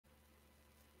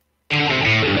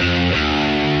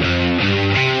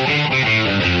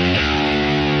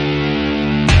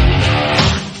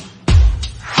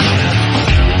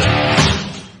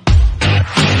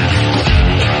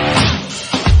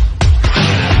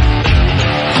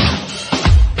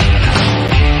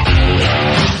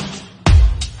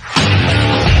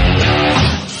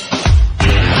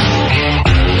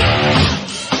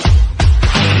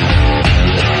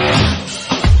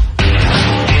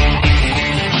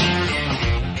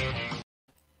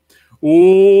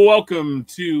Welcome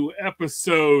to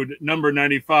episode number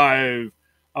 95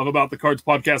 of About the Cards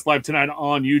podcast, live tonight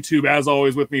on YouTube. As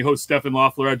always, with me, host Stephen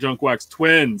Loeffler at Junk Wax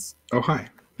Twins. Oh, hi.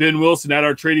 Ben Wilson at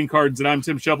our Trading Cards, and I'm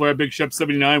Tim Scheffler at Big Shep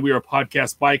 79. We are a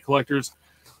podcast by collectors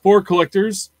for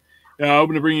collectors. I'm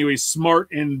going to bring you a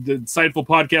smart and insightful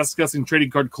podcast discussing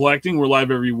trading card collecting. We're live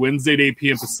every Wednesday at 8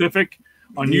 p.m. Pacific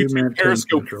on YouTube,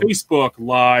 Periscope, Facebook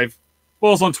Live, as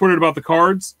well as on Twitter About the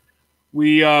Cards.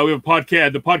 We have a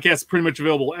podcast. The podcast is pretty much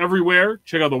available everywhere.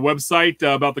 Check out the website,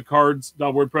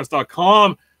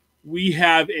 aboutthecards.wordpress.com. We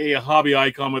have a hobby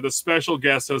icon with a special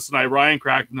guest host tonight, Ryan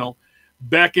Cracknell,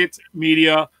 Beckett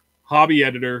Media hobby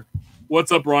editor.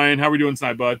 What's up, Ryan? How are we doing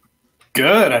tonight, bud?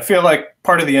 Good. I feel like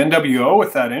part of the NWO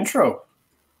with that intro.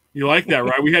 You like that,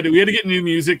 right? We had to get new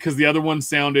music because the other one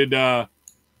sounded, kind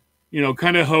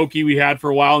of hokey. We had for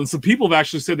a while, and some people have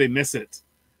actually said they miss it.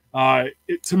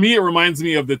 To me, it reminds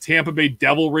me of the Tampa Bay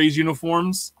Devil Rays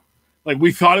uniforms. Like,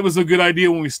 we thought it was a good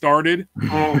idea when we started.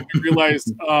 We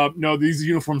realized, no, these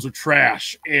uniforms are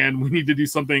trash, and we need to do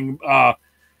something, so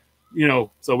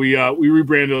we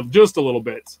rebranded just a little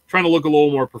bit, trying to look a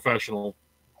little more professional.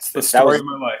 It's the story of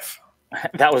my life.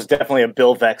 That was definitely a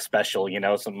Bill Vex special,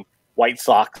 some White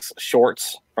Sox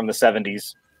shorts from the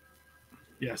 70s.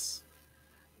 Yes,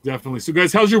 definitely. So,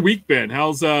 guys, how's your week been?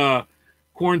 How's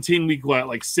quarantine week,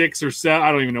 like 6 or 7?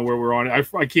 I don't even know where we're on. I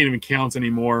can't even count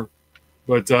anymore.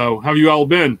 But how have you all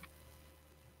been?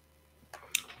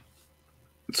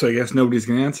 So I guess nobody's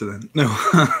going to answer then. No.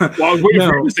 Well, I was waiting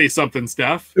for you to say something,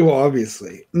 Steph. Well,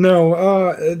 obviously. No,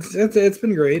 it's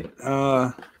been great.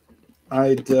 I'd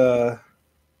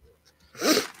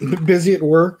been busy at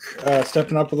work,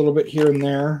 stepping up a little bit here and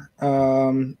there,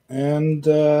 and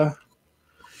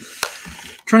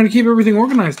trying to keep everything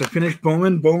organized. I finished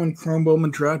Bowman Chrome,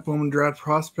 Bowman Drat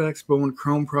Prospects, Bowman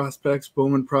Chrome Prospects,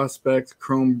 Bowman Prospects,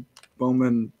 Chrome,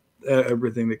 Bowman,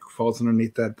 everything that falls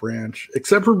underneath that branch,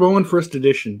 except for Bowman First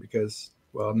Edition because,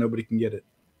 well, nobody can get it.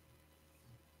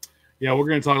 Yeah, we're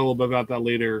going to talk a little bit about that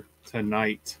later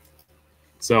tonight.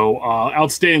 So,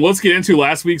 outstanding. Let's get into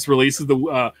last week's releases,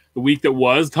 the week that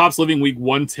was. Topps Living Week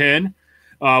 110.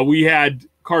 We had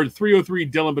card 303,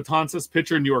 Dylan Betances,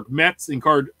 pitcher, New York Mets, and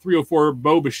card 304,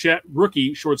 Bo Bichette,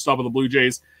 rookie, shortstop of the Blue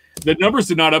Jays. The numbers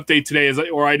did not update today,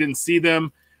 or I didn't see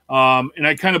them, and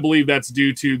I kind of believe that's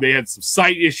due to they had some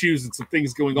site issues and some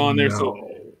things going on there.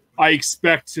 So I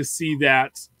expect to see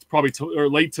that probably or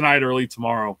late tonight or early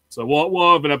tomorrow. So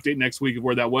we'll have an update next week of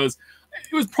where that was.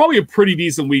 It was probably a pretty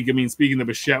decent week. I mean, speaking of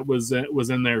Bichette was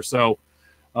in there, so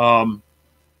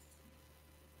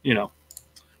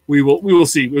we will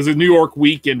see. It was a New York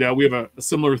week, and we have a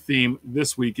similar theme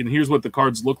this week. And here's what the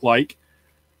cards look like.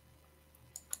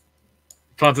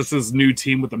 Betances' new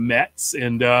team with the Mets,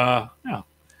 and and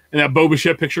that Bo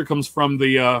Bichette picture comes from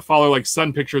the father-like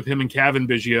son picture with him and Kevin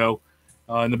Biggio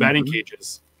in the batting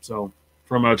cages. So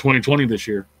from 2020 this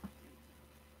year.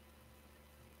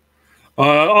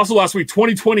 Also last week,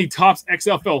 2020 Topps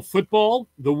XFL football,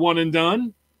 the one and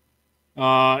done.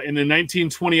 And the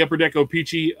 1920 Upper Deck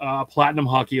O-Pee-Chee Platinum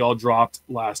Hockey all dropped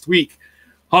last week.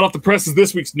 Hot off the press is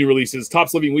this week's new releases.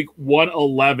 Topps Living Week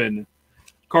 111.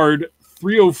 Card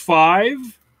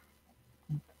 305.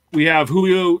 We have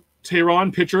Julio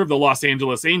Teheran, pitcher of the Los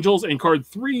Angeles Angels. And card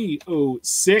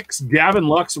 306, Gavin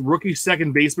Lux, rookie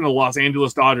second baseman of the Los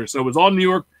Angeles Dodgers. So it was all New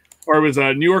York, or it was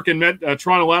New York and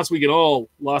Toronto last week and all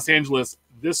Los Angeles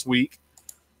this week.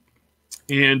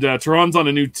 And Teheran's on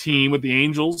a new team with the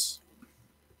Angels.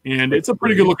 And it's a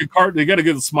pretty good-looking card. They got a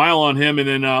good smile on him. And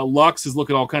then Lux is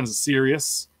looking all kinds of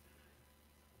serious.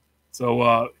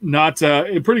 So not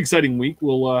a pretty exciting week.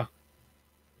 We'll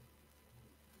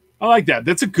I like that.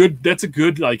 That's a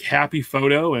good like happy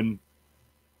photo and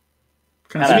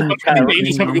Kind of they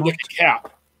just have a good-looking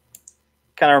cap.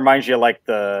 Kind of reminds you of like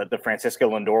the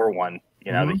Francisco Lindor one.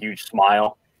 The huge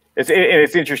smile. It's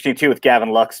interesting too with Gavin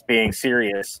Lux being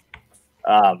serious.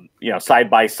 Side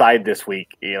by side this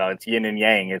week, it's yin and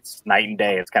yang. It's night and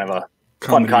day. It's kind of a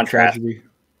fun contrast. Tragedy.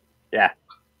 Yeah.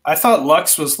 I thought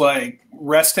Lux was like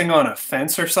resting on a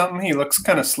fence or something. He looks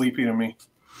kind of sleepy to me.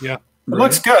 Yeah. It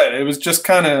looks good. It was just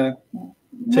kind of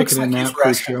taking a nap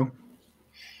pre-show.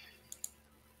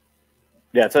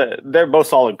 Yeah, they're both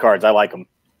solid cards. I like them.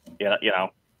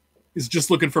 He's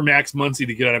just looking for Max Muncy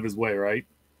to get out of his way, right?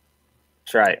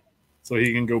 That's right. So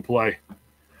he can go play.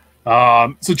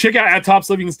 So check out at Topps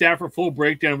Living Staff for full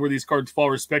breakdown where these cards fall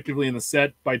respectively in the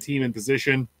set by team and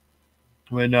position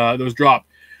when those drop.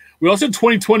 We also had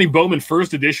 2020 Bowman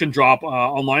First Edition drop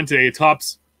online today.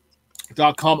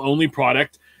 Topps.com only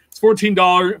product. It's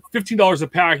 $14, $15 a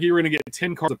pack. You're going to get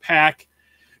 10 cards a pack.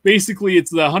 Basically, it's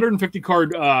the 150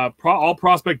 card all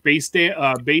prospect base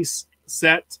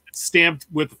set stamped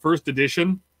with the first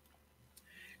edition.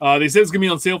 They said it's going to be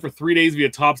on sale for 3 days via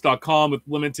Topps.com with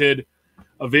limited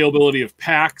availability of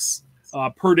packs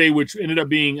per day, which ended up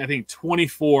being, I think,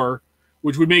 24,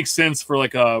 which would make sense for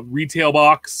like a retail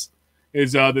box.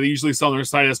 Is they usually sell on their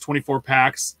site as 24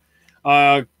 packs.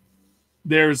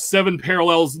 There's 7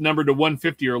 parallels numbered to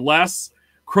 150 or less.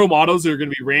 Chrome autos are going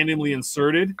to be randomly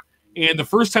inserted. And the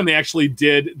first time they actually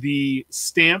did the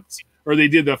stamped, or they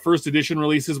did the first edition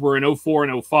releases, were in 04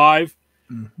 and 05.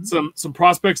 Mm-hmm. Some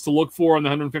prospects to look for on the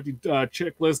 150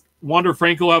 checklist. Wander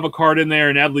Franco will have a card in there,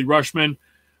 and Adley Rushman.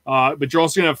 But you're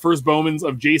also going to have first Bowmans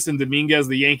of Jason Dominguez,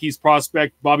 the Yankees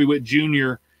prospect, Bobby Witt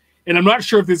Jr., and I'm not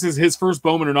sure if this is his first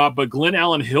Bowman or not, but Glenn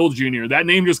Allen Hill Jr. That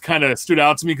name just kind of stood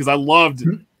out to me because I loved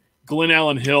Glenn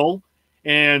Allen Hill.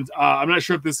 And I'm not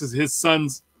sure if this is his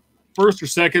son's first or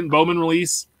second Bowman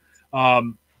release. I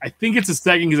think it's a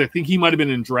second because I think he might have been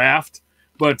in draft.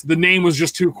 But the name was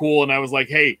just too cool, and I was like,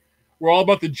 hey, we're all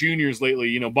about the juniors lately.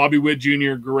 You know, Bobby Witt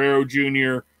Jr., Guerrero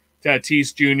Jr.,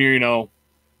 Tatis Jr., you know.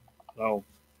 So...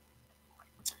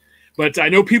 But I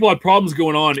know people had problems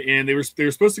going on, and they were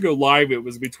supposed to go live. It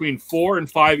was between 4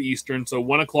 and 5 Eastern, so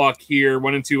 1 o'clock here,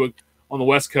 1 and 2 on the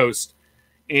West Coast.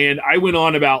 And I went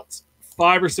on about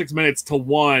 5 or 6 minutes to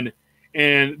 1,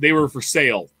 and they were for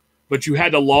sale. But you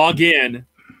had to log in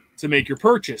to make your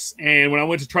purchase. And when I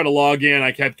went to try to log in,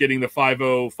 I kept getting the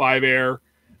 505 error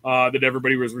that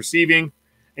everybody was receiving.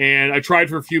 And I tried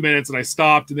for a few minutes, and I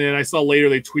stopped. And then I saw later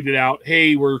they tweeted out,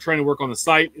 hey, we're trying to work on the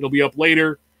site. It'll be up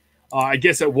later. I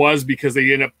guess it was because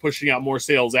they ended up pushing out more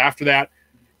sales after that.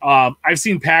 I've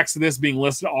seen packs of this being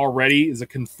listed already as a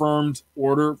confirmed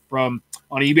order from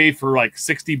on eBay for like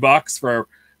 $60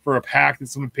 for a pack that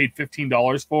someone paid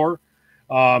 $15 for.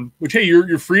 Which, hey,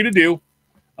 you're free to do.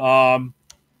 And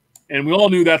we all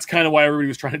knew that's kind of why everybody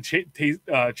was trying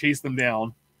to chase them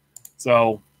down.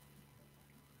 So,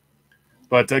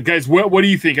 but guys, what do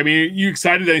you think? I mean, are you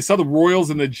excited? I saw the Royals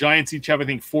and the Giants each have, I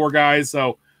think, 4 guys.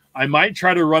 So I might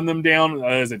try to run them down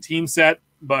as a team set,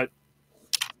 but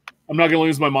I'm not going to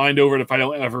lose my mind over it if I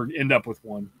don't ever end up with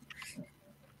one.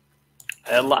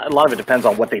 A lot of it depends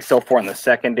on what they sell for in the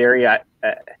secondary.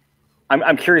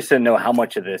 I'm curious to know how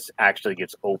much of this actually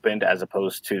gets opened as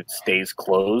opposed to stays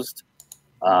closed.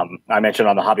 I mentioned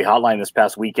on the Hobby Hotline this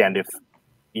past weekend,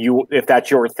 if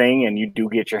that's your thing and you do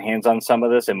get your hands on some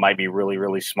of this, it might be really,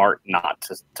 really smart not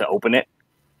to open it.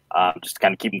 Just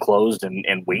kind of keep them closed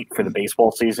and wait for the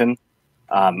baseball season.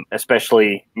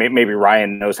 Especially, maybe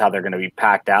Ryan knows how they're going to be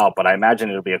packed out, but I imagine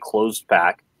it'll be a closed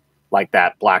pack, like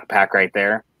that black pack right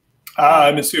there.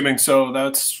 I'm assuming so.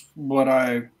 That's what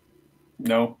I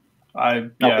know.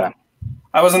 Okay.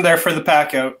 I wasn't there for the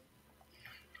pack out.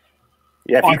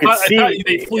 Yeah, if you could see, I thought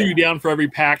they flew you down for every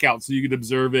pack out so you could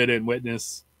observe it and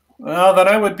witness. Well, then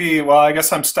I would be. Well, I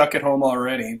guess I'm stuck at home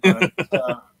already. But,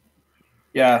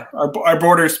 yeah, our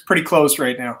border's pretty closed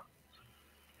right now.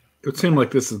 It would seem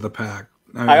like this is the pack.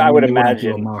 I would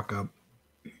imagine a mock-up.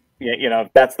 Yeah,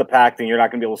 if that's the pack, then you're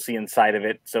not going to be able to see inside of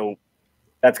it. So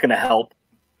that's going to help.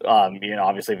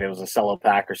 Obviously, if it was a cello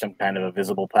pack or some kind of a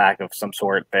visible pack of some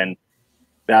sort, then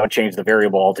that would change the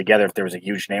variable altogether if there was a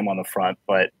huge name on the front.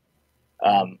 But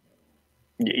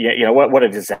what a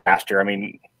disaster. I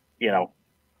mean, if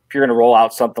you're going to roll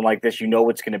out something like this,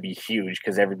 it's going to be huge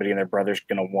because everybody and their brother's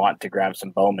going to want to grab some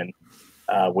Bowman.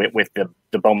 With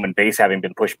the Bowman base having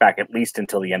been pushed back at least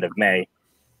until the end of May,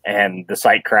 and the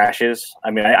site crashes.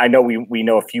 I mean, I know we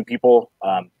know a few people.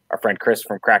 Our friend Chris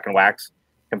from Crack and Wax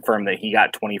confirmed that he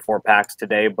got 24 packs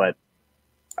today, but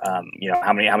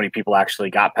how many people actually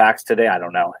got packs today? I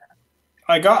don't know.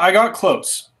 I got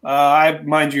close.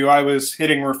 Mind you, I was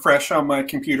hitting refresh on my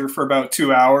computer for about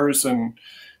 2 hours and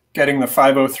getting the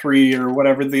 503 or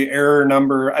whatever the error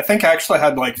number. I think I actually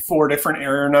had like 4 different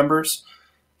error numbers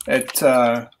at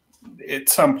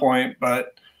some point,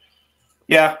 but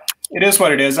yeah, it is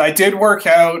what it is. I did work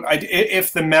out.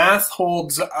 If the math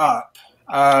holds up,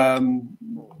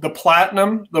 the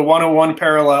platinum, the 101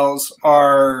 parallels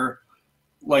are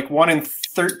like 1 in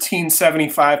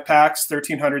 1375 packs,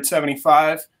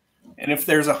 1375. And if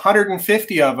there's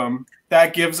 150 of them,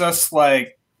 that gives us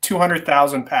like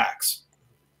 200,000 packs.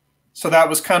 So that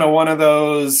was kind of one of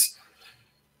those.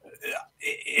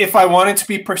 If I wanted to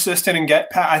be persistent and get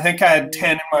I think I had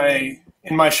 10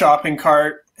 in my shopping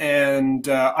cart, and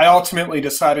I ultimately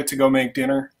decided to go make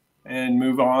dinner and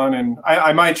move on. And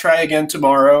I might try again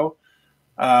tomorrow.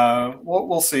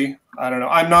 We'll see. I don't know.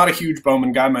 I'm not a huge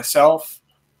Bowman guy myself,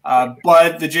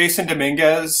 but the Jason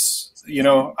Dominguez,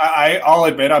 I'll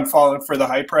admit I'm falling for the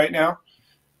hype right now.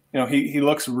 He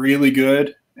looks really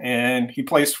good, and he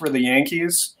plays for the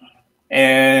Yankees.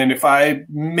 And if I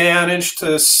manage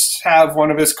to have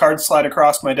one of his cards slide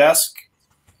across my desk,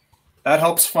 that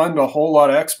helps fund a whole lot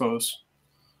of expos.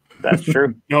 That's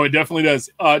true. No, it definitely does.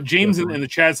 James in the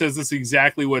chat says this is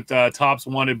exactly what Topps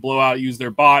wanted. Blowout use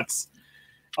their bots.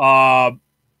 And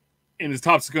his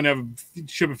Topps is going to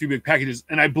ship a few big packages.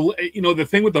 And I believe, the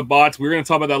thing with the bots, we're going to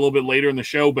talk about that a little bit later in the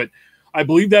show, but I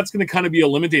believe that's going to kind of be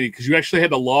eliminated because you actually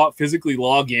had to physically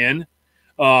log in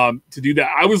to do that.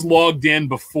 I was logged in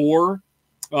before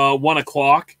 1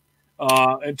 o'clock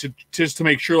and just to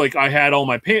make sure like I had all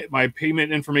my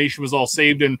payment information was all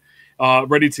saved and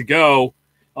ready to go,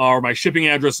 or my shipping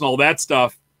address and all that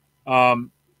stuff,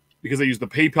 because I used the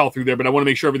PayPal through there. But I want to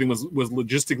make sure everything was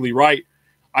logistically right.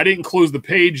 I didn't close the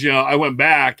page. I went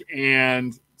back,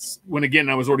 and when again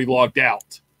I was already logged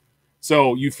out.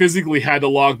 So you physically had to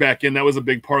log back in. That was a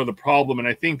big part of the problem, and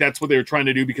I think that's what they were trying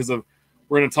to do because of.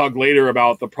 We're going to talk later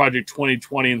about the Project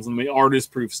 2020 and some of the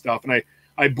artist proof stuff, and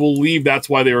I believe that's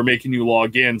why they were making you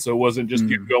log in. So it wasn't just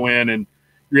you go in and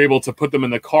you're able to put them in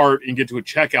the cart and get to a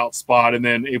checkout spot and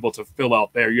then able to fill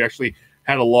out there. You actually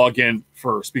had to log in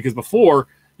first because before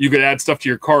you could add stuff to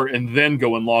your cart and then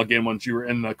go and log in once you were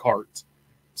in the cart.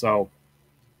 So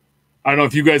I don't know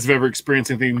if you guys have ever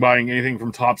experienced anything buying anything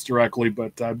from Topps directly,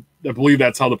 but I believe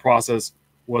that's how the process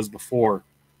was before.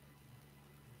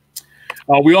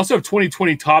 We also have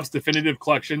 2020 Topps Definitive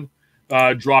Collection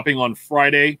dropping on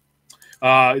Friday.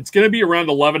 It's going to be around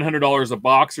 $1,100 a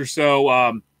box or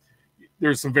so.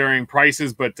 There's some varying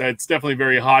prices, but it's definitely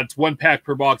very hot. It's 1 pack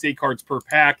per box, 8 cards per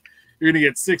pack. You're going to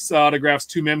get 6 autographs,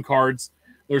 2 mem cards.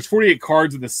 There's 48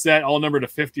 cards in the set, all numbered to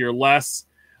 50 or less.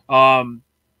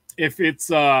 If it's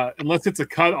unless it's a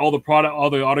cut, all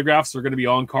the autographs are going to be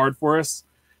on card for us.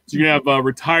 So you're going to have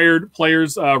retired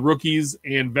players, rookies,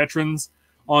 and veterans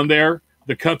on there.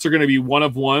 The cuts are going to be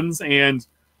 1-of-1s, and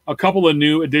a couple of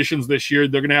new additions this year.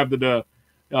 They're going to have the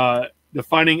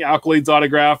Defining Accolades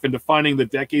autograph and Defining the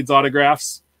Decades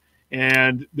autographs.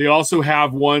 And they also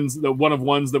have the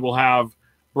 1-of-1s that will have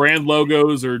brand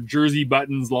logos or jersey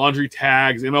buttons, laundry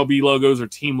tags, MLB logos, or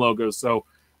team logos. So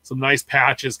some nice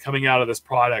patches coming out of this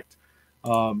product.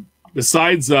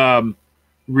 Besides,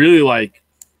 really like,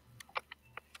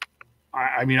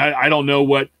 I don't know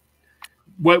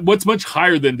what's much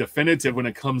higher than definitive when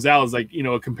it comes out is like,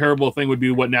 a comparable thing would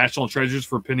be what National Treasures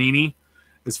for Panini,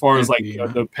 as far as like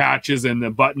the patches and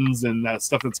the buttons and that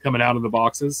stuff that's coming out of the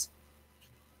boxes.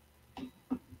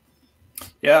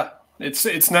 Yeah,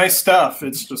 it's nice stuff.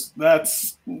 It's just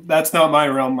that's not my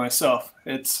realm myself.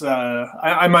 It's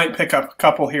I might pick up a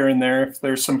couple here and there if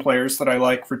there's some players that I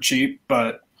like for cheap,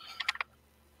 but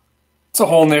it's a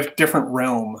whole different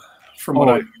realm from what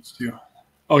I'm used to.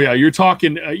 Oh yeah, you're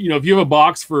talking. If you have a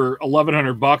box for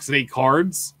 $1,100 and 8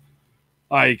 cards,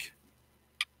 like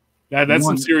that's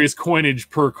some serious coinage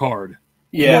per card.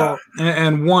 Yeah, well,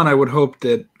 and one, I would hope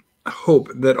that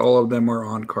all of them are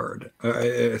on card,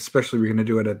 especially if we're going to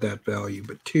do it at that value.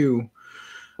 But 2,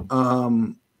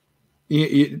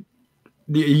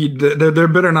 there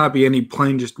better not be any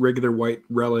plain just regular white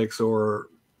relics, or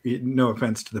no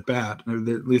offense to the bat,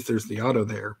 at least there's the auto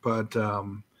there, but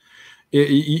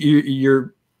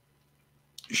you're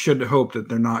should hope that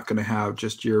they're not going to have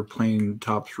just your plain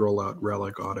Topps rollout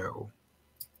relic auto.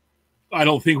 I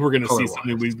don't think we're going to see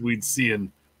something we'd see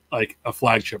in like a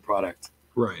flagship product.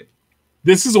 Right.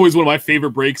 This is always one of my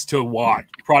favorite breaks to watch,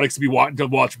 products to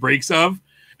watch breaks of,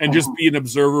 and just be an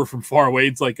observer from far away.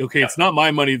 It's like, okay, it's not my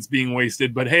money that's being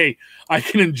wasted, but hey, I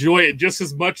can enjoy it just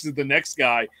as much as the next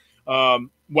guy while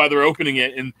they're opening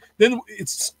it. And then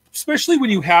it's especially when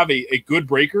you have a good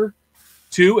breaker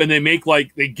too, and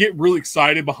they get really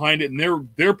excited behind it, and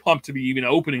they're pumped to be even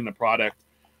opening the product.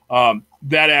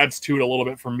 That adds to it a little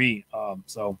bit for me.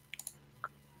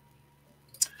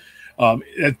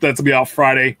 That's be out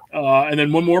Friday. And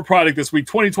then one more product this week,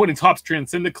 2020 Topps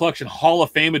Transcendent Collection Hall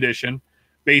of Fame Edition.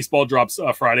 Baseball drops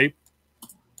Friday.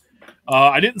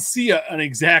 I didn't see an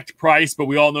exact price, but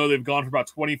we all know they've gone for about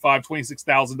 $25,000,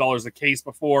 $26,000 a case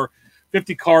before.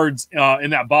 50 cards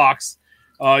in that box.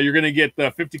 You're going to get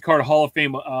the 50-card Hall of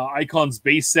Fame Icons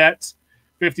base set,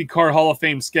 50-card Hall of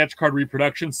Fame sketch card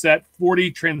reproduction set, 40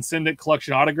 Transcendent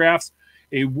Collection autographs,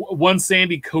 one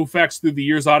Sandy Koufax through the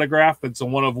years autograph. That's a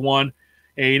 1-of-1.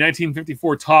 A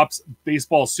 1954 Topps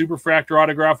Baseball Superfractor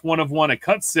autograph, 1-of-1. A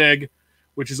cut sig,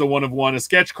 which is a 1-of-1. A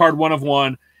sketch card,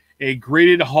 1-of-1. A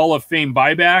graded Hall of Fame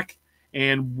buyback,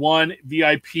 and 1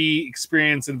 VIP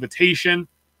Experience invitation.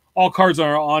 All cards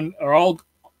all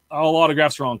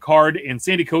autographs are on card. And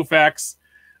Sandy Koufax,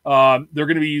 they're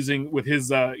going to be using with his,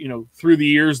 through the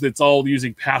years, that's all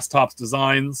using past Topps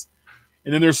designs.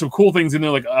 And then there's some cool things in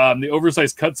there, like the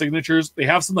oversized cut signatures. They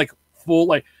have some like full,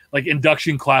 like like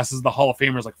induction classes, the Hall of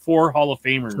Famers, like 4 Hall of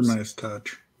Famers. It's a nice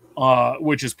touch.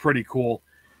 Which is pretty cool.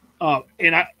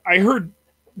 And I heard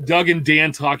Doug and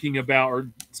Dan talking about, or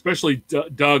especially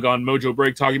Doug on Mojo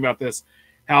Break talking about this,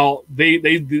 how they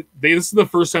this is the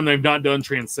first time they've not done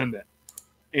Transcendent,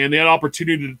 and they had an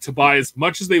opportunity to buy as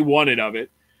much as they wanted of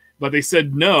it, but they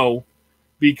said no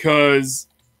because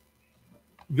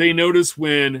they noticed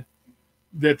that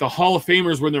the Hall of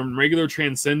Famers, when they're in regular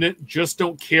Transcendent, just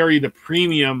don't carry the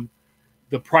premium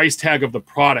the price tag of the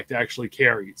product actually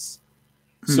carries.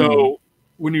 So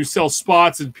when you sell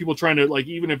spots and people trying to, like,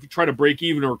 even if you try to break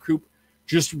even or recoup,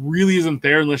 just really isn't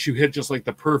there unless you hit just like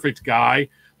the perfect guy.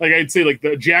 Like I'd say like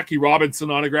the Jackie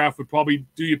Robinson autograph would probably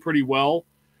do you pretty well.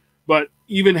 But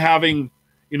even having,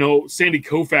 Sandy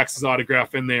Koufax's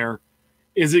autograph in there,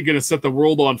 is it going to set the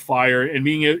world on fire? And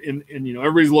being and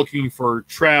everybody's looking for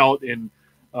Trout and,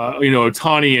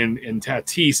 Ohtani and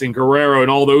Tatis and Guerrero and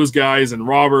all those guys and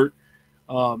Robert.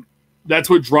 That's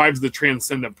what drives the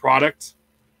Transcendent product.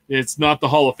 It's not the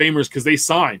Hall of Famers because they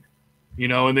sign,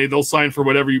 and they'll sign for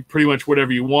pretty much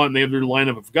whatever you want. And they have their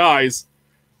lineup of guys.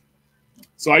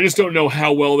 So I just don't know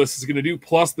how well this is going to do.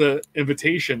 Plus the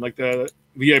invitation, like the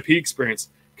VIP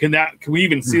experience. Can we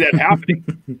even see that happening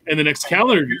in the next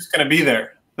calendar year? Who's going to be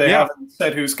there? They haven't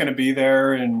said who's going to be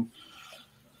there, and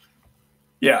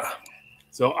yeah.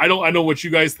 So I know what you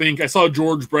guys think. I saw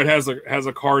George Brett has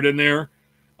a card in there.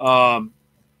 I'll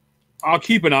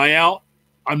keep an eye out.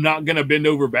 I'm not going to bend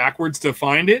over backwards to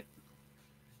find it,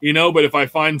 but if I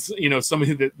find,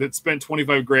 somebody that spent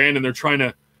 $25,000 and they're trying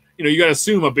to, you got to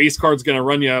assume a base card's going to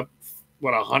run you,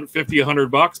 what,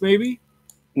 $100 maybe?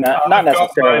 Not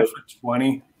necessarily. For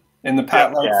 20 in the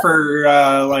for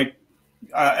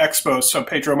Expos. So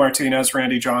Pedro Martinez,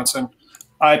 Randy Johnson.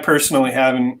 I personally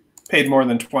haven't paid more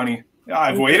than 20.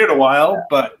 I've waited a while,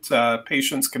 but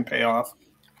patience can pay off.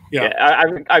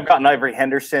 Yeah, I've gotten Ivory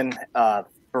Henderson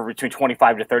for between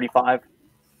 25 to 35.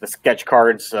 The sketch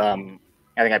cards, I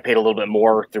think I paid a little bit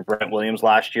more through Brent Williams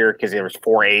last year because there was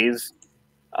 4 A's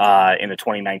in the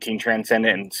 2019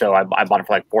 Transcendent, and so I bought it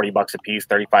for like $40 a piece,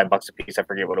 $35 a piece. I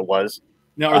forget what it was.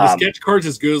 Now, are the sketch cards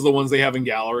as good as the ones they have in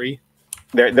gallery?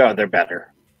 They're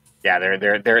better. Yeah,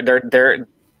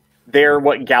 they're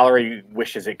what gallery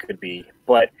wishes it could be.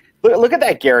 But look at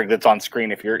that Gehrig that's on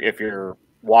screen. If you're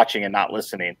watching and not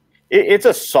listening. It's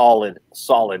a solid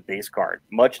base card,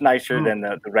 much nicer than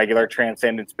the regular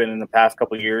Transcendent's been in the past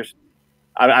couple of years.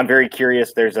 I'm very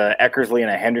curious. There's a Eckersley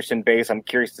and a Henderson base. I'm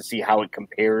curious to see how it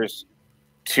compares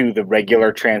to the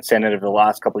regular Transcendent of the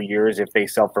last couple of years, if they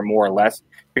sell for more or less,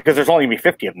 because there's only going to be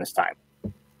 50 of them this time.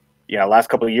 Last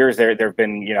couple of years there have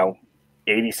been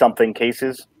 80 something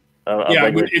cases.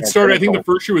 It started. I think the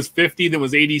first year was 50, then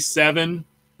was 87.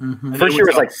 Mm-hmm. First year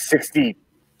was like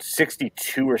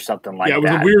 62 or something like that. Yeah, it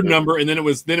was a weird number, and then it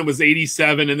was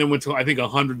 87, and then went to I think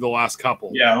 100 the last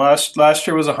couple. Yeah, last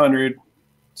year was 100.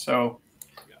 So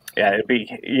yeah, it'd be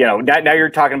now you're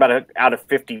talking about out of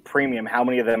 50 premium, how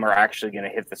many of them are actually going to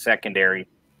hit the secondary,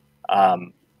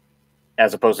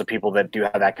 as opposed to people that do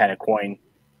have that kind of coin.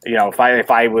 If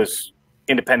I was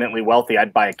independently wealthy,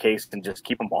 I'd buy a case and just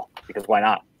keep them all, because why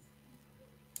not?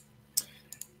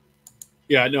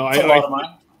 Yeah, no, a lot of money.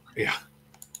 Yeah.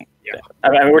 Yeah, I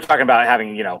mean, we're talking about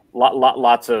having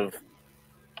lots of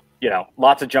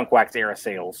junk wax era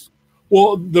sales.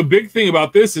 Well, the big thing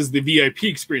about this is the VIP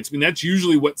experience. I mean, that's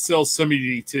usually what sells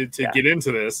somebody to get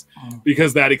into this,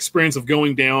 because that experience of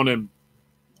going down and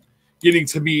getting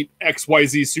to meet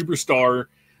XYZ superstar,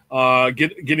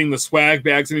 getting the swag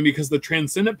bags. I mean, because the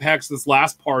Transcendent packs this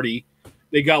last party,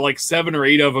 they got like 7 or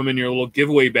 8 of them in your little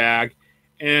giveaway bag,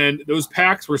 and those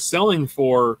packs were selling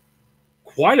for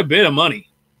quite a bit of money.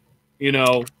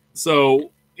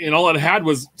 So, and all it had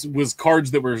was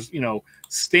cards that were,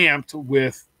 stamped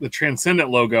with the Transcendent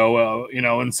logo,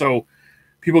 and so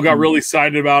people got really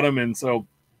excited about them. And so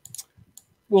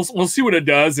we'll see what it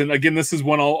does. And again, this is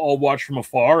one I'll watch from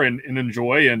afar and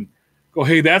enjoy and go,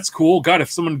 hey, that's cool. God, if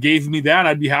someone gave me that,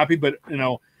 I'd be happy. But,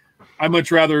 I'd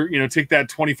much rather, take that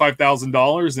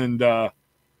 $25,000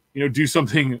 and, do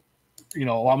something, a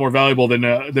lot more valuable than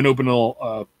open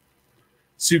a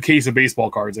suitcase of baseball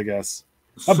cards, I guess.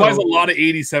 That buys a lot of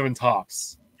 87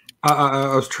 tops.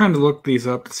 I was trying to look these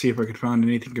up to see if I could find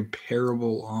anything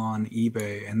comparable on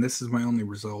eBay, and this is my only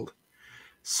result.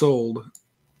 Sold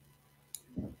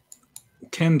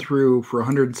 10 through for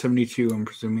 172. I'm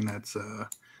presuming that's the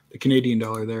Canadian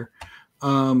dollar there.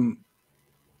 How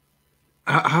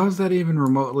is that even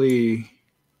remotely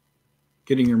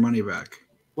getting your money back?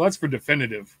 Well, that's for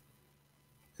definitive.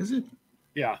 Is it?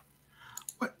 Yeah.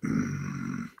 What?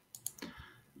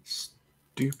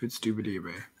 Stupid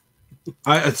eBay.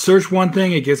 I search one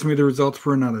thing, it gets me the results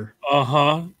for another.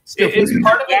 Is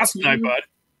part of it last night, bud.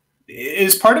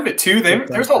 Is part of it too.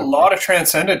 There's a lot of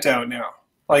Transcendent out now.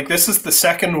 Like this is the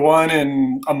second one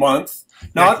in a month.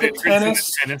 Not that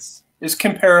tennis is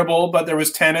comparable, but there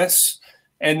was tennis,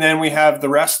 and then we have the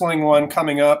wrestling one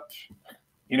coming up.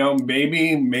 You know,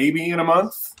 maybe in a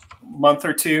month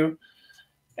or two.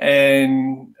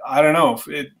 And I don't know.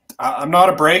 I'm not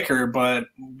a breaker, but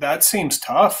that seems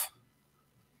tough.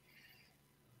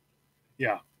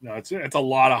 Yeah, no, it's a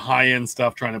lot of high end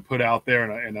stuff trying to put out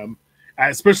there, and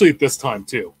especially at this time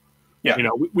too. Yeah, you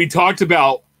know, we talked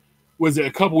about, was it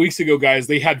a couple weeks ago, guys?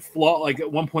 They had like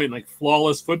at one point like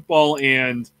flawless football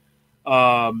and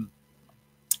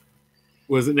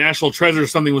was it National Treasure or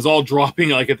something was all dropping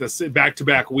like at the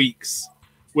back-to-back weeks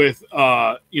with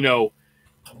you know,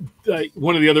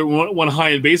 one of the other one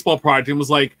high-end baseball product, and was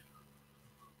like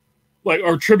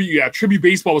our tribute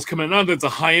baseball was coming out. That's a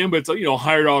high-end, but it's a, you know,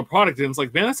 higher dollar product, and it's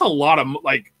like, man, that's a lot of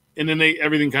like, and then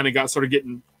everything kind of started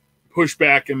getting pushed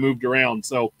back and moved around.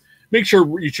 So make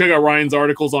sure you check out Ryan's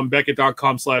articles on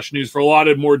Beckett.com/news for a lot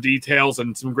of more details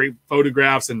and some great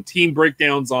photographs and team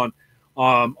breakdowns on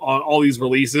all these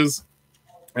releases.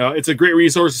 It's a great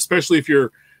resource, especially if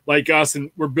you're like us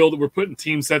and we're putting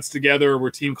team sets together.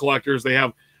 We're team collectors. They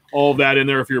have all of that in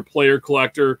there. If you're a player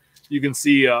collector, you can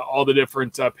see all the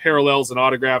different parallels and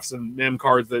autographs and mem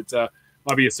cards that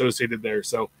might be associated there.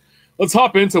 So let's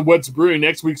hop into what's brewing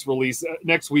next week's release.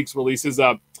 Next week's releases.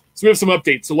 So we have some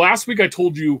updates. So last week I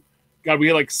told you, God, we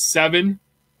had like 7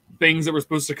 things that were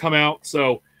supposed to come out.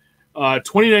 So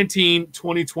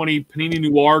 2019-2020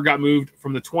 Panini Noir got moved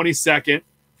from the 22nd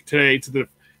today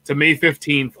to May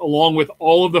 15th, along with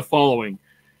all of the following.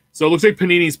 So it looks like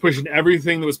Panini's pushing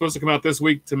everything that was supposed to come out this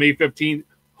week to May 15th,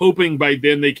 hoping by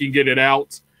then they can get it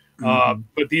out.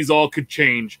 But these all could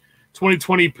change.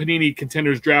 2020 Panini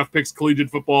Contenders Draft Picks Collegiate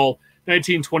Football,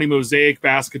 1920 Mosaic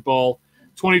Basketball,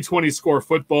 2020 Score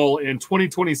Football, and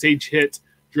 2020 Sage Hit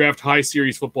Draft High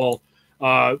Series Football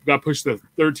got pushed to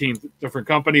the 13th, different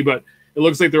company, but it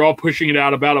looks like they're all pushing it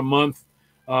out about a month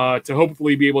to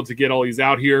hopefully be able to get all these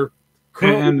out here.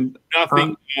 Currently,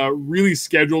 nothing really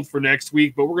scheduled for next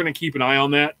week, but we're going to keep an eye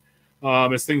on that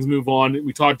as things move on.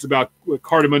 We talked about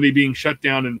Cardamundi being shut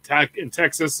down in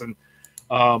Texas, and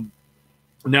now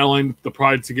allowing the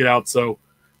product to get out. So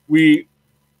we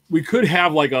could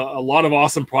have like a lot of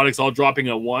awesome products all dropping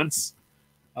at once,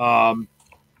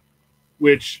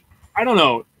 which I don't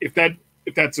know if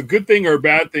that's a good thing or a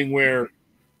bad thing, where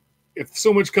if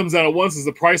so much comes out at once, does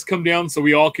the price come down so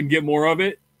we all can get more of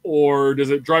it? Or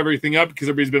does it drive everything up because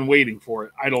everybody's been waiting for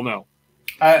it? I don't know.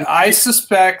 I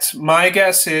suspect, my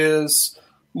guess is,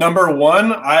 number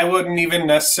one, I wouldn't even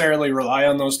necessarily rely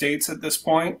on those dates at this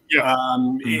point. Yeah.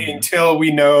 Until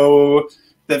we know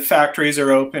that factories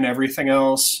are open, everything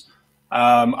else.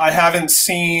 I haven't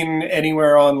seen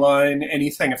anywhere online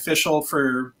anything official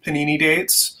for Panini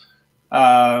dates.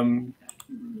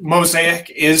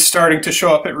 Mosaic is starting to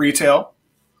show up at retail.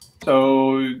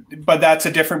 So, but that's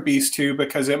a different beast too,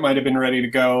 because it might have been ready to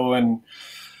go and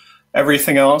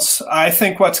everything else. I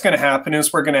think what's going to happen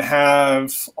is we're going to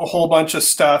have a whole bunch of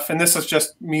stuff, and this is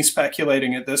just me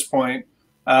speculating at this point.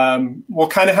 We'll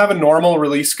kind of have a normal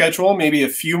release schedule, maybe a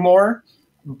few more,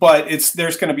 but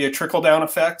there's going to be a trickle down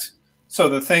effect. So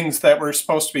the things that were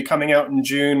supposed to be coming out in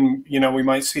June, you know, we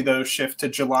might see those shift to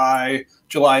July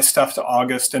stuff to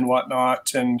August and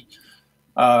whatnot. And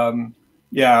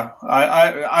yeah,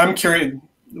 I'm curious.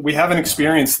 We haven't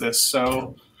experienced this,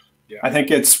 so yeah. I think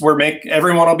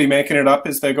everyone will be making it up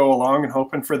as they go along and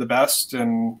hoping for the best,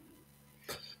 and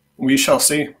we shall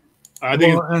see. I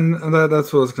think,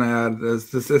 that's what I was going to add.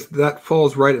 Is that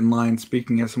falls right in line.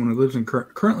 Speaking as someone who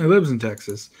currently lives in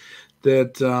Texas,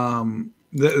 that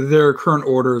their current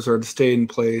orders are to stay in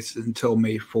place until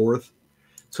May 4th.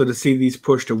 So to see these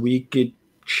pushed a week, it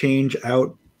change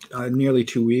out nearly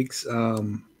 2 weeks.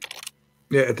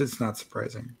 Yeah, it's not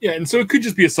surprising. Yeah, and so it could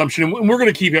just be assumption, and we're going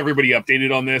to keep everybody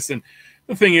updated on this. And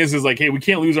the thing is like, hey, we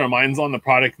can't lose our minds on the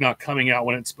product not coming out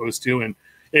when it's supposed to, and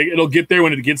it'll get there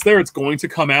when it gets there. It's going to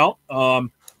come out.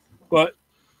 But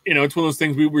you know, it's one of those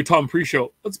things we were talking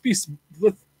pre-show. Let's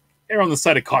err on the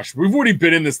side of caution. We've already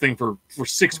been in this thing for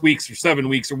 6 weeks or 7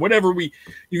 weeks or whatever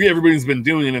everybody's been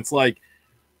doing, and it's like,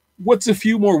 what's a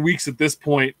few more weeks at this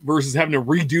point versus having to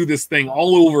redo this thing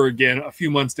all over again a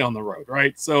few months down the road,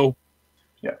 right? So.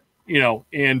 You know,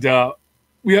 and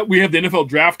we have the NFL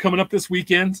draft coming up this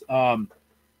weekend. So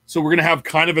we're going to have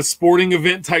kind of a sporting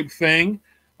event type thing.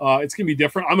 It's going to be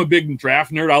different. I'm a big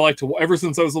draft nerd. I like to, ever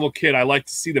since I was a little kid, I like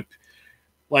to see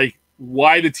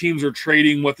why the teams are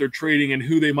trading, what they're trading, and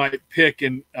who they might pick,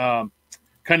 and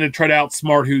kind kind of try to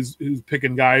outsmart who's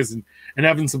picking guys and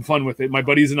having some fun with it. My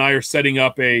buddies and I are setting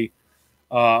up a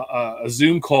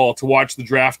Zoom call to watch the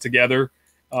draft together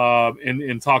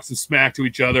and talk some smack to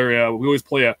each other. We always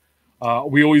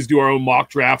we always do our own mock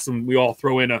drafts, and we all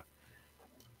throw in a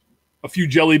few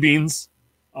jelly beans,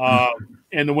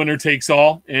 and the winner takes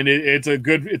all. And it's a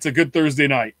good Thursday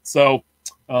night. So,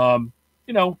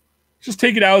 just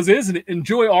take it out as is and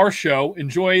enjoy our show.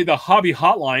 Enjoy the Hobby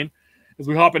Hotline as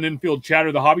we hop in infield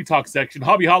chatter, the Hobby Talk section.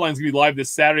 Hobby Hotline is going to be live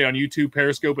this Saturday on YouTube,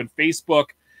 Periscope, and Facebook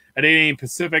at 8 a.m.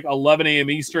 Pacific, 11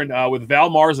 a.m. Eastern, with Val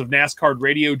Mars of NASCAR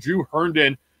Radio, Drew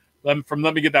Herndon from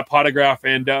Let Me Get That Potograph,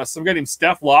 and some guy named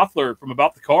Steph Loeffler from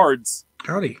About the Cards.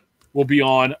 Howdy. Will be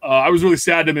on. I was really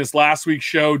sad to miss last week's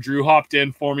show. Drew hopped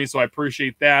in for me, so I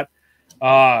appreciate that.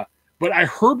 But I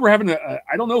heard we're having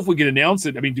I don't know if we can announce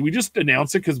it. I mean, do we just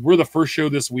announce it because we're the first show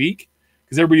this week?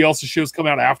 Because everybody else's shows come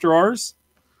out after ours?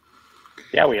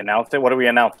 Yeah, we announced it. What are we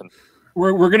announcing?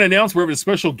 We're going to announce we're having a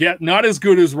special guest, not as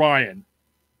good as Ryan.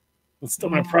 I'm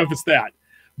going to preface that.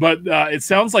 But it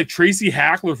sounds like Tracy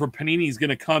Hackler from Panini is going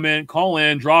to come in, call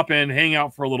in, drop in, hang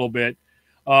out for a little bit.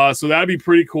 So that'd be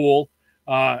pretty cool.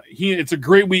 It's a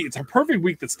great week. It's a perfect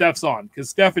week that Steph's on because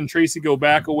Steph and Tracy go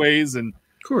back a ways. And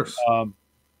of course.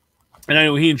 And I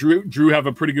know he and Drew have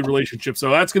a pretty good relationship. So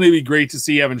that's going to be great to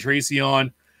see having Tracy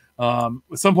on. At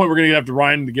some point, we're going to have to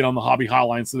Ryan to get on the Hobby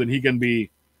Hotline so that he can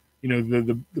be,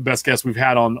 the best guest we've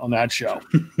had on that show.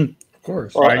 Of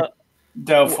course. Right?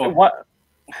 Doubtful.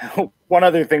 One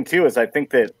other thing, too, is I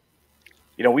think that,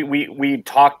 we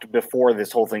talked before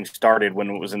this whole thing started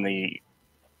when it was in the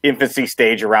infancy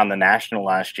stage around the National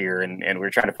last year, and we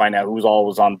were trying to find out who's all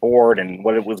was on board and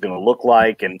what it was going to look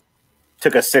like, and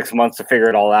took us 6 months to figure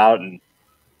it all out. And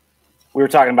we were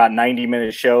talking about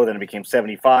 90-minute show, then it became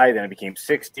 75, then it became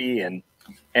 60,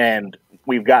 and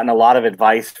we've gotten a lot of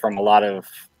advice from a lot of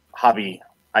hobby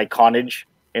iconage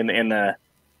in the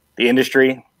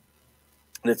industry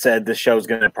that said this show is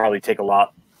going to probably take a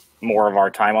lot more of our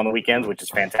time on the weekends, which is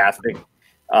fantastic.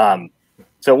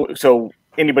 So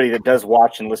anybody that does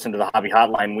watch and listen to the Hobby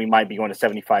Hotline, we might be going to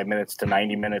 75 minutes to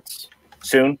 90 minutes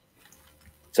soon.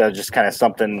 So just kind of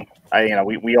something,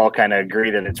 we all kind of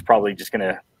agree that it's probably just going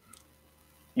to,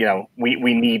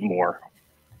 we need more.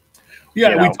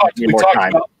 Yeah, we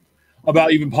talked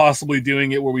about even possibly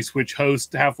doing it where we switch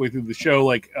hosts halfway through the show,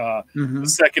 like the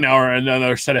second hour and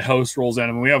another set of hosts rolls in.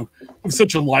 And we have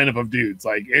such a lineup of dudes.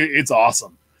 Like it's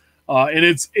awesome. And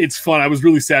it's fun. I was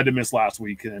really sad to miss last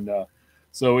week. And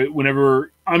so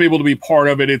whenever I'm able to be part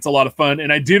of it, it's a lot of fun.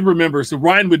 And I did remember, so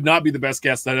Ryan would not be the best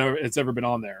guest that's ever been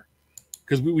on there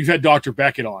because we've had Dr.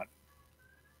 Beckett on.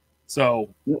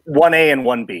 So 1A and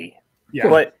 1B. Yeah.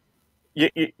 But,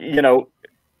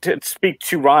 to speak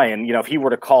to Ryan, if he were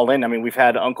to call in, I mean, we've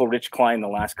had Uncle Rich Klein the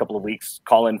last couple of weeks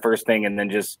call in first thing and then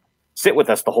just sit with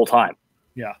us the whole time.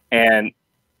 Yeah. And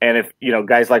if,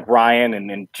 guys like Ryan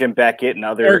and Jim Beckett and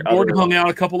Eric Gordon hung out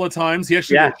a couple of times. He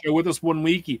actually did a show with us one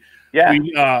week. We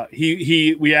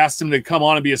asked him to come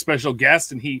on and be a special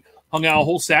guest, and he hung out a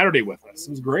whole Saturday with us.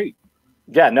 It was great.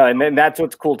 Yeah, no, and then that's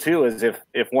what's cool too is if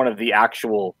one of the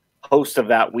actual hosts of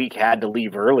that week had to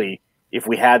leave early, if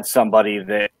we had somebody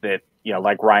that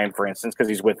like Ryan, for instance, because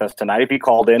he's with us tonight, if he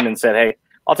called in and said, "Hey,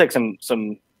 I'll take some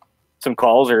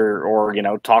calls or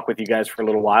talk with you guys for a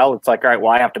little while," it's like, all right,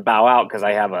 well, I have to bow out because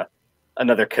I have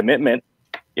another commitment.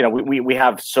 We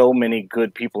have so many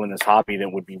good people in this hobby that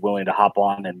would be willing to hop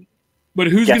on and. But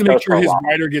who's going to make sure his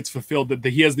rider gets fulfilled? That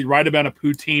he has the right amount of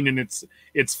poutine and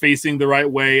it's facing the right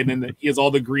way, and then he has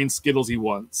all the green Skittles he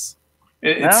wants.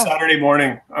 It's Saturday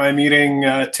morning. I'm eating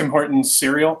Tim Hortons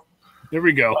cereal. There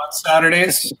we go. On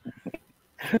Saturdays.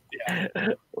 Yeah.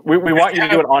 We want you to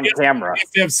do it on camera.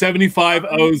 We have 75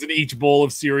 O's in each bowl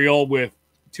of cereal with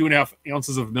 2.5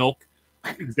 ounces of milk.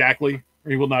 Exactly.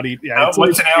 Or he will not eat. Yeah.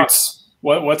 What's an ounce?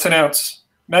 What's an ounce?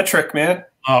 Metric, man.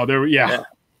 Oh, there. Yeah.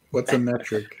 What's a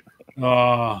metric?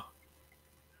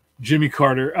 Jimmy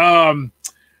Carter.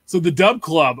 So the Dub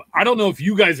Club. I don't know if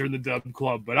you guys are in the Dub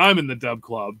Club, but I'm in the Dub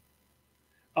Club.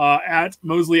 At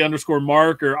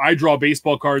Mosley_Mark or I Draw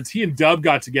Baseball Cards. He and Dub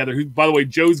got together. Who, by the way,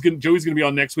 Joey's gonna be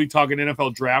on next week talking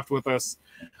NFL draft with us.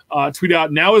 Tweet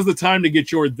out, now is the time to get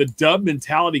the Dub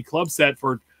Mentality Club set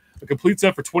for a complete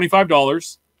set for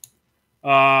 $25.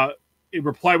 A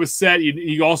reply was set.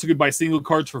 You also could buy single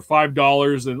cards for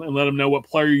 $5 and let them know what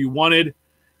player you wanted,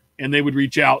 and they would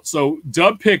reach out. So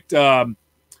Dub picked,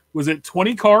 was it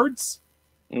 20 cards?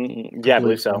 Yeah, I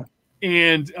believe so.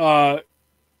 And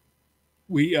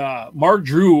Mark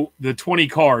drew the 20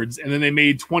 cards, and then they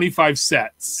made 25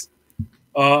 sets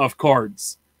of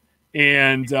cards,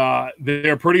 and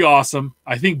they're pretty awesome.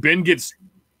 I think Ben gets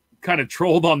kind of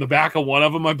trolled on the back of one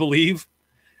of them, I believe.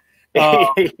 He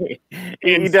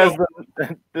does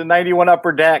the 91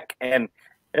 upper deck and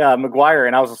McGuire,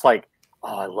 and I was just like,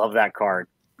 oh, I love that card.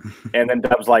 And then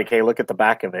Dub's like, hey, look at the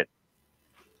back of it.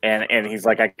 And he's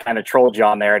like, I kind of trolled you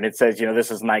on there. And it says,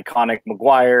 this is an iconic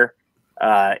McGuire,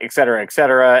 et cetera, et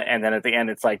cetera. And then at the end,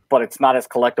 it's like, but it's not as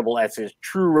collectible as his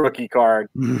true rookie card,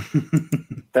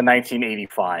 the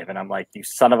 1985. And I'm like, you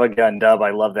son of a gun, Dub.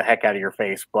 I love the heck out of your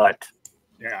face. But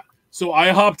yeah. So I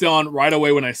hopped on right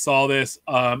away when I saw this,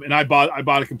 and I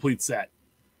bought a complete set.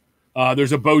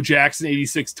 There's a Bo Jackson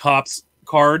 86 Topps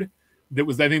card that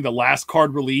was, I think, the last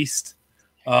card released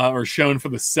or shown for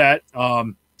the set.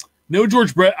 No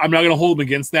George Brett. I'm not going to hold him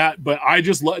against that, but I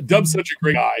just love Dub's such a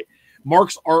great guy.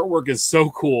 Mark's artwork is so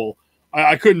cool.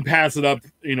 I couldn't pass it up,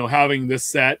 having this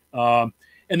set. And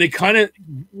they kind of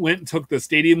went and took the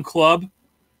Stadium Club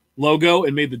logo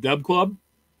and made the Dub Club,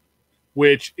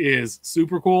 which is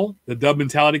super cool. The Dub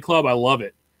Mentality Club. I love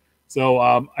it. So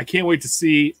I can't wait to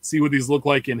see what these look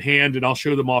like in hand, and I'll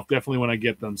show them off definitely when I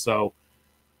get them. So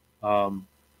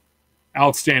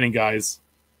outstanding, guys.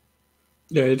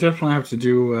 Yeah, you definitely have to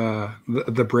do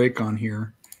the break on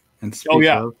here and speak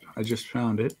up. I just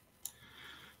found it.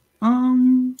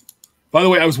 By the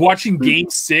way, I was watching Game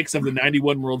 6 of the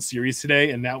 91 World Series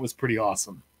today, and that was pretty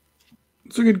awesome.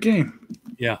 It's a good game.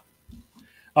 Yeah.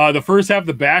 The first half,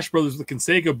 the Bash Brothers with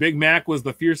Canseco. Big Mac was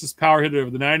the fiercest power hitter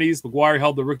of the 90s. McGuire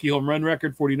held the rookie home run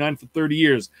record, 49 for 30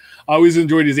 years. I always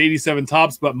enjoyed his 87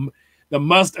 Topps, but the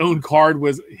must-own card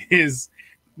was his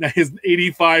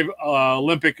 85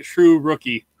 Olympic true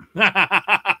rookie.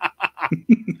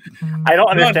 I don't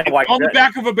understand why. On the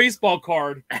back of a baseball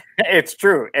card. It's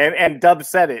true. And Dub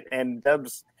said it. And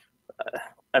Dub's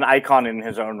an icon in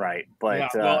his own right. But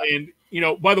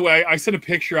by the way, I sent a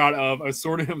picture out of I was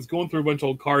going through a bunch of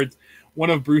old cards, one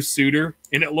of Bruce Sutter,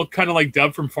 and it looked kind of like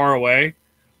Dub from far away,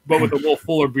 but with a little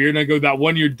fuller beard. And I go, that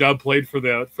 1 year Dub played for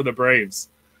the Braves.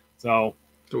 So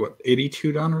what,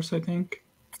 $82, I think?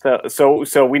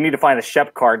 So we need to find a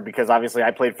Shep card because obviously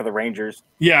I played for the Rangers.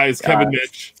 Yeah, it's Kevin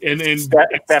Mitch. And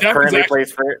Steph currently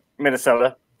plays for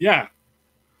Minnesota. Yeah.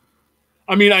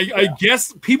 I mean, I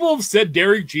guess people have said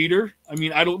Derek Jeter. I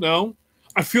mean, I don't know.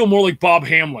 I feel more like Bob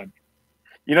Hamlin.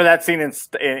 You know that scene in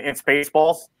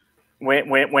Spaceballs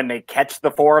when they catch the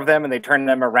four of them and they turn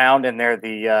them around and they're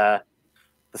the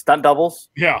stunt doubles?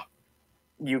 Yeah.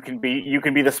 You can be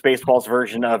the Spaceballs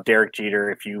version of Derek Jeter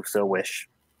if you so wish.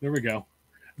 There we go.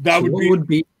 What would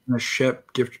be in a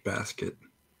Shep gift basket?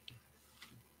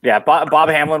 Yeah, Bob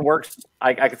Hamlin works.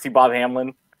 I could see Bob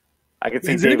Hamlin. I could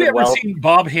see Has David anybody ever Wells. seen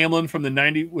Bob Hamlin from the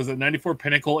 94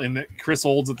 Pinnacle and Chris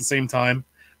Olds at the same time?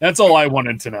 That's all I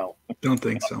wanted to know. Don't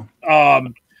think so.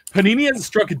 Panini has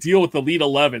struck a deal with the Elite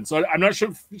 11. So I'm not sure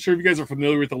if you guys are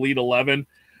familiar with the Elite 11,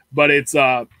 but it's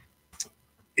a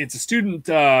student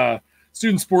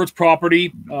sports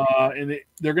property, and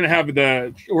they're going to have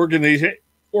the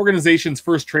organization's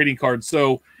first trading card.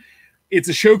 So it's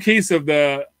a showcase of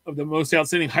the most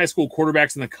outstanding high school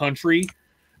quarterbacks in the country.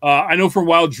 I know for a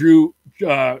while Trent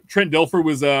Dilfer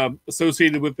was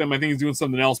associated with them. I think he's doing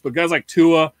something else. But guys like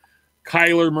Tua,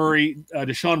 Kyler Murray,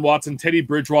 Deshaun Watson, Teddy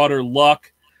Bridgewater,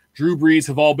 Luck, Drew Brees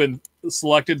have all been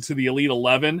selected to the Elite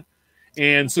 11.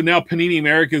 And so now Panini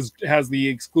America has the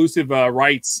exclusive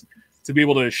rights to be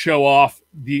able to show off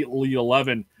the Elite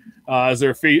 11 as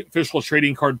their official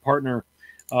trading card partner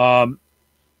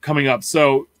coming up.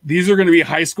 So these are going to be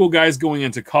high school guys going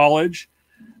into college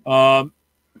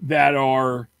that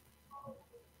are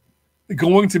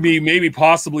going to be maybe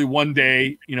possibly one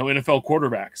day, NFL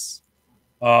quarterbacks.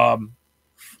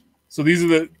 So these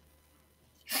are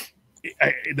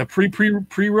the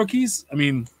pre rookies. I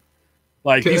mean,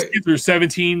 like these kids are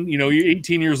 17,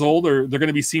 18 years old, or they're going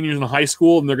to be seniors in high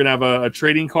school, and they're going to have a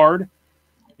trading card.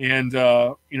 And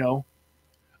I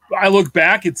look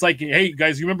back, it's like, hey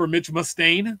guys, you remember Mitch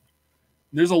Mustaine?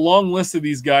 There's a long list of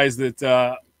these guys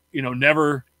that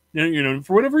never,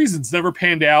 for whatever reasons, never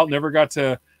panned out, never got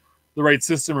to the right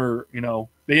system, or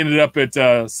they ended up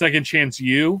at Second Chance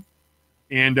U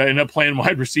and ended up playing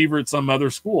wide receiver at some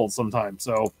other school sometime.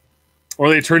 So, or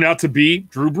they turned out to be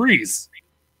Drew Brees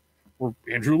or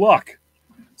Andrew Luck.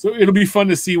 So it'll be fun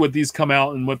to see what these come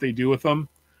out and what they do with them.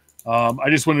 I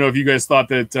just want to know if you guys thought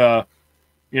that,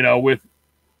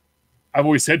 I've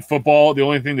always said football, the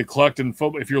only thing to collect in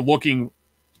football, if you're looking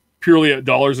purely at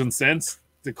dollars and cents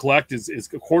to collect is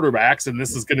quarterbacks. And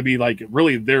this is going to be like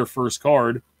really their first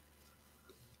card.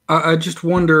 I just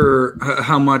wonder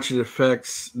how much it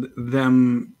affects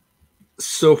them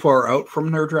so far out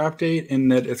from their draft date, in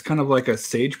that it's kind of like a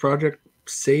sage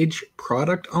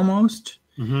product almost.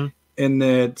 Mm-hmm. and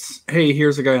it's, hey,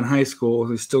 here's a guy in high school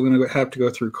who's still going to have to go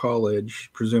through college,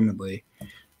 presumably,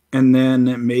 and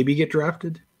then maybe get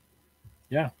drafted.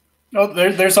 Yeah. No,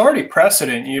 there's already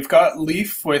precedent. You've got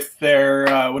Leaf with their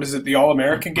the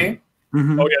All-American game.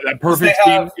 Mm-hmm. Oh yeah, that perfect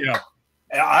team. Yeah.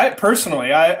 I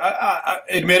personally, I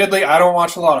admittedly, I don't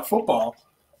watch a lot of football,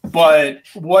 but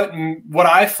what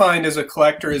I find as a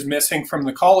collector is missing from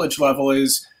the college level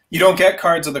is you don't get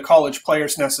cards of the college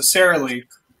players necessarily,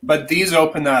 but these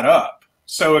open that up.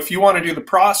 So if you want to do the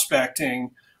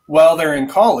prospecting while they're in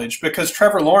college, because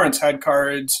Trevor Lawrence had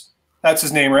cards, that's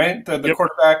his name, right? The Yep.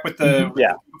 quarterback with the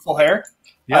beautiful hair.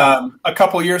 Yeah. A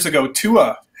couple years ago,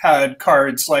 Tua had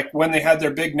cards like when they had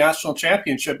their big national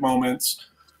championship moments.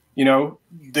 You know,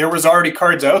 there was already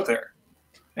cards out there,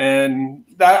 and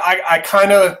that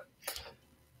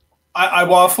I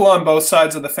waffle on both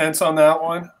sides of the fence on that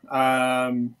one.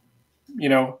 You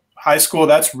know, high school,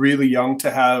 that's really young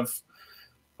to have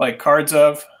like cards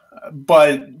of,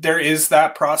 but there is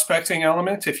that prospecting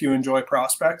element if you enjoy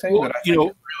prospecting that I think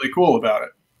is really cool about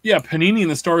it. Yeah, Panini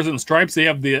and the Stars and Stripes, they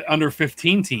have the under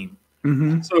 15 team.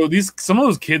 Mm-hmm. So some of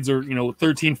those kids are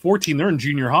 13, 14. They're in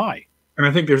junior high. And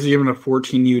I think there's even a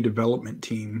 14U development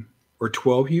team or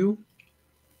 12U.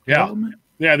 Yeah, development?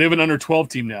 yeah, they have an under 12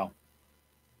 team now.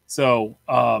 So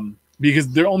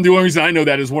because the only reason I know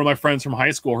that is one of my friends from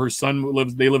high school. Her son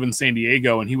they live in San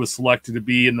Diego, and he was selected to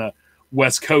be in the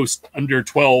West Coast under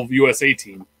 12 USA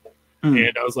team.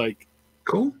 And I was like,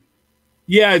 cool.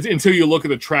 Yeah, until you look at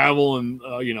the travel and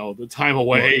the time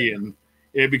away, and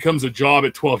it becomes a job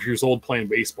at 12 years old playing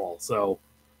baseball. So,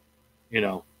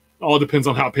 all depends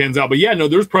on how it pans out. But yeah, no,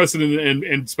 there's precedent,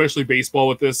 and especially baseball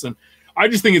with this. And I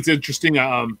just think it's interesting,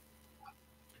 trying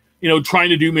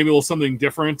to do maybe a little something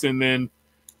different. And then,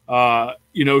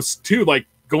 too, like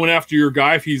going after your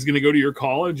guy if he's going to go to your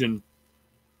college, and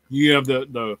you have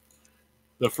the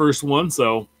first one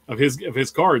of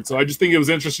his card. So I just think it was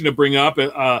interesting to bring up.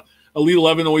 Elite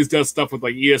 11 always does stuff with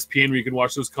like ESPN where you can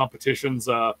watch those competitions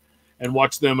and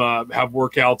watch them have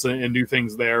workouts and do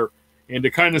things there, and to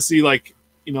kind of see like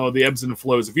the ebbs and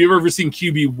flows. If you've ever seen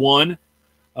QB1,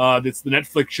 that's the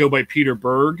Netflix show by Peter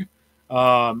Berg.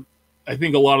 I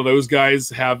think a lot of those guys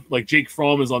have, like Jake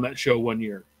Fromm is on that show one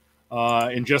year,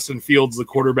 and Justin Fields, the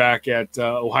quarterback at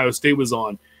Ohio State, was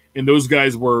on, and those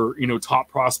guys were top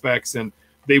prospects, and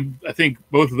I think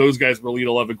both of those guys were Elite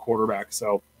 11 quarterbacks.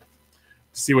 So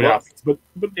see what happens. But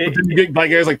then you get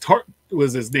like guys like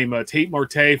was his name Tate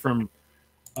Marte from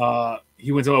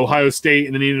he went to Ohio State,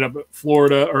 and then he ended up at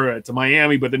Florida or to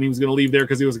Miami, but then he was going to leave there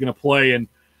because he was going to play, and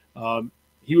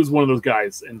he was one of those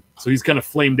guys, and so he's kind of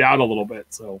flamed out a little bit.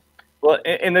 So well,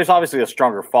 and there's obviously a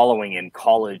stronger following in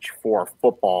college for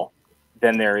football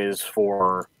than there is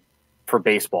for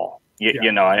baseball.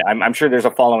 I'm sure there's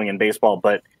a following in baseball,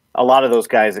 but a lot of those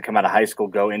guys that come out of high school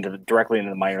go directly into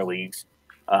the minor leagues.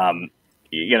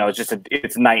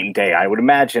 It's night and day. I would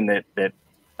imagine that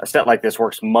a set like this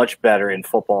works much better in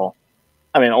football.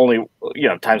 I mean, only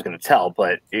time's going to tell,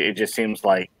 but it just seems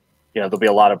like there'll be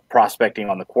a lot of prospecting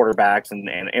on the quarterbacks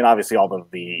and obviously all of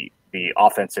the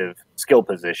offensive skill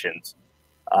positions.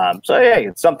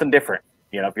 It's something different.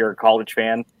 If you're a college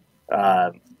fan,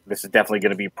 this is definitely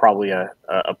going to be probably a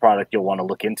product you'll want to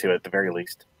look into at the very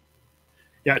least.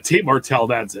 Yeah, Tate Martell,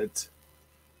 that's it.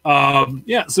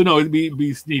 So no, it'd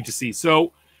be neat to see.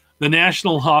 So the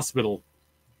National Hospital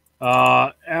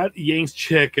at Yanks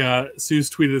Chick, Sue's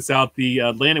tweeted this out. The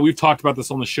Atlantic, we've talked about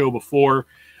this on the show before,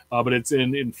 but it's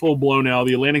in full blow now.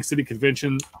 The Atlantic City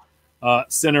Convention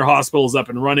Center Hospital is up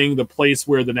and running, the place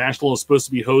where the National is supposed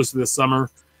to be hosted this summer.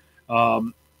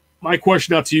 My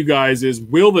question out to you guys is,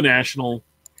 will the National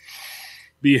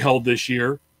be held this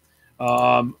year?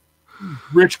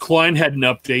 Rich Klein had an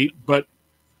update, but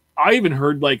I even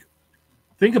heard,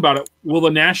 think about it. Will the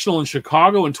National in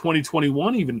Chicago in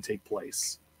 2021 even take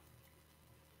place?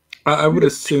 I would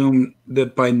assume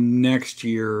that by next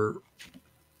year,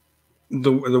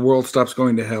 the world stops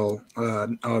going to hell.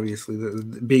 Obviously,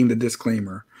 being the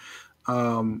disclaimer.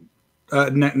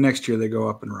 Next year they go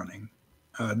up and running.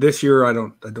 This year, I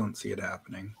don't see it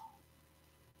happening.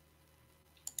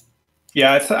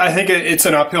 Yeah, I think it's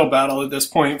an uphill battle at this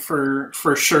point for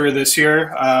sure this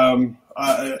year. I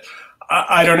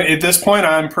don't know. At this point,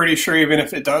 I'm pretty sure even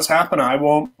if it does happen, I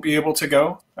won't be able to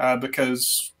go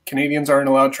because Canadians aren't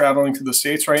allowed traveling to the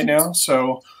States right now.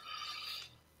 So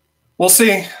we'll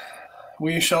see.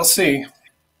 We shall see.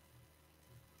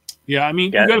 Yeah, I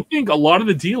mean, you got to think a lot of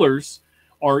the dealers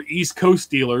are East Coast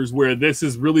dealers where this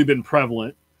has really been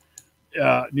prevalent.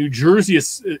 New Jersey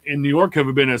and New York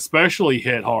have been especially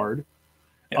hit hard.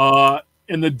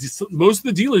 And most of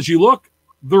the dealers you look,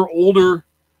 they're older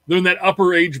they're in that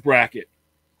upper age bracket,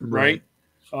 right?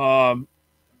 So,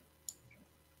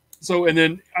 and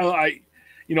then I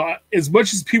as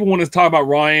much as people want to talk about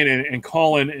Ryan and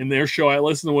Colin and their show, I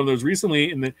listened to one of those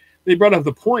recently, and they brought up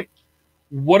the point.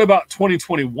 What about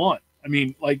 2021? I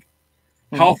mean, like,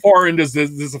 how far in does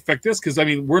this affect this? Because, I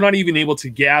mean, we're not even able to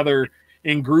gather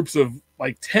in groups of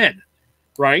like 10,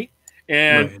 right?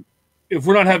 And if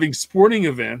we're not having sporting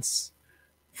events,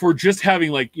 for just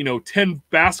having 10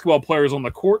 basketball players on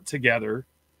the court together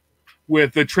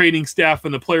with the training staff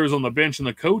and the players on the bench and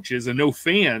the coaches and no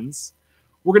fans,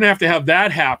 we're going to have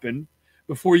that happen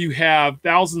before you have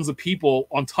thousands of people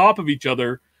on top of each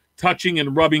other touching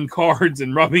and rubbing cards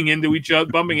and rubbing into each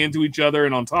other, bumping into each other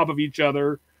and on top of each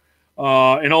other,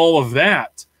 and all of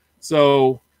that.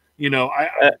 So,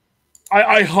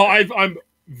 I'm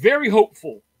very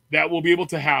hopeful that we'll be able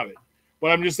to have it,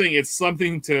 but I'm just saying it's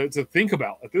something to think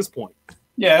about at this point.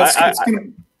 Yeah.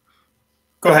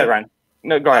 Go ahead, Ryan.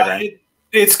 No, go ahead, Ryan.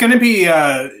 It's going to be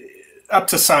up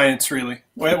to science, really,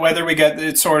 whether we get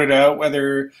it sorted out,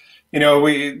 whether,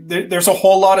 there's a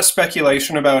whole lot of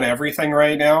speculation about everything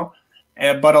right now.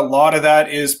 But a lot of that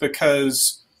is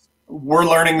because we're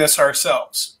learning this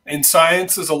ourselves. In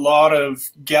science is a lot of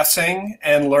guessing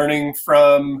and learning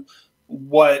from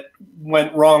what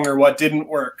went wrong or what didn't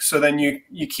work. So then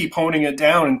you keep honing it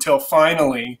down until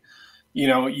finally,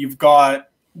 you've got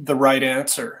the right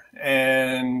answer.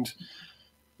 And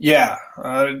yeah,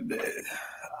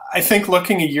 I think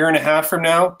looking a year and a half from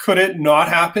now, could it not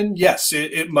happen? Yes,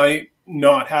 it might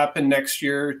not happen next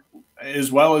year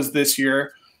as well as this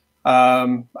year.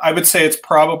 I would say it's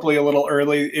probably a little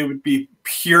early. It would be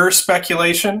pure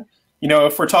speculation.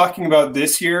 If we're talking about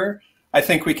this year, I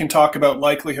think we can talk about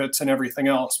likelihoods and everything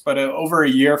else. But over a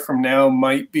year from now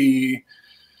might be,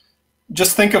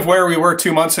 just think of where we were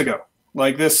 2 months ago.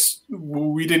 Like this,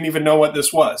 we didn't even know what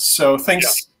this was. So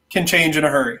things can change in a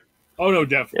hurry. Oh, no,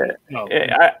 definitely. Yeah.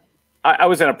 No. I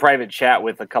was in a private chat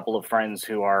with a couple of friends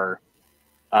who are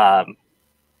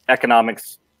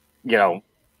economics,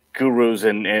 gurus,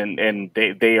 and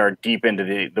they are deep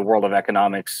into the world of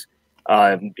economics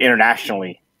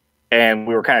internationally. And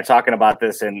we were kind of talking about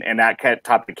this, and that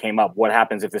topic came up. What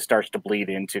happens if this starts to bleed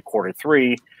into quarter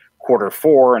 3, quarter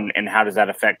 4, and how does that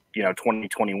affect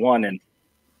 2021? And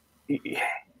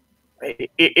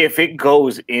if it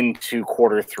goes into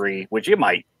quarter 3, which it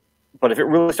might, but if it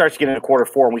really starts to get into quarter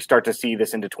 4 and we start to see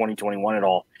this into 2021 at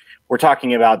all, we're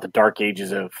talking about the dark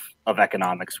ages of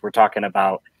economics. We're talking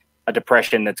about a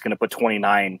depression that's going to put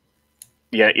 29,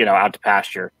 out to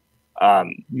pasture.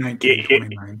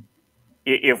 1929.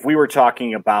 If we were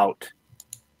talking about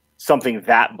something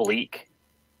that bleak,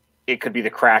 it could be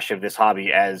the crash of this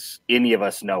hobby as any of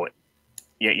us know it.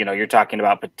 You're talking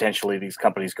about potentially these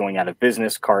companies going out of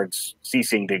business, cards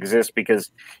ceasing to exist,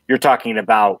 because you're talking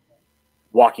about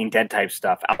Walking Dead type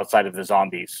stuff outside of the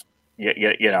zombies.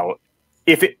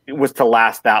 If it was to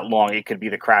last that long, it could be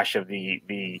the crash of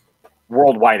the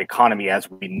worldwide economy as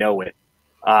we know it.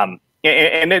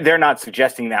 And they're not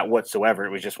suggesting that whatsoever.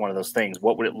 It was just one of those things.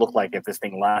 What would it look like if this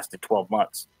thing lasted 12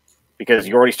 months? Because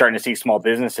you're already starting to see small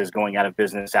businesses going out of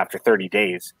business after 30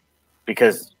 days.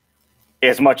 Because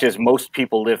as much as most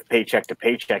people live paycheck to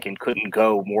paycheck and couldn't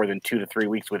go more than 2 to 3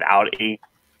 weeks without a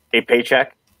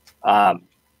paycheck,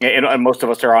 and most of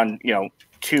us are on,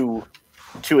 two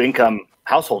income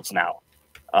households now.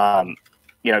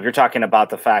 You're talking about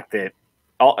the fact that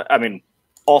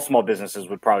all small businesses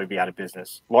would probably be out of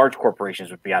business. Large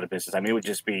corporations would be out of business. It would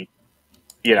just be,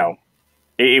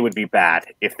 it would be bad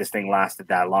if this thing lasted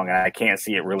that long. And I can't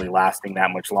see it really lasting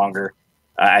that much longer.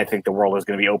 I think the world is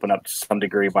going to be open up to some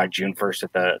degree by June 1st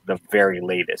at the very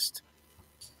latest.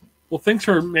 Well, thanks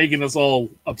for making us all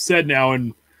upset now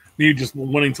and me just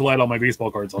wanting to light all my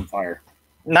baseball cards on fire.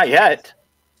 Not yet.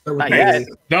 Not yet.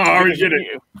 No, I already did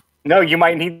it. No, you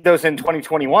might need those in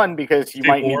 2021 because you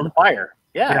might need the fire.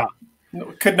 Yeah.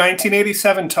 Could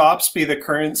 1987 tops be the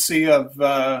currency of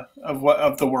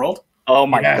the world? Oh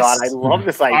my God, I love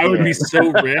this idea. I would be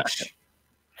so rich.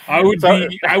 I would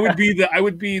be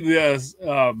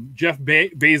the Jeff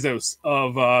Bezos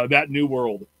of that new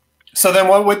world. So then,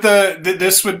 what would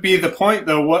this would be the point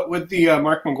though? What would the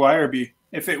Mark McGuire be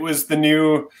if it was the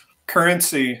new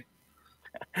currency?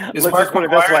 Is Let's Mark put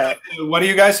it this way. What do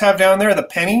you guys have down there? The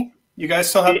penny? You guys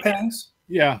still have pennies?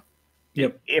 Yeah.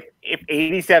 Yep. If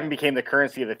 87 became the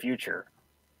currency of the future,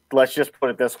 let's just put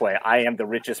it this way: I am the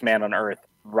richest man on earth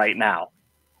right now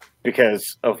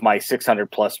because of my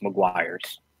 600 plus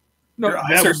McGuires. Your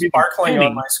eyes are sparkling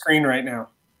on my screen right now.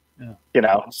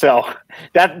 Yeah. So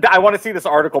that I want to see this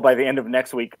article by the end of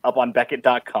next week up on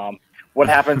Beckett.com What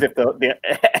happens if the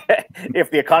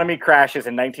if the economy crashes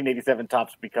and 1987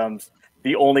 Topps becomes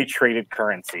the only traded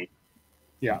currency?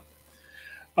 Yeah.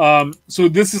 So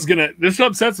this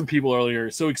upset some people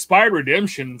earlier. So expired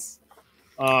redemptions.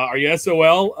 Are you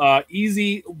SOL?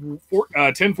 Easy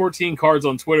 1014 cards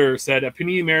on Twitter said at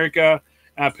Panini America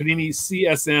at Panini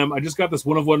CSM. I just got this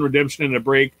 1-of-1 redemption in a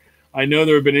break. I know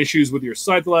there have been issues with your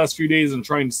site the last few days and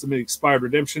trying to submit expired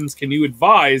redemptions. Can you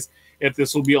advise if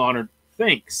this will be honored?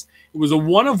 Thanks. It was a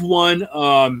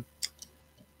 1-of-1.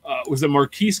 Was it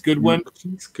Marquise Goodwin?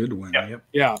 Marquise Goodwin. Yep.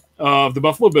 Yeah, of the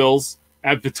Buffalo Bills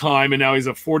at the time, and now he's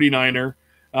a 49er.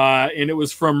 And it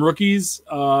was from rookies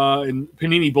in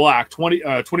Panini Black,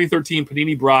 2013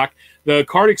 Panini Black. The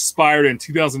card expired in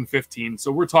 2015,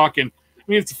 so we're talking. I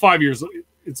mean, it's 5 years.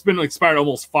 It's been expired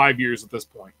almost 5 years at this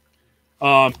point.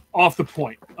 Off the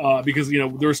point, because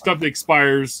there's stuff that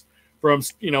expires from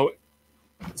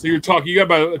So you're talking. You got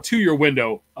about a 2-year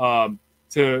window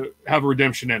to have a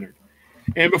redemption entered.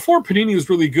 And before, Panini was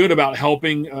really good about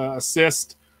helping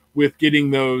assist with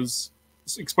getting those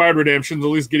expired redemptions, at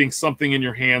least getting something in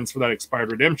your hands for that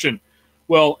expired redemption.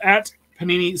 Well, at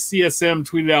Panini CSM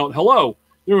tweeted out, "Hello,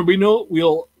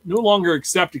 we'll no longer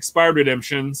accept expired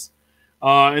redemptions."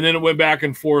 And then it went back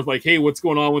and forth like, "Hey, what's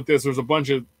going on with this?" There's a bunch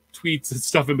of tweets and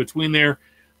stuff in between there.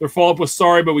 Their follow-up was,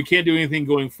 "Sorry, but we can't do anything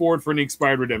going forward for any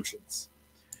expired redemptions."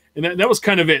 And that was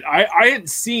kind of it. I hadn't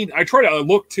seen, I tried to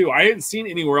look too, I hadn't seen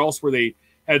anywhere else where they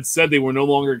had said they were no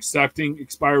longer accepting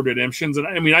expired redemptions. And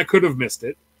I mean, I could have missed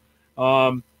it.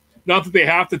 Not that they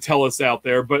have to tell us out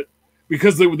there, but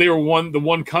because they were the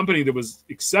one company that was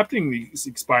accepting these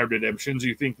expired redemptions,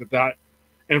 you think that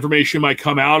information might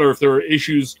come out, or if there are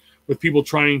issues with people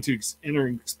trying to enter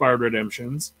expired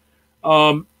redemptions.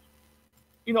 I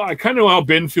kind of know how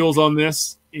Ben feels on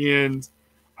this, and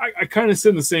I kind of sit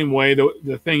in the same way.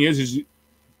 The thing is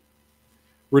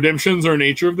redemptions are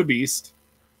nature of the beast.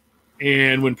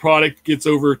 And when product gets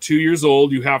over 2 years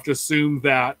old, you have to assume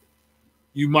that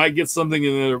you might get something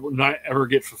and it will not ever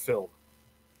get fulfilled.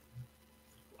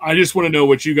 I just want to know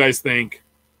what you guys think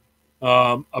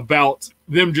about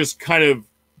them just kind of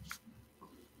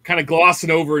glossing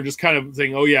over and just kind of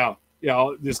saying, we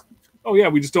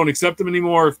just don't accept them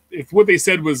anymore. If what they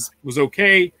said was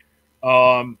okay,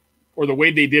 or the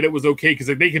way they did it was okay, because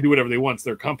they can do whatever they want. It's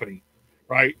their company,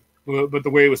 right? But the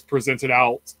way it was presented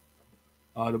out,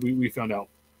 that we found out.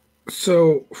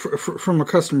 So from a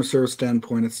customer service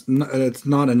standpoint, it's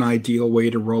not an ideal way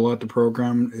to roll out the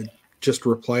program. Just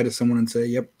reply to someone and say,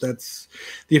 "Yep, that's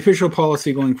the official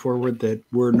policy going forward, that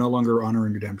we're no longer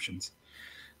honoring redemptions."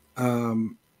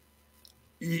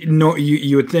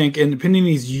 You would think, and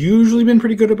Panini's usually been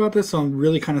pretty good about this, so I'm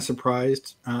really kind of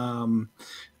surprised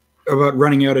about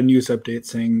running out a news update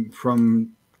saying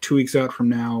from 2 weeks out from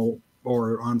now,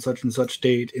 or on such and such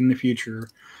date in the future,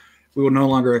 we will no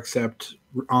longer accept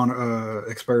on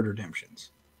expired redemptions.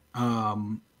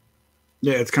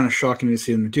 It's kind of shocking to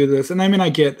see them do this. And I mean, I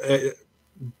get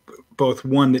both,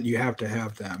 one, that you have to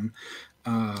have them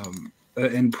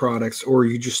in products, or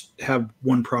you just have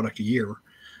one product a year.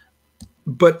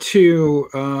 But two,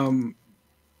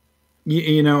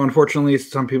 unfortunately,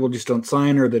 some people just don't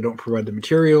sign, or they don't provide the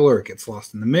material, or it gets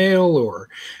lost in the mail, or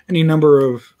any number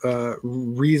of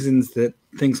reasons that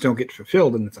things don't get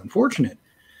fulfilled, and it's unfortunate.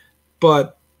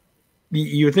 But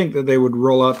you would think that they would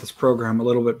roll out this program a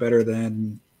little bit better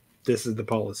than this is the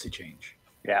policy change.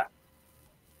 Yeah.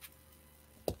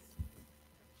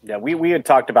 Yeah, we had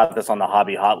talked about this on the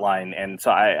hobby hotline, and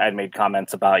so I made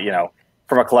comments about,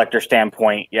 from a collector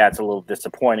standpoint, it's a little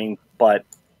disappointing, but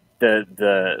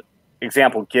the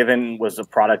example given was a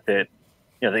product that,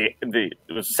 it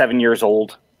was 7 years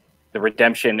old. The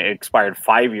redemption expired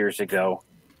 5 years ago.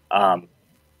 I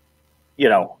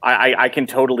can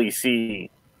totally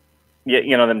see,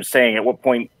 them saying, at what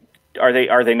point are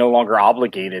they no longer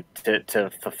obligated to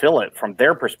fulfill it from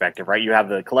their perspective, right? You have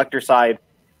the collector side.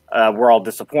 We're all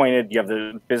disappointed. You have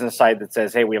the business side that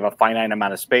says, "Hey, we have a finite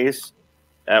amount of space.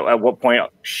 At what point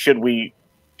should we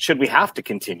have to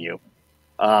continue?"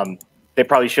 They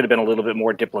probably should have been a little bit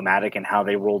more diplomatic in how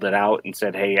they rolled it out and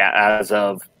said, "Hey, as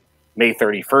of May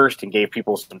 31st," and gave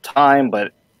people some time.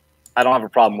 But I don't have a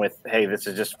problem with, "Hey, this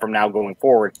is just from now going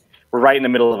forward." We're right in the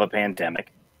middle of a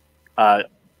pandemic.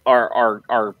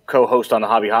 Our co-host on the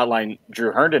Hobby Hotline,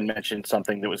 Drew Herndon, mentioned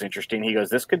something that was interesting. He goes,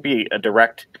 "This could be a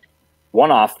direct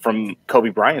one-off from Kobe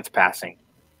Bryant's passing."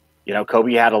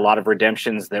 Kobe had a lot of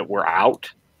redemptions that were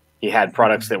out. He had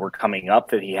products that were coming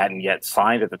up that he hadn't yet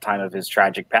signed at the time of his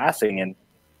tragic passing. And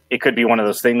it could be one of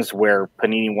those things where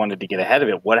Panini wanted to get ahead of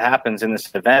it. What happens in this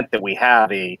event that we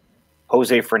have a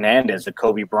Jose Fernandez, a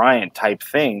Kobe Bryant type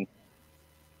thing?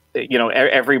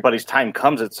 everybody's time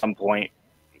comes at some point.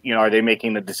 Are they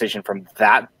making the decision from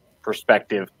that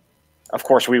perspective? Of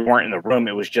course, we weren't in the room.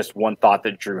 It was just one thought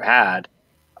that Drew had.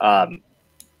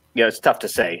 It's tough to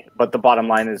say, but the bottom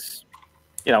line is,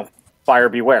 buyer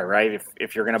beware, right?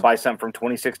 If you're going to buy something from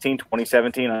 2016,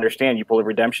 2017, understand you pull a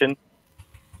redemption.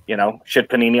 Should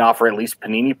Panini offer at least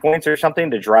Panini points or something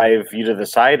to drive you to the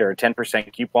site, or a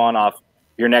 10% coupon off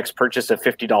your next purchase of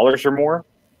 $50 or more?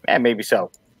 Maybe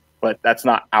so, but that's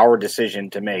not our decision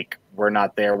to make. We're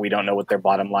not there. We don't know what their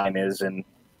bottom line is, and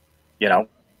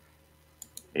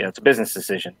it's a business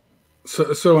decision.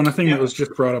 So and a thing that was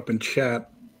just brought up in chat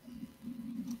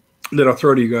that I'll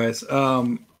throw to you guys.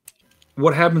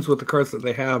 What happens with the cards that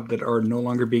they have that are no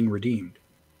longer being redeemed?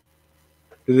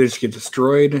 Do they just get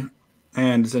destroyed?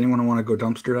 And does anyone want to go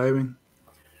dumpster diving?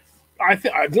 I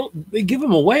don't. They give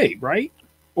them away, right?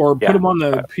 Or put them on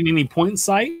the Panini Point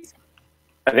site?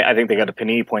 I think they go to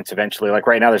Panini Points eventually. Like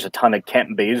right now, there's a ton of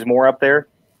Kent Bazemore up there.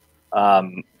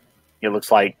 It looks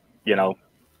like,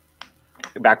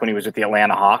 back when he was with the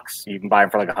Atlanta Hawks, you can buy him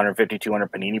for like 150,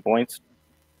 200 Panini Points.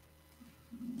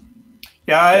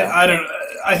 Yeah,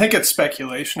 I think it's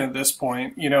speculation at this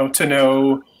point, to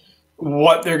know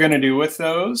what they're going to do with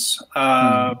those.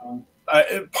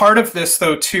 Part of this,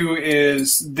 though, too,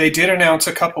 is they did announce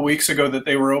a couple weeks ago that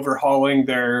they were overhauling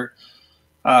their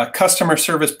customer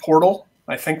service portal.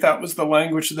 I think that was the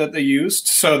language that they used.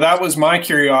 So that was my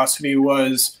curiosity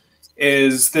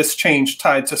is this change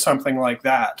tied to something like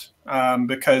that?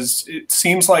 Because it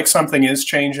seems like something is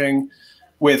changing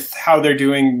with how they're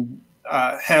doing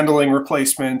handling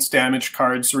replacements, damaged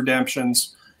cards,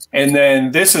 redemptions. And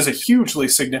then this is a hugely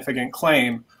significant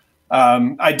claim.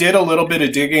 I did a little bit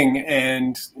of digging,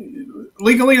 and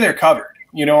legally they're covered.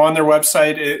 On their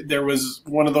website, there was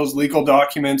one of those legal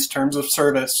documents, terms of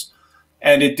service,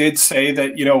 and it did say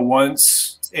that,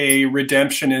 once a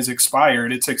redemption is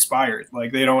expired, it's expired.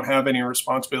 Like, they don't have any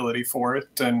responsibility for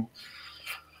it, and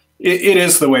it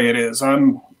is the way it is.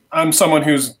 I'm someone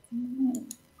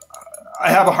I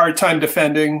have a hard time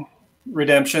defending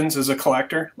redemptions as a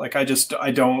collector. Like,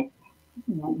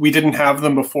 we didn't have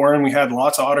them before, and we had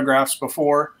lots of autographs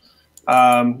before.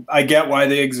 I get why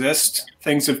they exist.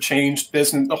 Things have changed.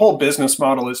 The whole business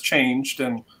model has changed,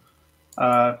 and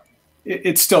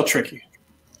it's still tricky.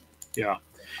 Yeah.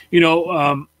 2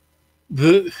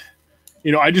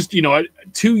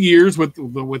 years with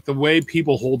the way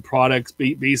people hold products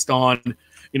based on,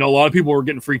 a lot of people were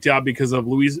getting freaked out because of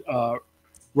Louise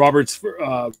Roberts'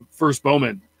 first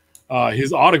Bowman.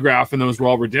 His autograph, and those were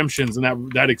all redemptions, and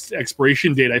that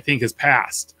expiration date I think has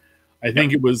passed. I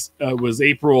think it was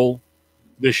April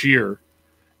this year,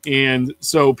 and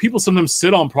so people sometimes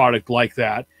sit on product like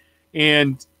that,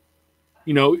 and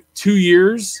 2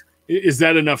 years, is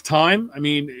that enough time? I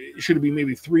mean, should it be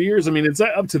maybe 3 years? I mean, it's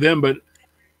up to them, but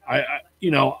I'm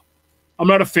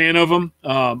not a fan of them.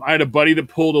 I had a buddy that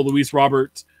pulled a Luis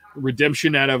Roberts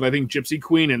redemption out of, I think, Gypsy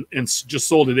Queen, and just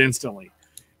sold it instantly.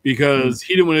 Because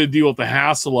he didn't want to deal with the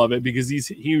hassle of it, because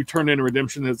he turned in a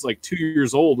redemption that's like 2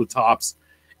 years old at tops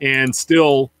and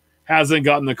still hasn't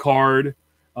gotten the card.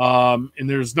 And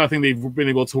there's nothing they've been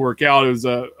able to work out. It was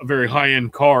a very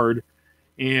high-end card.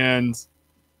 And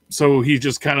so he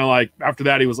just kind of like, after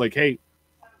that, he was like, hey,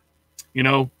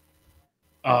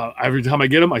 every time I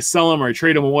get them, I sell them or I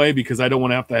trade them away, because I don't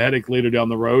want to have the headache later down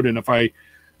the road. And if I,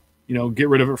 get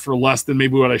rid of it for less than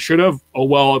maybe what I should have, oh,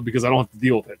 well, because I don't have to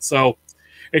deal with it. So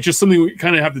it's just something we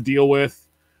kind of have to deal with.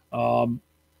 But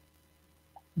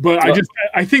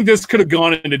I think this could have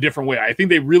gone in a different way. I think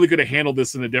they really could have handled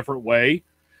this in a different way.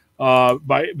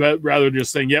 But rather than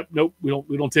just saying, yep, nope,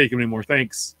 we don't take them anymore.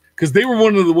 Thanks. Because they were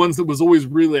one of the ones that was always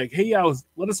really like, hey,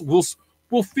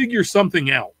 we'll figure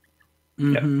something out.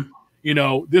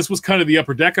 Mm-hmm. This was kind of the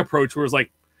Upper Deck approach, where it's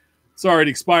like, sorry, it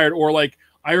expired. Or like,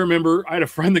 I remember I had a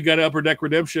friend that got an Upper Deck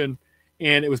redemption,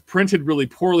 and it was printed really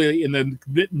poorly, and then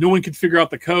no one could figure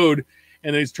out the code.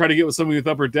 And they tried to get with somebody with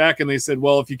Upper Deck, and they said,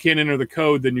 well, if you can't enter the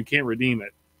code, then you can't redeem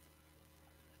it.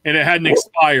 And it hadn't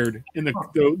expired. And it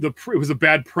was a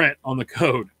bad print on the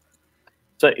code.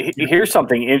 So here's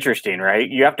something interesting, right?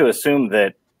 You have to assume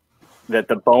that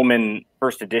the Bowman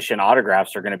first edition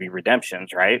autographs are going to be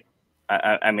redemptions, right?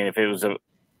 I mean, if it was a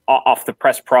off the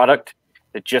press product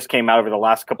that just came out over the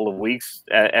last couple of weeks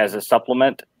as a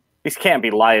supplement, these can't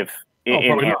be live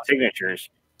in-hand signatures.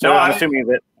 So I'm assuming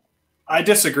that. I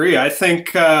disagree. I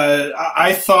think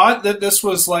I thought that this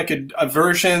was like a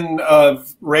version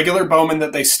of regular Bowman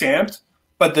that they stamped,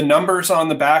 but the numbers on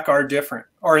the back are different,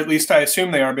 or at least I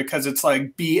assume they are, because it's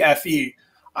like BFE.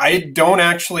 I don't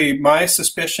actually. My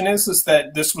suspicion is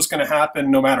that this was going to happen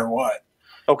no matter what.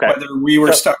 Okay. Whether we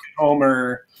were stuck at home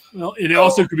or Well, it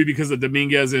also could be because of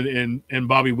Dominguez and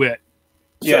Bobby Witt.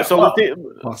 Yeah. So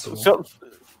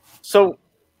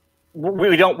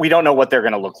we don't know what they're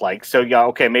going to look like. So yeah,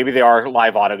 okay, maybe they are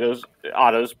live autos,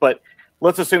 but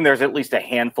let's assume there's at least a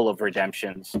handful of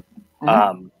redemptions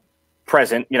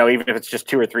present. You know, even if it's just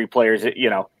 2 or 3 players. You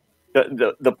know,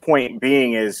 the point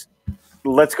being is,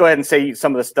 let's go ahead and say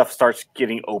some of the stuff starts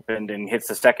getting opened and hits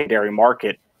the secondary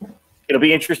market. It'll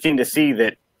be interesting to see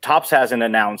that Topps hasn't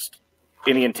announced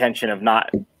any intention of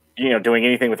not, doing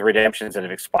anything with redemptions that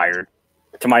have expired,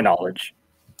 to my knowledge.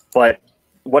 But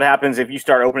what happens if you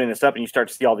start opening this up and you start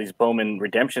to see all these Bowman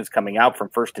redemptions coming out from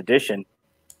first edition?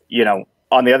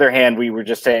 On the other hand, we were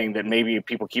just saying that maybe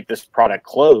people keep this product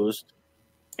closed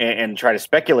and try to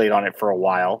speculate on it for a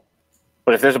while.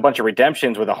 But if there's a bunch of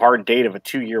redemptions with a hard date of a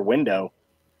 2-year window,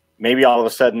 maybe all of a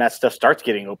sudden that stuff starts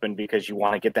getting open because you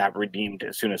want to get that redeemed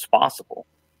as soon as possible.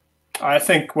 I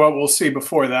think what we'll see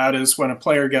before that is when a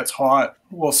player gets hot,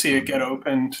 we'll see it get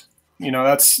opened.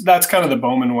 That's kind of the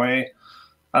Bowman way.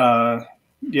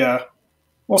 Yeah,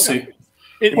 we'll see.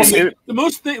 The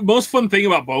most fun thing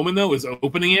about Bowman, though, is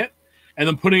opening it and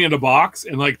then putting it in a box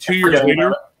and like 2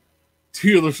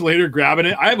 years later grabbing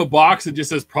it. I have a box that just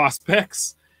says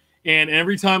prospects, and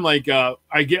every time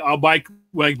I'll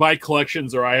buy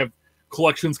collections, or I have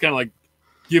collections kind of like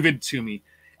give it to me,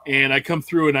 and I come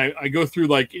through and I go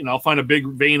through I'll find a big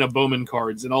vein of Bowman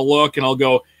cards, and I'll look and I'll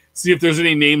go see if there's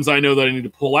any names I know that I need to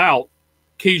pull out.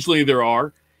 Occasionally there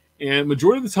are, and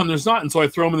majority of the time there's not, and so I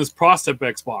throw them in this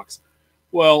prospects box.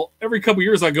 Well, every couple of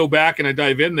years I go back and I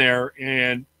dive in there,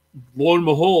 and lo and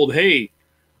behold, hey,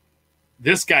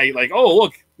 this guy, oh,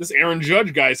 look, this Aaron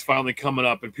Judge guy's finally coming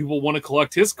up, and people want to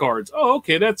collect his cards. Oh,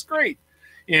 okay, that's great.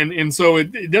 And so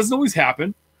it doesn't always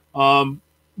happen,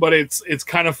 but it's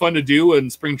kind of fun to do,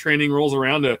 and spring training rolls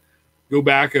around to go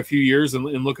back a few years and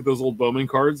look at those old Bowman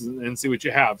cards and see what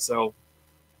you have. So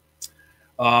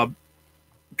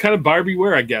kind of buyer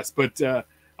beware, I guess. But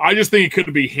I just think it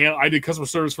could be I did customer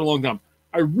service for a long time.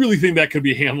 I really think that could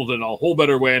be handled in a whole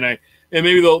better way, and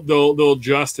maybe they'll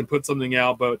adjust and put something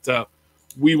out, but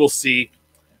we will see.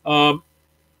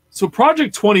 So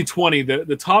Project 2020,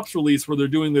 the Topps release where they're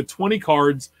doing the 20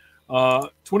 cards,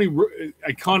 20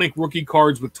 iconic rookie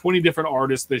cards with 20 different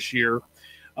artists this year.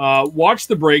 Watch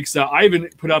the breaks. Ivan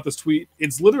put out this tweet.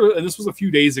 It's literally, and this was a few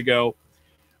days ago,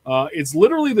 it's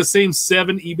literally the same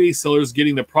 7 eBay sellers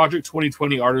getting the Project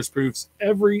 2020 artist proofs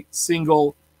every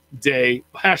single day.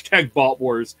 Hashtag Bot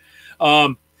Wars.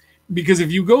 Because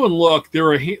if you go and look, there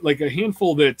are a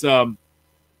handful that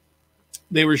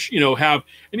they were, have,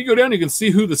 and you go down, you can see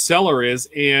who the seller is,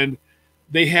 and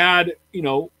they had,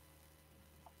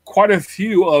 quite a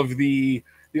few of the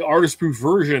artist proof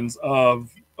versions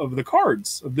of the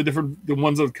cards, of the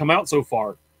ones that have come out so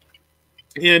far.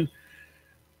 And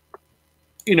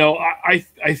I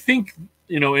think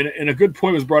and a good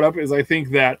point was brought up is I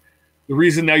think that the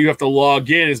reason now you have to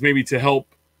log in is maybe to help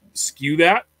skew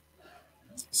that,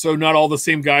 so not all the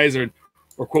same guys or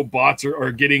quote bots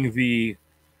are getting the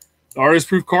artist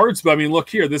proof cards. But I mean, look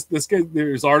here, this guy,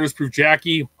 there's artist proof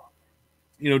Jackie,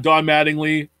 Don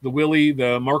Mattingly, the Willie,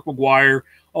 the Mark McGuire.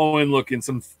 Oh, and look, in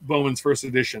some Bowman's first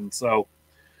edition. So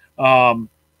I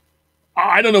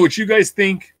don't know what you guys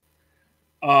think.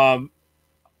 I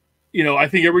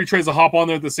think everybody tries to hop on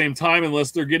there at the same time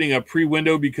unless they're getting a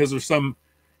pre-window because there's some,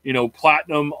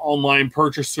 platinum online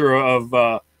purchaser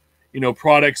of,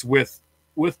 products with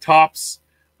Topps.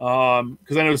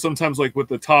 Because I know sometimes with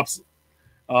the Topps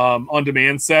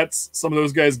on-demand sets, some of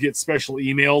those guys get special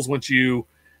emails once you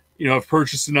have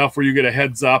purchased enough where you get a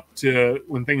heads up to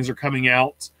when things are coming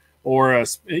out, or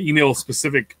email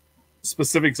specifics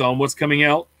on what's coming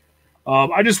out.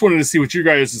 I just wanted to see what your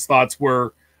guys' thoughts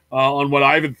were on what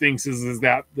Ivan thinks is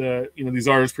that these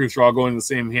artist proofs are all going to the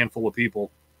same handful of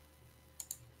people.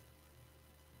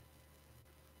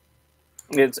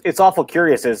 It's awful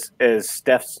curious as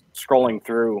Steph's scrolling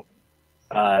through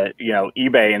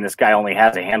eBay, and this guy only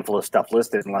has a handful of stuff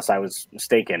listed, unless I was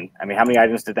mistaken. I mean, how many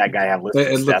items did that guy have listed?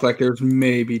 It looked like there's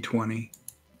maybe 20.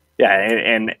 Yeah,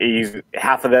 and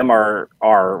half of them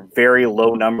are very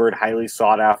low numbered, highly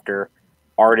sought after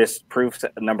artist proofs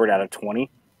numbered out of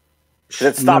 20.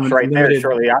 It stops there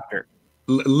shortly after.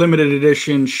 Limited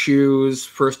edition shoes,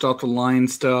 first off the line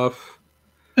stuff.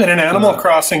 And an Animal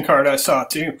Crossing card I saw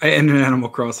too. And an Animal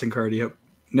Crossing card, yep.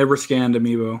 Never scanned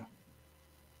Amiibo.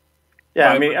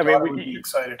 Yeah, I mean, we'd be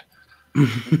excited.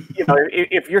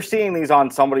 If you're seeing these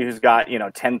on somebody who's got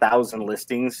 10,000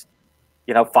 listings,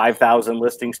 5,000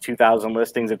 listings, 2,000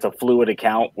 listings, it's a fluid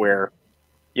account where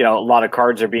a lot of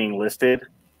cards are being listed.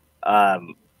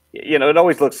 It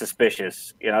always looks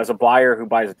suspicious. As a buyer who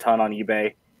buys a ton on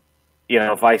eBay,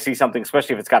 if I see something,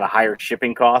 especially if it's got a higher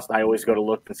shipping cost, I always go to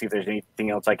look and see if there's anything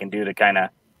else I can do to kind of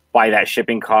buy that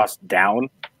shipping cost down.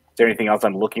 Is there anything else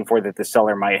I'm looking for that the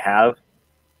seller might have?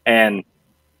 And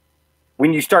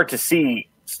when you start to see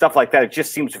stuff like that, it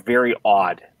just seems very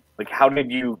odd. Like, how did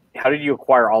you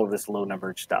acquire all of this low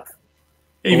numbered stuff?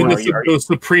 Even those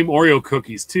Supreme Oreo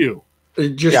cookies too.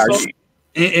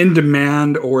 In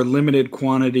demand or limited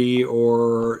quantity,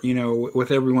 or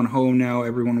with everyone home now,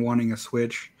 everyone wanting a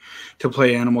Switch to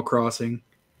play Animal Crossing.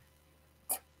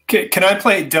 Can I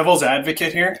play devil's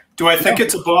advocate here? Do I think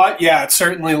it's a bot? Yeah, it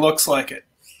certainly looks like it.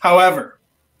 However,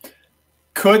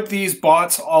 could these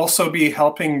bots also be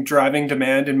helping driving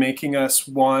demand and making us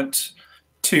want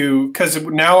to, because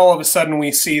now all of a sudden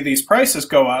we see these prices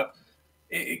go up.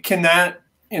 Can that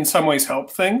in some ways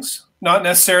help things? Not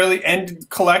necessarily. End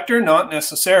collector, not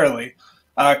necessarily.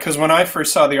 Because when I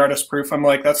first saw the artist proof, I'm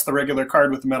like, that's the regular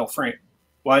card with the metal frame.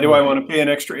 Why do I want to pay an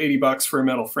extra $80 for a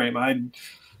metal frame?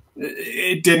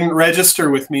 It didn't register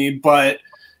with me, but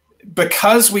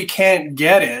because we can't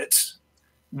get it,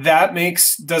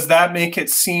 does that make it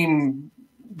seem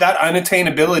that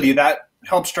unattainability that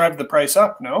helps drive the price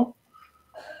up? No?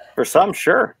 For some,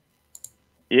 sure.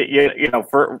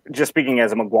 For just speaking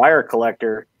as a Maguire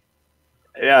collector,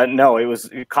 no, it was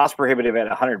cost prohibitive at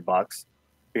 $100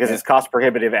 because it's cost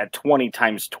prohibitive at 20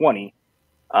 times 20.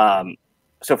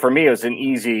 So for me, it was an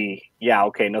easy,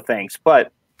 okay, no thanks.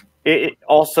 But it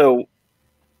also,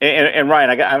 and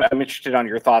Ryan, I'm interested on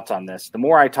your thoughts on this. The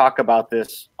more I talk about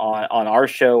this on our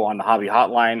show, on the Hobby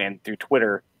Hotline, and through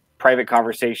Twitter, private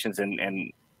conversations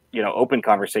and open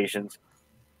conversations,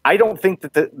 I don't think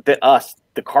that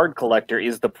the card collector,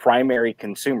 is the primary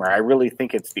consumer. I really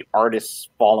think it's the artist's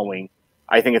following.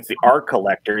 I think it's the art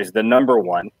collector is the number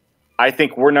one. I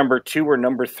think we're number 2 or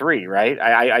number 3, right?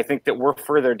 I think that we're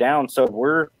further down, so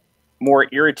we're more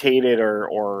irritated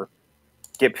or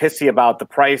get pissy about the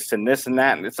price and this and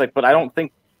that. And it's like, but I don't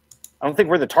think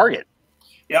we're the target.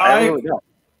 Yeah,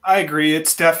 I agree.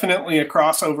 It's definitely a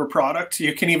crossover product.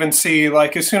 You can even see,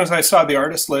 like, as soon as I saw the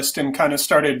artist list and kind of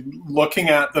started looking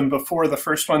at them before the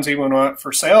first ones even went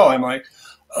for sale, I'm like,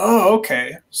 oh,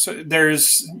 okay. So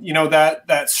there's,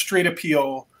 that street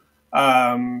appeal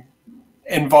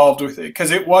involved with it,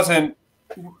 because it wasn't.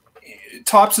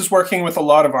 Topps is working with a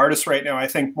lot of artists right now, I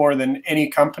think more than any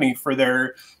company for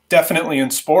their, definitely in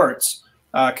sports,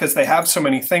 because they have so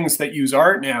many things that use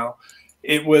art now.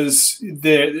 It was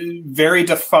the very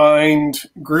defined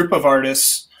group of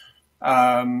artists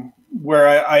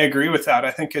where I agree with that.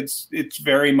 I think it's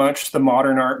very much the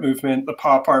modern art movement, the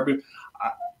pop art.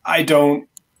 I don't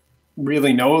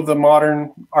really know the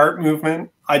modern art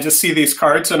movement. I just see these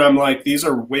cards and I'm like, these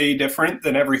are way different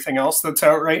than everything else that's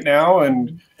out right now.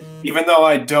 And even though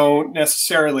I don't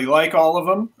necessarily like all of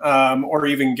them or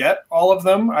even get all of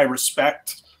them, I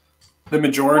respect the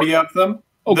majority of them.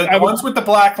 Okay, the ones with the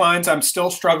black lines, I'm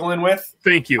still struggling with.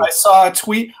 Thank you. I saw a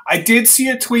tweet. I did see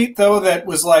a tweet, though, that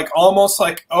was like almost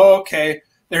like, oh, okay.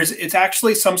 It's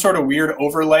actually some sort of weird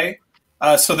overlay.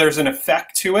 So there's an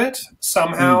effect to it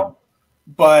somehow.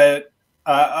 But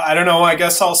I don't know. I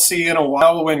guess I'll see in a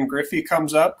while when Griffey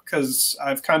comes up, because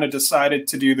I've kind of decided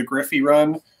to do the Griffey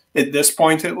run at this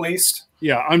point, at least.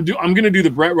 Yeah, I'm going to do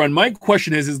the Brett run. My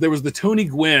question is there was the Tony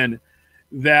Gwynn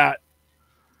that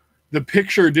the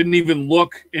picture didn't even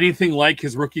look anything like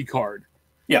his rookie card.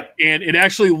 Yeah. And it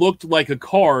actually looked like a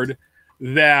card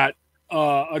that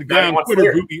a guy on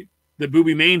Twitter,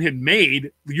 Booby Main, had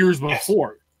made years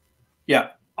before. Yeah.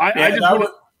 I don't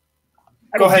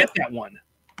get that one.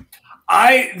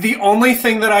 The only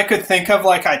thing that I could think of,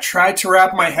 like, I tried to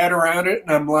wrap my head around it,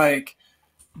 and I'm like,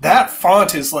 that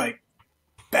font is, like,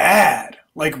 bad.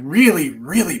 Like, really,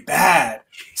 really bad.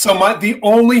 So the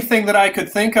only thing that I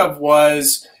could think of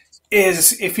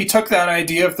is if he took that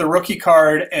idea of the rookie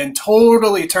card and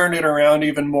totally turned it around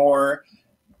even more,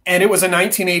 and it was a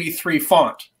 1983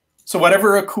 font. So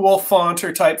whatever a cool font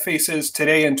or typeface is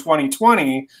today in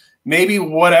 2020, maybe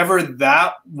whatever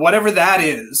that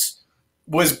is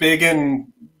was big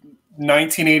in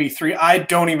 1983. I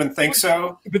don't even think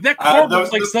so. But that card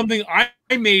looks like something I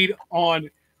made on,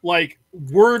 like,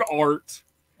 word art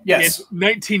in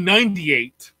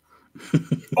 1998.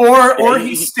 Or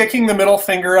he's sticking the middle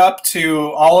finger up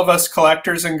to all of us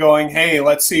collectors and going, hey,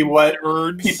 let's see what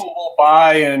people will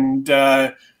buy, and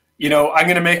I'm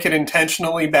going to make it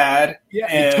intentionally bad. Yeah,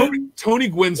 and Tony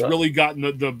Gwynn's really gotten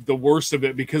the worst of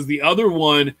it, because the other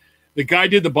one, the guy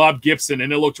did the Bob Gibson,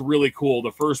 and it looked really cool.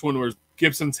 The first one was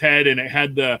Gibson's head, and it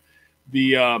had the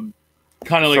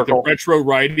kind of like the retro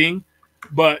writing,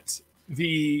 but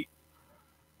the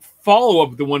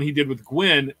follow-up, the one he did with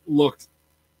Gwynn, looked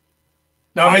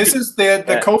No, his is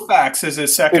the Koufax is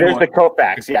his second There's one. the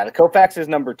Koufax. Yeah, the Koufax is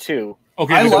number 2.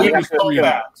 Okay, I like the the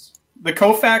Koufax. The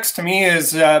Koufax to me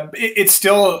is it's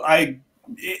still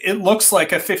it looks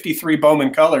like a 53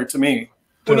 Bowman color to me.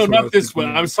 Well, no, not this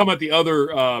one. I was talking about the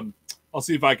other. I'll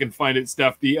see if I can find it,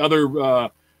 Steph. The other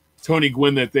Tony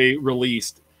Gwynn that they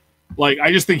released. Like,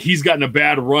 I just think he's gotten a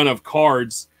bad run of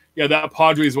cards. Yeah, that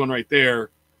Padres one right there.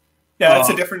 Yeah, that's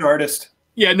a different artist.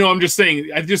 Yeah, no, I'm just saying.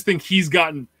 I just think he's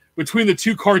gotten, between the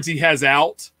 2 cards he has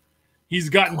out, he's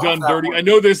gotten done dirty. One. I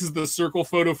know this is the circle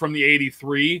photo from the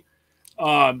 83.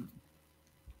 I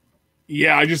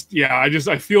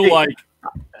feel like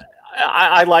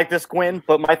I like this Gwynn,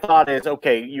 but my thought is,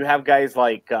 okay, you have guys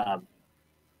like,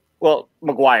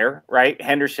 McGuire, right?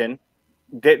 Henderson.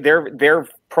 Their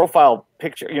profile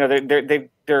picture,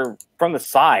 they're from the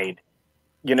side.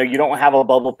 You don't have a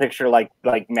bubble picture like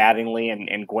Mattingly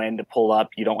and Gwynn to pull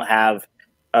up. You don't have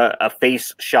a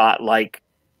face shot like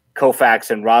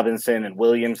Koufax and Robinson and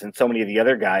Williams and so many of the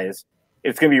other guys.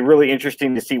 It's going to be really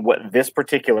interesting to see what this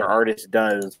particular artist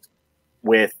does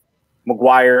with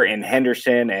McGuire and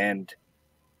Henderson and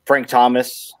Frank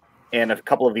Thomas and a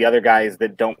couple of the other guys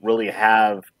that don't really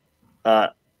have a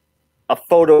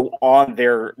photo on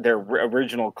their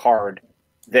original card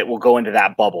that will go into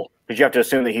that bubble, because you have to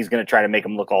assume that he's going to try to make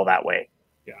them look all that way.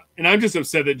 Yeah, and I'm just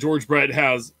upset that George Brett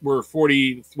we're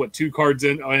 2 cards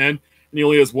in, and he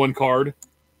only has 1 card,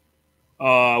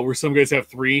 where some guys have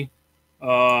 3.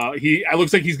 It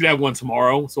looks like he's going to have 1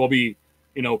 tomorrow, so I'll be,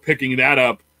 picking that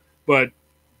up. But,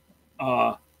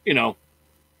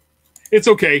 it's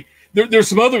okay. There's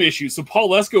some other issues. So Paul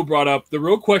Lesko brought up, the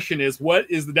real question is, what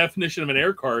is the definition of an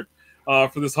air card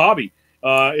for this hobby?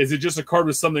 Is it just a card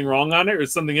with something wrong on it, or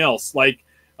something else? Like,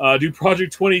 do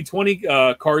Project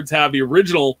 2020 cards have the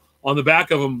original on the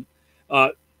back of them?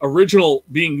 Original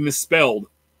being misspelled,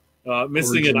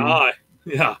 missing an I.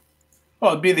 Yeah.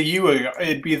 Well, it'd be the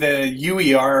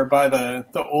UER by the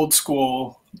old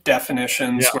school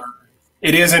definitions, where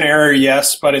it is an error,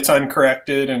 yes, but it's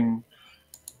uncorrected, and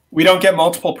we don't get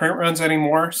multiple print runs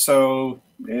anymore, so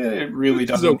it really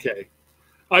doesn't. It's okay.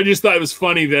 I just thought it was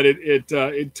funny that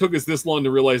it took us this long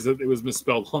to realize that it was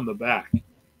misspelled on the back.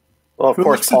 Well, of Who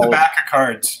course, looks at the back of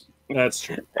cards? That's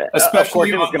true.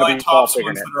 Especially on my Topps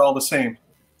ones that are all the same.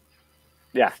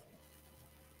 Yeah.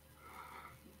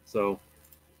 So,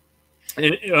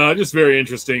 and just very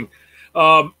interesting.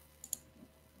 So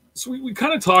we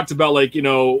kind of talked about, like, what's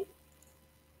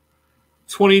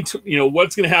going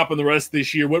to happen the rest of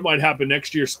this year, what might happen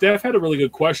next year. Steph had a really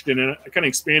good question, and I kind of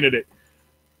expanded it.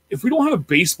 If we don't have a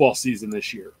baseball season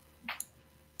this year,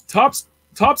 Topps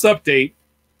update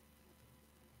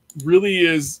really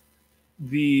is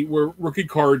where rookie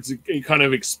cards kind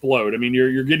of explode. I mean,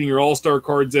 you're getting your all-star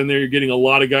cards in there. You're getting a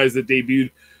lot of guys that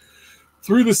debuted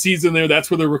through the season there.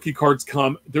 That's where the rookie cards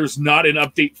come. There's not an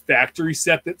update factory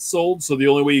set that's sold, so the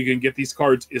only way you can get these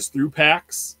cards is through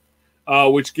packs,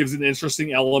 which gives an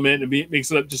interesting element and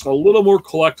makes it just a little more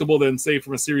collectible than, say,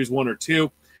 from a Series 1 or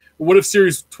 2. But what if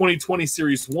Series 2020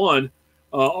 Series 1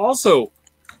 also,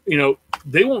 they'll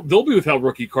be without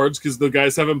rookie cards because the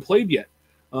guys haven't played yet.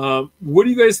 What do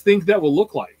you guys think that will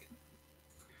look like?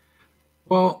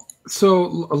 Well, so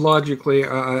logically,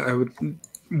 I would,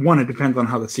 one, it depends on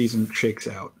how the season shakes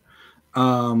out.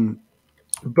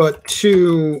 But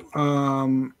 2,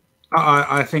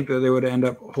 I think that they would end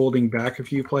up holding back a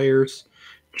few players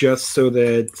just so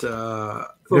that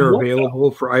they're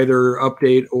available for either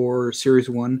update or Series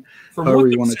 1, however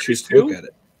you want to choose to look at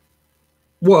it.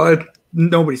 Well, if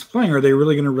nobody's playing, are they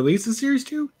really going to release the Series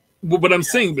 2? Well, but I'm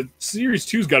saying that Series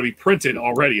 2's got to be printed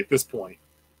already at this point.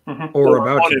 Mm-hmm. Or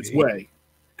about on its way.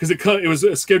 Because it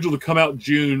was scheduled to come out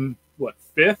June,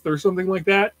 5th or something like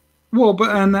that? Well,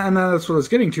 but and that's what I was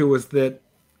getting to, was that,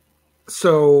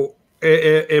 so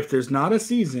if there's not a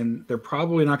season, they're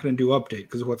probably not going to do update,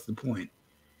 because what's the point?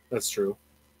 That's true.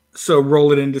 So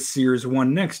roll it into Series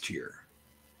 1 next year.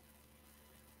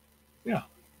 Yeah.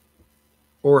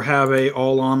 Or have a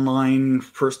all online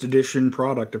first edition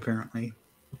product, apparently.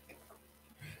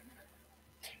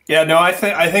 Yeah, no, I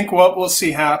think what we'll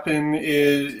see happen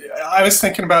is, I was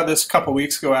thinking about this a couple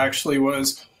weeks ago, actually,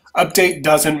 was update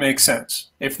doesn't make sense.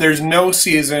 If there's no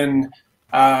season,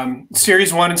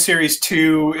 Series 1 and Series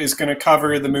 2 is going to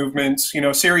cover the movements.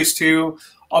 Series 2,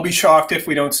 I'll be shocked if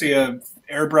we don't see a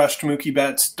airbrushed Mookie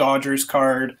Betts Dodgers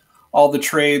card, all the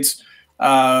trades.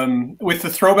 With the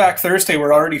Throwback Thursday,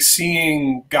 we're already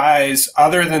seeing guys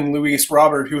other than Luis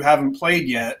Robert who haven't played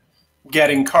yet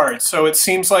getting cards. So it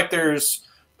seems like there's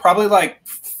probably like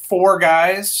 4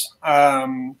 guys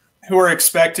who are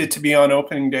expected to be on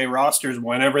opening day rosters,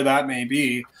 whenever that may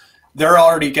be. they're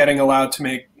already getting allowed to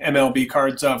make MLB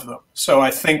cards of them. So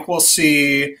I think we'll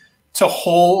see to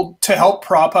help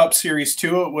prop up Series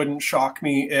 2. It wouldn't shock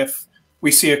me if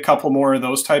we see a couple more of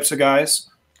those types of guys.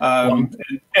 And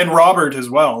Robert as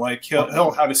well. Like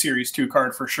he'll have a Series 2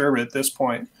 card for sure at this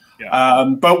point. Yeah.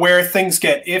 But where things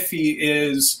get iffy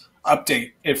is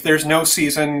update. If there's no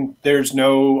season,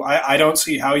 I don't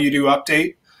see how you do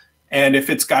update. And if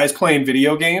it's guys playing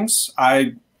video games,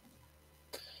 update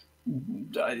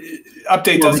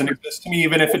doesn't exist to me,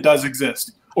 even if it does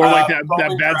exist. Or like that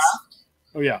bad. Draft,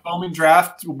 oh yeah, Bowman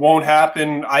draft won't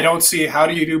happen. I don't see how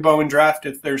do you do Bowman draft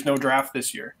if there's no draft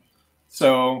this year.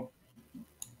 So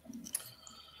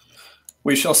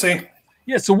we shall see.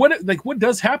 Yeah. So what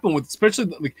does happen with, especially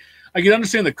like, I can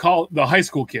understand the high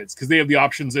school kids because they have the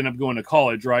options to end up going to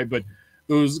college, right? But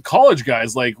those college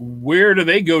guys, like, where do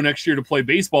they go next year to play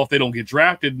baseball if they don't get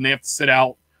drafted and they have to sit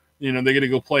out? You know, they're going to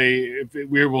go play. If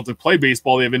we're able to play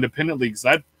baseball, they have independent leagues.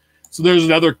 So there's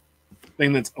another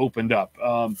thing that's opened up.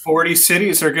 40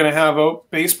 cities are going to have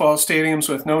baseball stadiums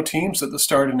with no teams at the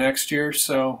start of next year.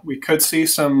 So we could see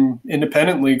some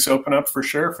independent leagues open up for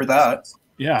sure for that.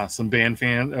 Yeah, some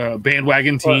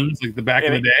bandwagon teams like the back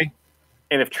in the day.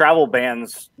 And if travel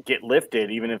bans get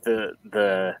lifted, even if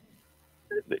the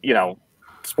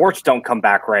sports don't come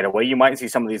back right away, you might see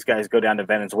some of these guys go down to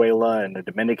Venezuela and the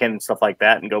Dominican and stuff like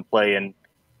that and go play in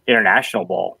international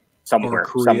ball somewhere. Or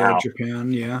Korea, somehow.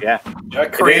 Japan, Yeah,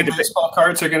 Korean baseball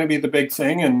cards are going to be the big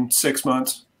thing in 6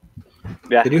 months.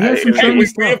 Yeah, we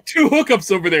have two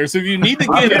hookups over there, so if you need to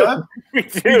get it, we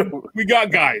do. We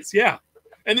got guys, yeah.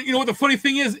 And you know what the funny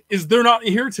thing is they're not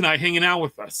here tonight hanging out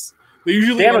with us. They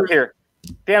usually Dan was here.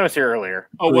 Dan was here earlier.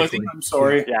 Oh, was he? I'm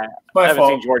sorry. Yeah, My I haven't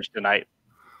fault. seen George tonight.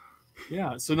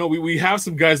 Yeah, so no, we have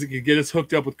some guys that could get us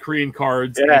hooked up with Korean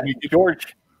cards. Yeah,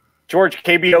 George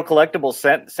KBO Collectibles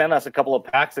sent us a couple of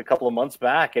packs a couple of months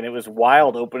back, and it was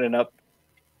wild opening up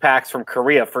packs from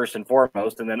Korea first and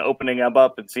foremost, and then opening them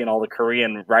up and seeing all the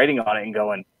Korean writing on it and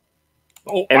going,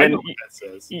 oh, and I then know what that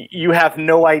says. You have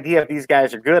no idea if these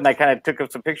guys are good. And I kind of took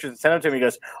up some pictures and sent them to him. He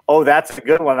goes, "Oh, that's a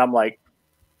good one." I'm like,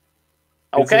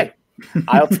 "Okay,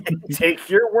 I'll take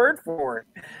your word for it."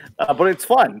 But it's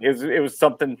fun. It was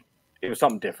something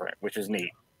different, which is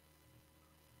neat.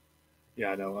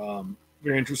 Yeah, I know.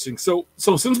 Very interesting. So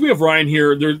since we have Ryan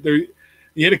here,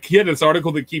 he had this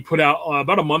article that he put out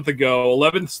about a month ago.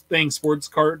 11 things sports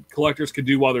card collectors could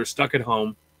do while they're stuck at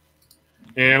home,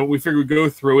 and we figured we'd go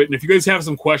through it. And if you guys have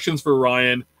some questions for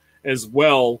Ryan as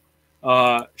well,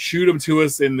 shoot them to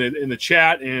us in the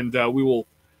chat, and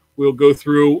we'll go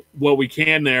through what we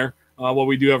can there while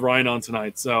we do have Ryan on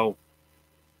tonight. So,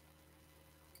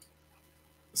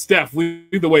 Steph, lead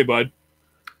the way, bud.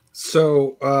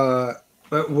 So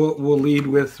we'll lead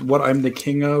with what I'm the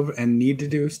king of and need to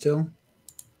do still.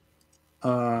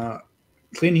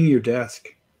 Cleaning your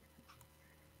desk.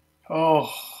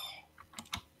 Oh,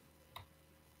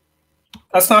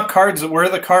 that's not cards. Where are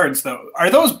the cards, though? Are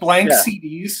those blank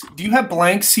CDs? Do you have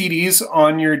blank CDs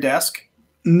on your desk?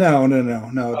 No.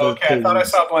 Okay, I thought I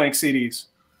saw blank CDs.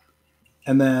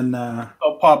 And then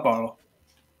pop bottle.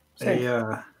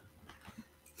 A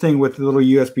thing with the little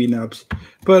USB nubs.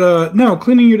 But no,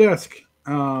 cleaning your desk.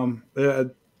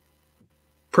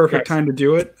 Perfect time to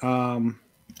do it.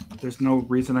 There's no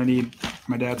reason I need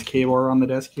my dad's keyboard on the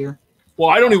desk here. Well,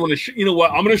 I don't even want to. You know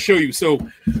what? I'm going to show you. So,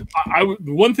 the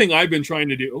one thing I've been trying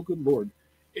to do. Oh, good Lord!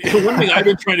 One thing I've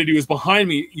been trying to do is behind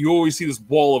me. You always see this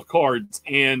wall of cards,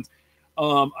 and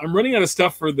I'm running out of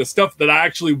stuff for the stuff that I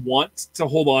actually want to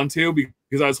hold on to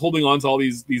because I was holding on to all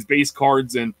these base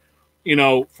cards, and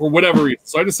for whatever reason.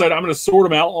 So I decided I'm going to sort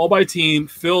them out all by team,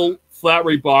 fill flat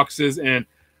rate boxes, and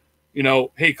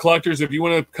hey, collectors, if you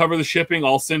want to cover the shipping,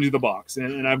 I'll send you the box.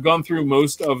 And I've gone through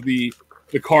most of the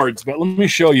cards, but let me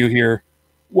show you here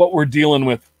what we're dealing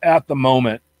with at the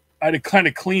moment. I had to kind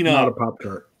of clean up. Not a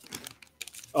Pop-Tart.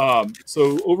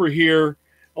 So over here,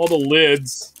 all the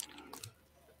lids,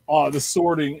 the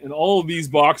sorting, and all of these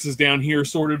boxes down here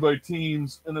sorted by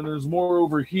teams. And then there's more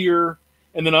over here.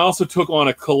 And then I also took on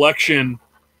a collection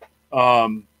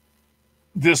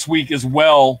this week as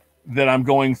well that I'm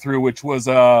going through, which was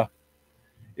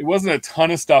it wasn't a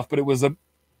ton of stuff, but it was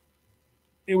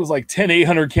like 10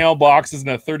 800 count boxes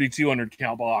and a 3200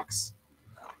 count box,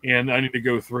 and I need to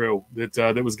go through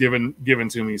that was given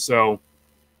to me. So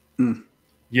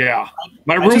yeah,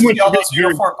 my room with all those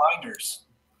uniform binders.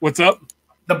 What's up?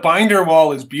 The binder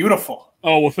wall is beautiful.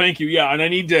 Oh well, thank you. Yeah, and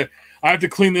I have to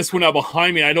clean this one out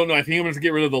behind me. I don't know. I think I'm going to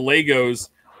get rid of the Legos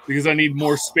because I need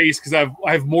more space because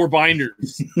I have more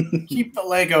binders. Keep the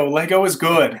Lego. Lego is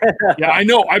good. Yeah, I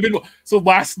know. So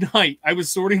last night I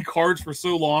was sorting cards for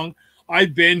so long. I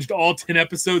binged all 10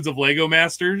 episodes of Lego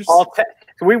Masters.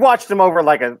 We watched them over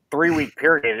like a 3-week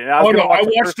period. And I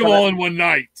watched them all in one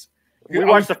night. We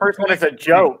watched the first one as a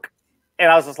joke. And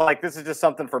I was just like, this is just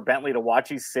something for Bentley to watch.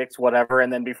 He's 6, whatever.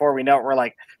 And then before we know it, we're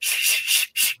like,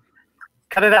 shh,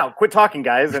 cut it out. Quit talking,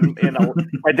 guys. And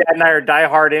my dad and I are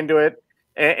diehard into it.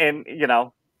 And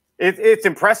it's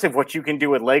impressive what you can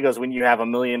do with Legos when you have $1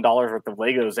 million worth of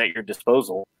Legos at your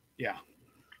disposal. Yeah.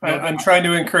 I'm trying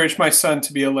to encourage my son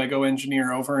to be a Lego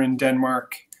engineer over in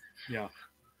Denmark. Yeah.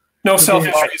 No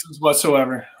selfish reasons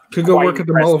whatsoever. Could go work at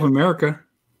the Mall of America.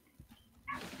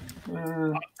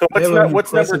 So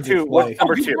what's number 2? What's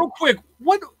number 2? Real quick,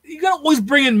 what you gotta always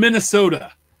bring in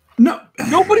Minnesota? No,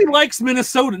 nobody likes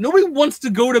Minnesota. Nobody wants to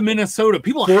go to Minnesota.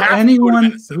 People for have anyone to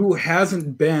go to who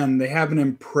hasn't been, they have an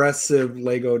impressive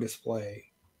Lego display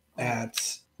in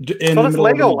the middle of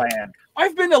Legoland.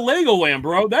 I've been to Legoland,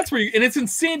 bro. That's where and it's in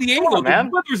San Diego. Man.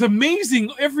 The weather's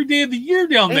amazing every day of the year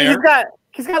down there.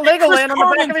 He's got Legoland on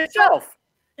the back of his shelf.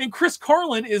 And Chris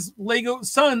Carlin is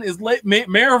son is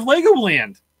mayor of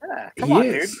Legoland. Yeah, come on,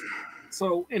 dude.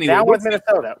 So anyway, now with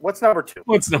Minnesota, what's number 2?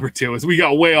 What's number 2? Is we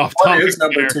got way off What topic. is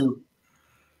number 2?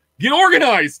 Get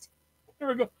organized. There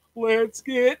we go. Let's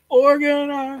get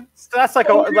organized. So that's like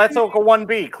a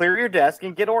 1B. Clear your desk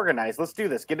and get organized. Let's do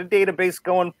this. Get a database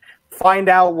going. Find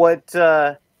out what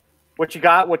you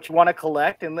got, what you want to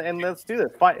collect, and let's do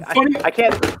this. I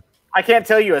can't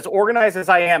tell you, as organized as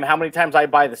I am, how many times I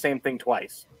buy the same thing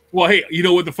twice. Well, hey, you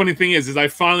know what the funny thing is I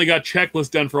finally got checklists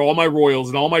done for all my Royals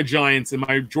and all my Giants and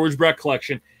my George Brett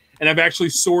collection, and I've actually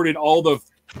sorted all the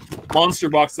monster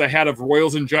boxes I had of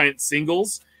Royals and Giants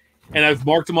singles, and I've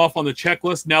marked them off on the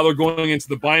checklist. Now they're going into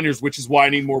the binders, which is why I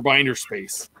need more binder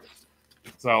space.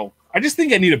 So I just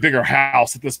think I need a bigger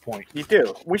house at this point. You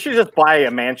do. We should just buy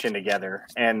a mansion together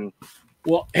and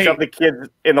shove the kids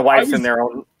and the wives in their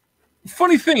own.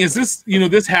 Funny thing is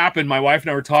this happened. My wife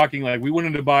and I were talking, like we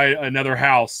wanted to buy another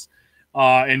house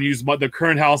and use the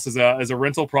current house as a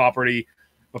rental property.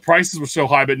 The prices were so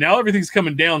high, but now everything's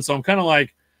coming down. So I'm kind of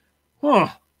like,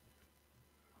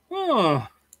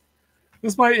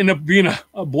 this might end up being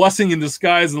a blessing in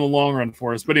disguise in the long run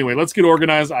for us. But anyway, let's get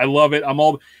organized. I love it.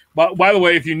 By the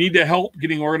way, if you need to help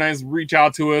getting organized, reach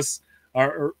out to us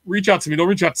or reach out to me. Don't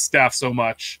reach out to staff so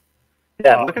much.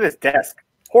 Yeah, look at his desk.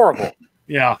 Horrible.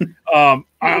 Yeah. He's got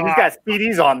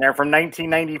CDs on there from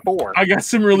 1994. I got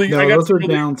some really great.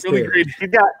 He's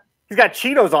got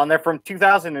Cheetos on there from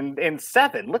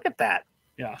 2007. Look at that.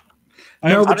 Yeah.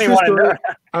 No, the true story.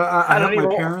 I had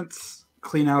my parents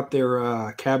clean out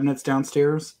their cabinets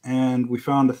downstairs, and we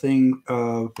found a thing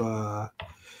of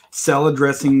salad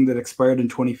dressing that expired in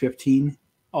 2015.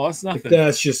 Oh, that's nothing.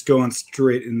 That's just going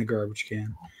straight in the garbage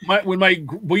can.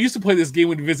 We used to play this game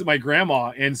when we visit my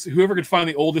grandma, and whoever could find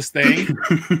the oldest thing,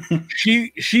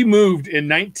 she moved in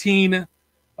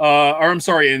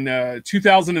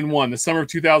 2001, the summer of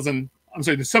 2000. I'm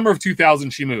sorry, the summer of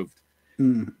 2000 she moved.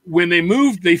 When they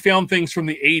moved, they found things from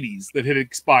the 80s that had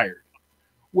expired.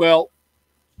 Well,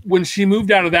 when she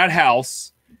moved out of that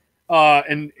house,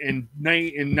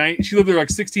 she lived there like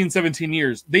 16, 17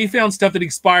 years. They found stuff that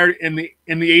expired in the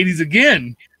 80s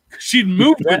again. She'd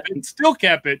moved with it and still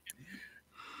kept it.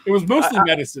 It was mostly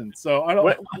medicine, so I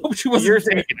hope she wasn't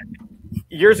taking it.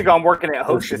 Years ago, I'm working at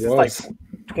Hostess. It's like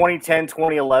 2010,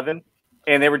 2011,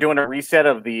 and they were doing a reset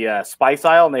of the spice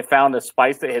aisle, and they found a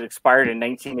spice that had expired in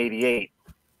 1988.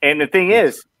 And the thing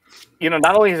is,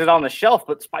 not only is it on the shelf,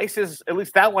 but spices, at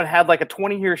least that one had like a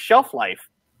 20-year shelf life.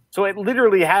 So it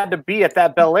literally had to be at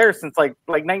that Bel Air since like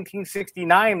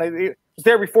 1969. It was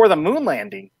there before the moon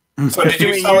landing. So did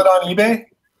you sell it on eBay?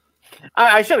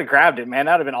 I should have grabbed it, man.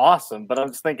 That would have been awesome. But I'm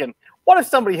just thinking, what if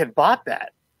somebody had bought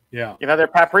that? Yeah. Their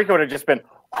paprika would have just been.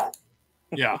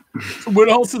 Yeah. So what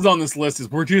else is on this list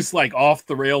is we're just like off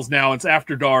the rails now. It's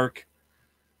after dark.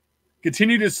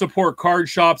 Continue to support card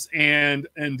shops and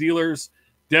dealers.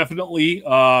 Definitely.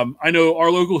 I know our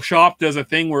local shop does a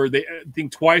thing where they I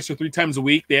think twice or 3 times a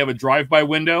week they have a drive-by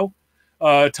window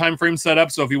time frame set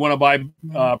up. So if you want to buy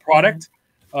product,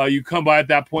 you come by at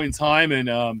that point in time,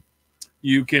 and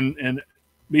you can. And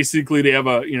basically, they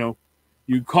have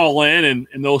you call in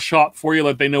and they'll shop for you,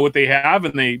 let they know what they have,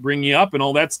 and they bring you up and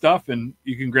all that stuff, and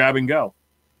you can grab and go.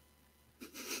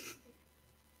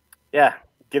 Yeah,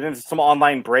 get into some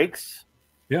online breaks.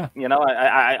 Yeah,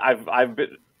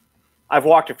 I've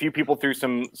walked a few people through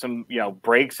some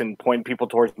breaks and point people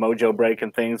towards Mojo Break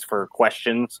and things for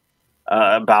questions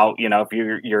about if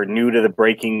you're new to the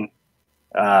breaking,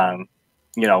 that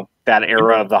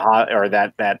era of the or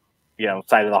that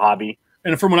side of the hobby.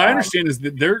 And from what I understand is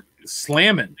that they're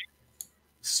slamming,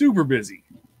 super busy.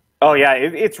 Oh yeah,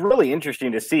 it's really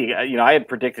interesting to see. I had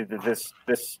predicted that this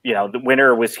the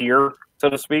winter was here, so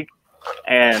to speak,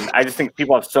 and I just think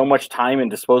people have so much time and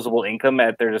disposable income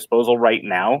at their disposal right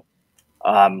now,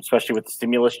 especially with the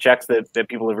stimulus checks that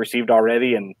people have received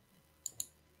already, and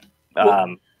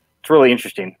it's really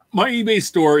interesting. My eBay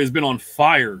store has been on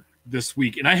fire this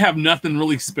week, and I have nothing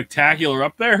really spectacular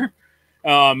up there.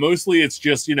 Mostly, it's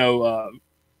just I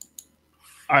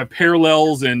have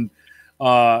parallels and.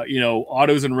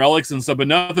 Autos and relics and stuff, but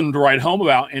nothing to write home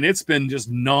about. And it's been just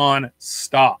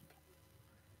non-stop.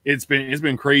 It's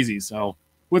been crazy. So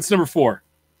what's number 4?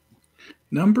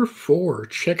 Number 4,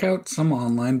 check out some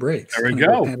online breaks. There we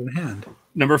go. Hand in hand.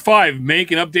 Number 5,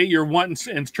 make and update your want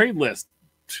and trade list.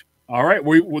 All right.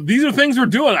 These are things we're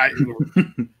doing.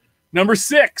 Number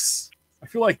 6, I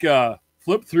feel like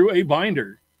flip through a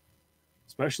binder,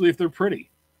 especially if they're pretty.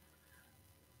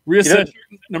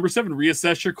 Number 7,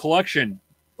 reassess your collection.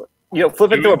 Flip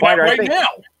it through a binder right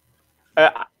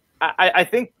now. I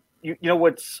think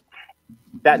what's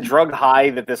that drug high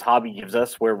that this hobby gives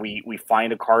us, where we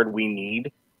find a card we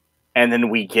need, and then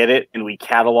we get it and we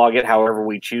catalog it however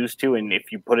we choose to. And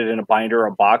if you put it in a binder or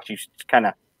a box, you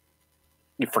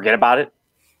forget about it,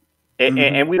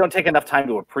 and we don't take enough time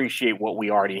to appreciate what we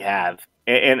already have.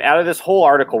 And out of this whole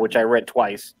article, which I read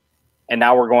twice, and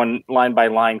now we're going line by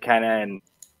line, and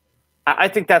I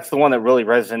think that's the one that really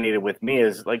resonated with me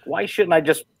is like, why shouldn't I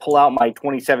just pull out my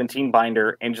 2017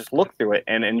 binder and just look through it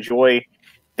and enjoy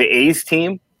the A's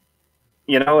team?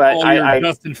 All your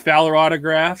Justin Fowler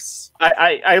autographs.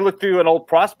 I looked through an old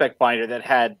prospect binder that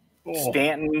had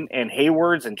Stanton and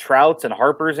Haywards and Trouts and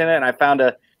Harpers in it, and I found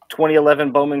a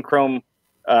 2011 Bowman Chrome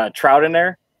Trout in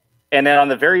there. And then on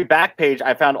the very back page,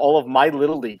 I found all of my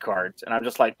Little League cards, and I'm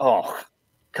just like, oh,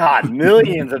 God,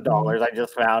 millions of dollars I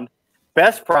just found.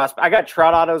 Best prospect. I got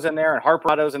Trout autos in there and Harper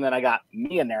autos, and then I got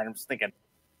me in there, and I'm just thinking,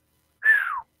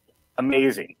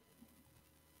 amazing.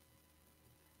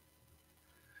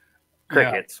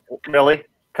 Crickets. Yeah. Really?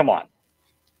 Come on.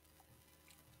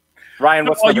 Ryan,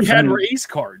 what's all you had were Ace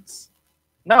cards?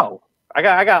 No. I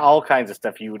got all kinds of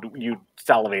stuff you'd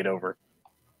salivate over.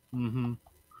 Mm-hmm.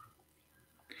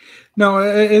 No,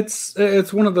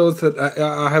 it's one of those that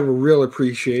I have a real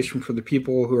appreciation for the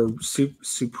people who are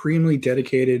supremely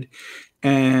dedicated,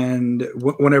 and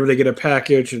whenever they get a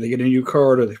package or they get a new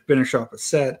card or they finish off a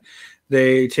set,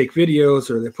 they take videos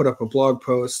or they put up a blog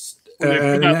post.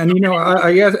 And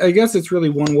I guess it's really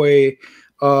one way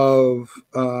of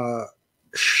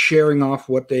sharing off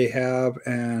what they have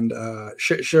and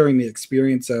sharing the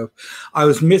experience of, I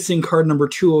was missing card number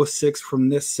 206 from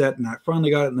this set, and I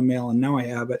finally got it in the mail, and now I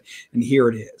have it, and here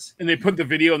it is. And they put the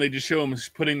video, and they just show them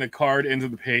putting the card into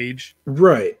the page.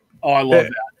 Right. Oh, I love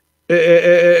that.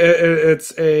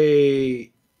 It's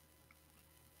a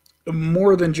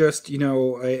more than just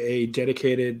a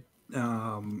dedicated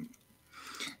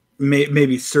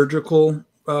maybe surgical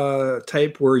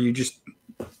type where you just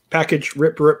package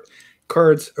rip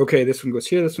cards. Okay, this one goes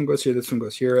here, this one goes here, this one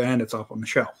goes here, and it's off on the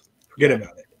shelf. Forget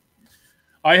about it.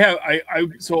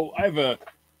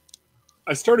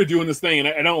 I started doing this thing, and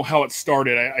I don't know how it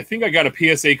started. I think I got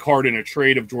a PSA card in a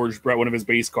trade of George Brett, one of his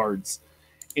base cards.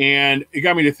 And it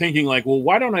got me to thinking, like, well,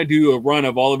 why don't I do a run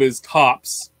of all of his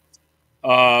tops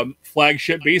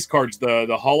flagship base cards,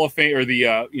 the Hall of Fame, or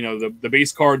the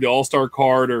base card, the All-Star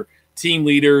card, or team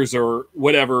leaders, or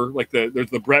whatever, like there's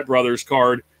the Brett Brothers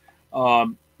card,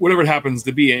 whatever it happens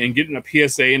to be, and getting a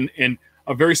PSA. And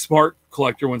a very smart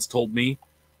collector once told me,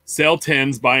 sell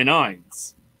 10s, buy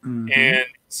 9s. Mm-hmm. And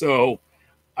so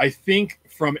I think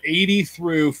from 80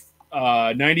 through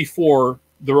 94,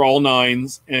 they're all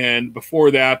 9s, and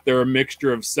before that, they're a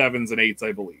mixture of 7s and 8s,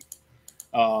 I believe.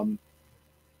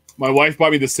 My wife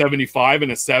bought me the 75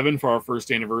 and a 7 for our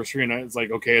first anniversary, and I was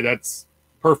like, okay, that's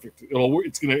perfect.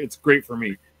 It's great for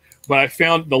me. But I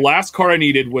found the last card I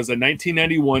needed was a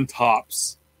 1991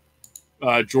 Topps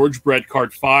George Brett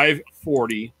card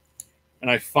 540, and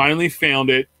I finally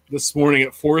found it this morning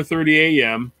at 4:30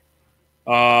 a.m.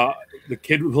 The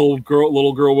little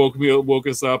girl woke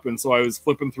us up, and so I was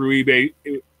flipping through eBay.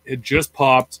 It had just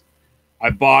popped. I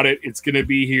bought it. It's going to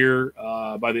be here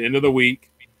by the end of the week,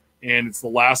 and it's the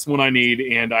last one I need.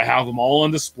 And I have them all on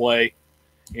display,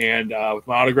 and with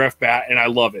my autographed bat, and I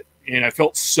love it. And I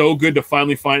felt so good to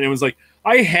finally find it. It was like,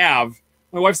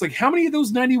 my wife's like, how many of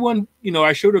those 91?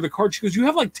 I showed her the card. She goes, you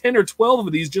have like 10 or 12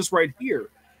 of these just right here.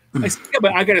 I said, yeah,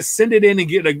 but I got to send it in and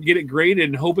get it graded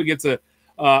and hope it gets a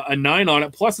 9 on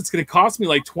it. Plus, it's going to cost me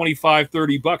like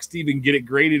 $25-$30 to even get it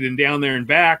graded and down there and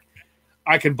back.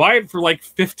 I can buy it for like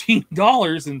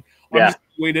 $15, and I just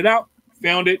waited out.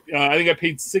 Found it. I think I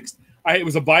paid $6. It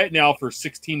was a buy it now for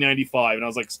 $16.95, and I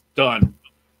was like, done.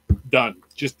 Done.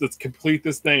 Just let's complete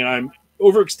this thing. And I'm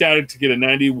over ecstatic to get a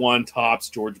 91 Topps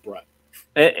George Brett.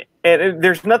 And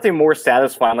there's nothing more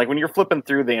satisfying. Like when you're flipping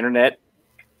through the internet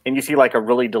and you see like a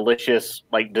really delicious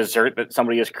like dessert that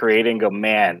somebody is creating, go,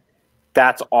 man,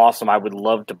 that's awesome. I would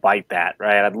love to bite that,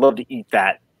 right? I'd love to eat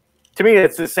that. To me,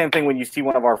 it's the same thing when you see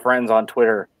one of our friends on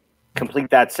Twitter complete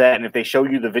that set, and if they show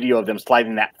you the video of them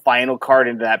sliding that final card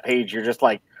into that page, you're just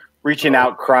like reaching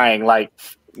out crying like,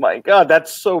 my God,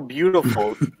 that's so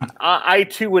beautiful. I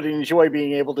too would enjoy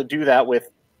being able to do that with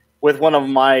one of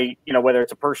my, you know, whether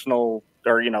it's a personal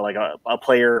or, you know, like a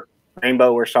player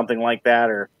rainbow or something like that,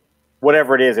 or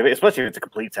whatever it is, especially if it's a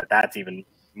complete set, that's even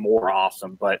more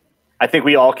awesome. But I think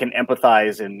we all can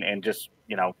empathize and just,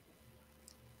 you know,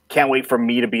 can't wait for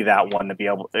me to be that one to be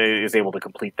able to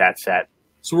complete that set.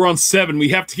 So we're on 7. We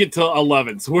have to get to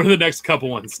 11. So what are the next couple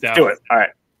ones, Steph? Do it. All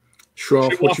right. Show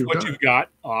off what you've got.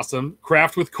 Awesome.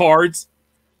 Craft with cards.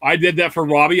 I did that for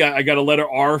Robbie. I got a letter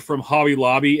R from Hobby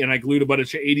Lobby, and I glued a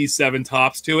bunch of 87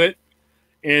 Topps to it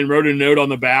and wrote a note on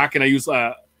the back. And I used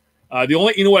the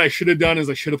only, you know what I should have done is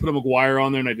I should have put a McGuire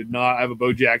on there, and I did not. I have a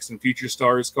Bo Jackson Future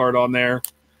Stars card on there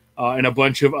and a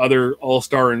bunch of other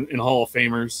All-Star and Hall of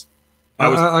Famers.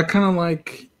 I kind of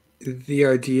like the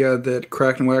idea that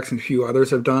Cracked and Wax and a few others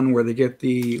have done where they get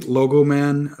the logo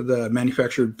man, the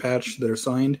manufactured patch that are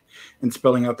signed, and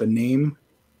spelling out the name.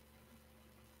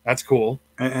 That's cool.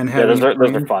 And those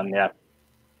are fun, yeah.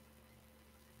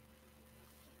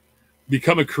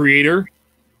 Become a creator.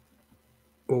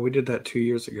 Well, we did that 2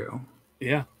 years ago.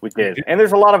 Yeah. We did. And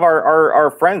there's a lot of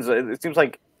our friends. It seems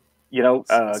like, you know,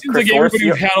 seems Chris like everybody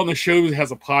we've had on the show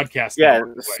has a podcast. Yeah,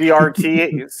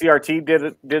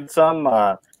 CRT did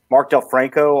some. Mark Del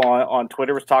Franco on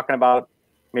Twitter was talking about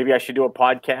maybe I should do a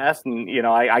podcast, and you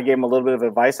know, I gave him a little bit of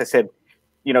advice. I said,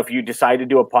 you know, if you decide to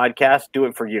do a podcast, do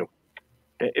it for you.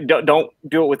 Don't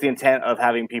do it with the intent of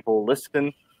having people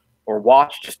listen or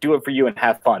watch. Just do it for you and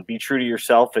have fun. Be true to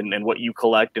yourself and what you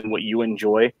collect and what you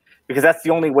enjoy, because that's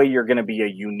the only way you're going to be a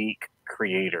unique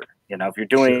creator. You know, if you're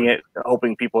doing it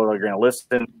hoping people are going to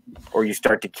listen, or you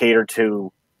start to cater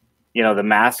to, you know, the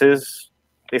masses,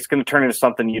 it's going to turn into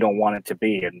something you don't want it to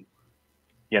be. And,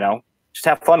 you know, just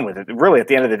have fun with it. Really, at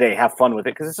the end of the day, have fun with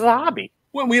it, because it's a hobby.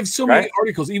 Well, we have so many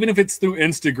articles, even if it's through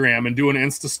Instagram and doing an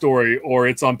Insta story, or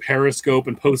it's on Periscope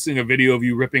and posting a video of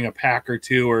you ripping a pack or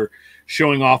two, or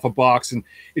showing off a box, and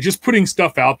it's just putting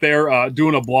stuff out there,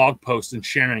 doing a blog post and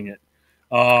sharing it.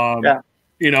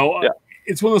 You know,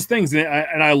 it's one of those things,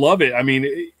 and I love it. I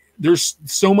mean, there's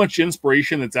so much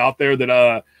inspiration that's out there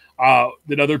that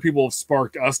that other people have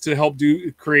sparked us to help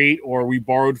create, or we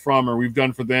borrowed from, or we've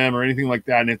done for them, or anything like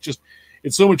that. And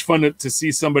it's so much fun to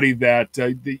see somebody that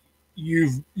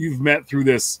you've met through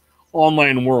this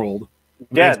online world.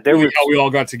 Yeah, that's really how we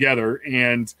all got together,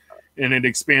 and it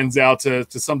expands out to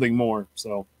something more.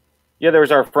 So, yeah, there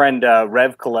was our friend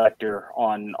Rev Collector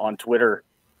on Twitter.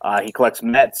 He collects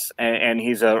Mets, and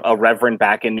he's a reverend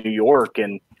back in New York.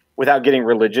 And without getting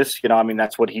religious, you know, I mean,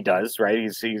 that's what he does, right?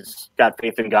 He's got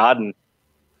faith in God,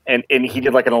 and he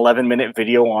did like an 11-minute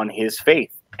video on his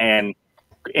faith, and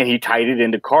he tied it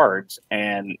into cards,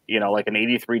 and, you know, like an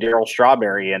 83 Darryl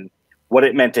Strawberry, and what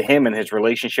it meant to him and his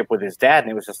relationship with his dad.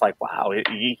 And it was just like, wow,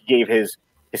 he gave his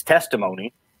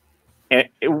testimony. And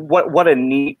what a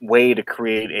neat way to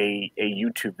create a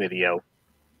YouTube video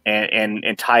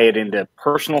and tie it into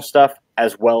personal stuff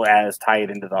as well as tie it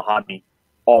into the hobby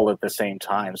all at the same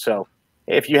time. So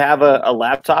if you have a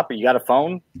laptop or you got a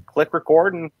phone, click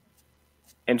record and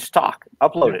just talk,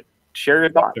 upload it, share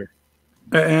your thoughts.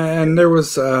 And there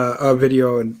was a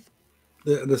video, and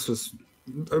this was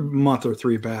a month or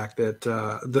 3 back, that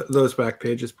those back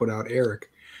pages put out, Eric,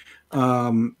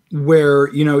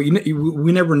 where, you know,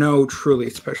 we never know truly,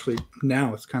 especially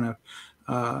now it's kind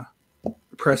of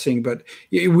pressing, but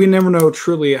we never know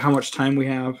truly how much time we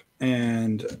have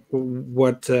and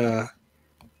what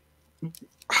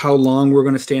how long we're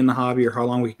going to stay in the hobby, or how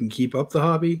long we can keep up the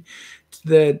hobby.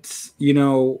 That, you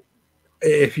know,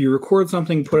 if you record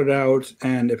something, put it out,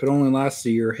 and if it only lasts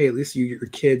a year, hey, at least your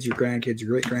kids, your grandkids, your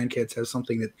great-grandkids have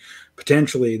something that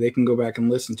potentially they can go back and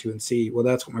listen to and see, well,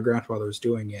 that's what my grandfather was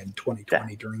doing in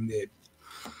 2020 during the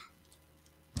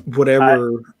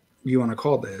whatever you want to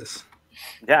call this.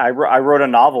 Yeah, I wrote a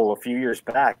novel a few years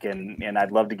back, and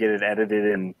I'd love to get it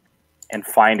edited and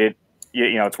find it,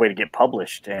 you know, its way to get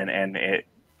published. And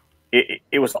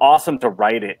it was awesome to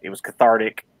write it. It was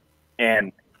cathartic,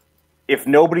 and if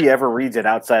nobody ever reads it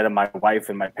outside of my wife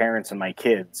and my parents and my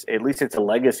kids, at least it's a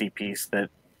legacy piece that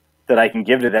I can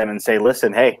give to them and say,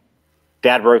 listen, hey,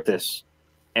 Dad wrote this,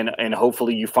 and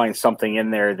hopefully you find something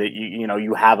in there that you know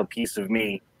you have a piece of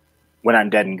me when I'm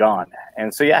dead and gone.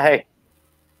 And so, yeah, hey,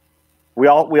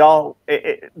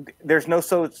 there's no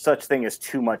such thing as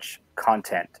too much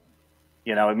content.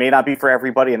 You know, it may not be for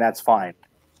everybody, and that's fine.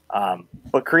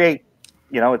 But create,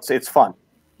 you know, it's fun.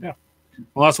 Yeah.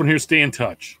 Well, last one here, stay in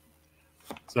touch.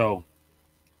 So,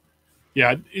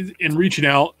 yeah, and reaching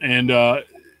out and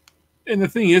the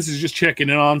thing is just checking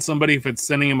in on somebody. If it's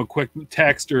sending them a quick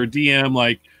text or a DM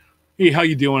like, "Hey, how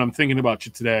you doing? I'm thinking about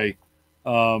you today.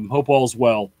 Hope all's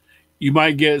well." You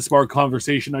might get a spark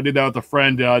conversation. I did that with a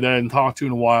friend that I hadn't talked to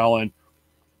in a while and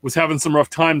was having some rough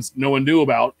times no one knew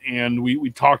about. And we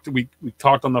talked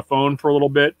on the phone for a little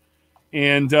bit,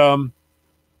 and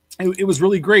it was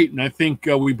really great. And I think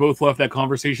we both left that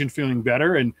conversation feeling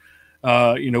better and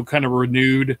kind of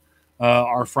renewed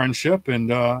our friendship.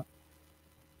 And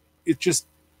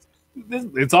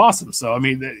it's awesome. So I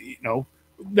mean,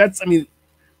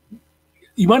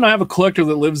 you might not have a collector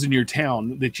that lives in your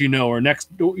town that or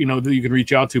next, that you can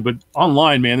reach out to, but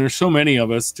online, man, there's so many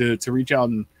of us to reach out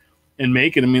and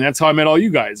make it. I mean, that's how I met all you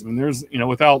guys. I mean, there's,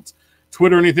 without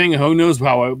Twitter or anything, who knows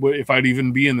if I'd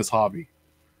even be in this hobby.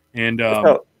 And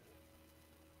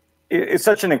it's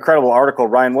such an incredible article,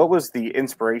 Ryan. What was the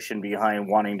inspiration behind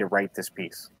wanting to write this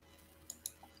piece?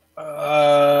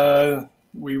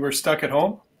 We were stuck at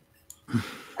home.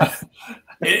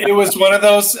 It was one of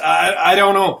those, I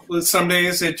don't know. Some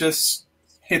days it just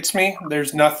hits me.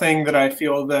 There's nothing that I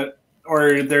feel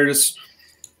or there's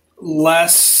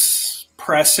less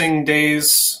pressing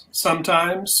days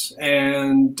sometimes.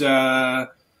 And I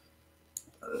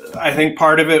think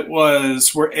part of it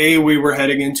was we were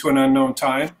heading into an unknown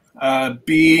time.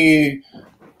 B,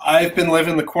 I've been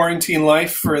living the quarantine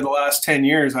life for the last 10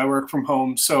 years. I work from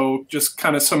home. So just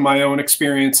kind of some of my own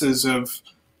experiences of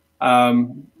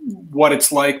what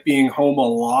it's like being home a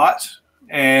lot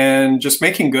and just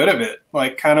making good of it.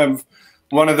 Like kind of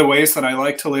one of the ways that I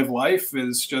like to live life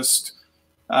is just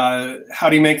how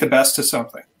do you make the best of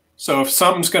something? So if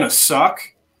something's going to suck,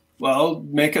 well,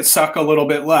 make it suck a little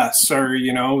bit less, or,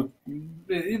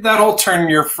 that'll turn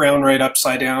your frown right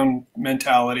upside down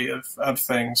mentality of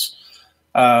things.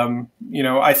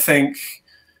 I think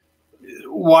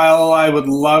while I would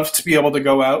love to be able to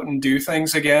go out and do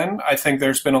things again, I think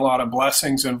there's been a lot of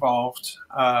blessings involved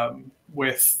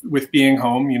with being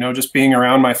home, just being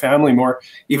around my family more,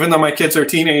 even though my kids are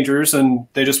teenagers and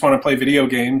they just want to play video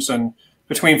games. And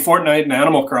between Fortnite and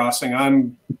Animal Crossing,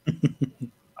 I'm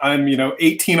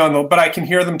 18 but I can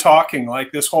hear them talking.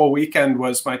 Like this whole weekend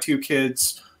was my two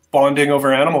kids bonding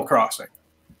over Animal Crossing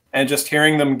and just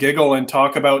hearing them giggle and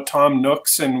talk about Tom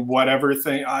Nooks and whatever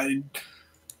the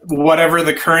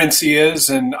currency is.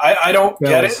 And I don't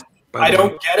get it. I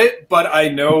don't get it, but I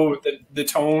know the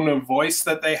tone of voice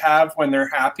that they have when they're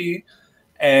happy.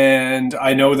 And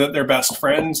I know that they're best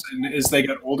friends. And as they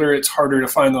get older, it's harder to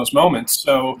find those moments.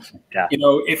 So, yeah.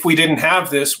 If we didn't have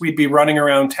this, we'd be running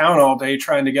around town all day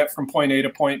trying to get from point A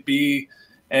to point B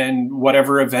and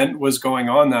whatever event was going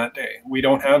on that day. We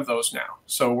don't have those now.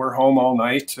 So we're home all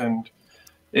night, and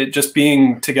it just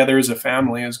being together as a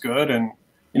family is good. And,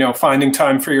 finding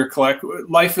time for your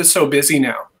life is so busy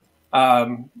now.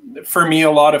 For me, a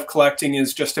lot of collecting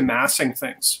is just amassing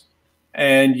things,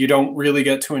 and you don't really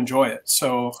get to enjoy it.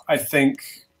 So I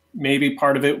think maybe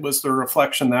part of it was the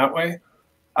reflection that way.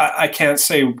 I can't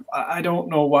say, I don't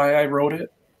know why I wrote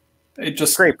it. It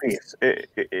just great piece.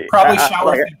 Probably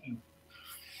shallow thinking.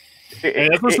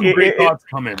 That's where some great thoughts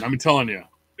come in. I'm telling you.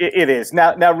 It is.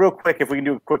 Now, real quick, if we can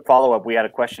do a quick follow-up, we had a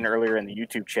question earlier in the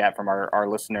YouTube chat from our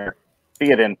listener,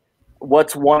 Theoden.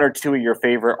 What's one or two of your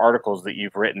favorite articles that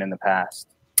you've written in the past?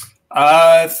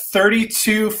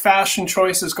 32 fashion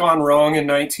choices gone wrong in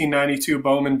 1992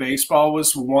 Bowman baseball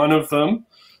was one of them.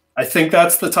 I think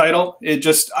that's the title. It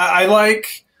just, I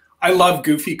love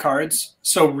goofy cards.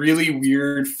 So really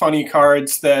weird, funny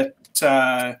cards that,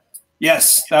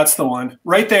 yes, that's the one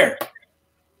right there.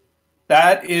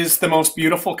 That is the most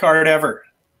beautiful card ever.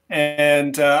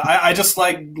 And I just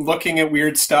like looking at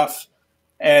weird stuff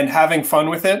and having fun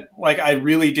with it. Like I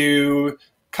really do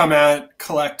come at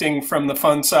collecting from the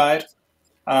fun side.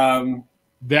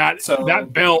 That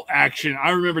belt action, I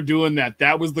remember doing that.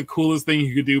 That was the coolest thing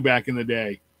you could do back in the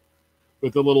day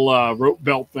with the little rope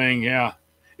belt thing. Yeah.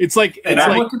 I'm looking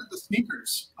at the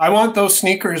sneakers. I want those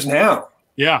sneakers now.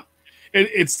 Yeah.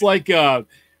 It's like, what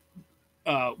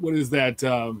is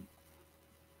that?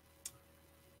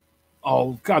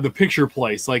 Oh God, the picture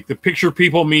place, like the picture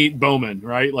people meet Bowman,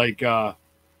 right? Like,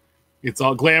 it's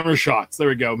all glamour shots. There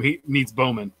we go. He meets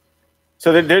Bowman.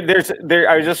 So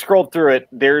I just scrolled through it.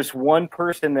 There's one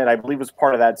person that I believe was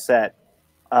part of that set,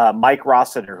 Mike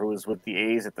Rossiter, who was with the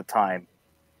A's at the time,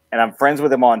 and I'm friends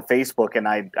with him on Facebook. And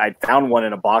I found one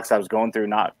in a box I was going through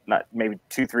not maybe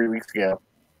 2-3 weeks ago,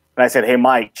 And I said, "Hey,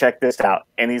 Mike, check this out."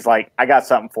 And he's like, "I got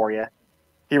something for you."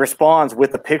 He responds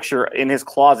with a picture in his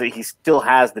closet. He still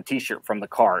has the T-shirt from the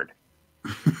card.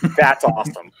 That's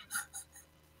awesome.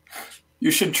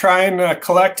 You should try and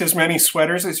collect as many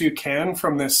sweaters as you can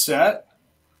from this set.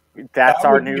 That's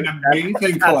our new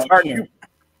amazing collection.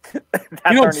 You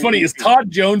know what's funny is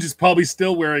Todd Jones is probably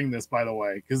still wearing this, by the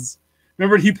way, because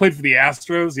remember he played for the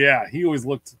Astros? Yeah, he always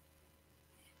looked.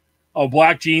 Oh,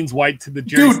 black jeans, white to the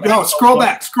Jerry. Dude, no, scroll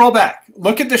back.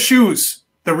 Look at the shoes.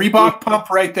 The Reebok pump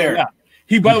right there. Yeah.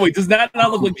 He, by the way, does that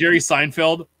not look like Jerry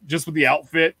Seinfeld just with the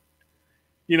outfit?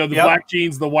 You know, the black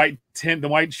jeans, the white tint, the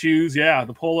white shoes. Yeah,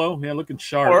 the polo. Yeah, looking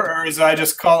sharp. Or as I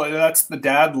just call it, that's the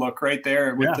dad look right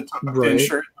there with the tucked-in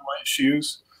shirt and the white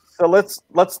shoes. So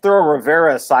let's throw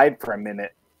Rivera aside for a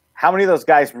minute. How many of those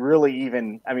guys really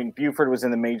even? I mean, Buford was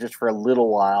in the majors for a little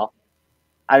while.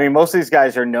 I mean, most of these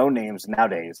guys are no names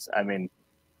nowadays. I mean,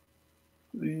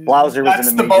 Blauser was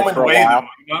in the majors for a while.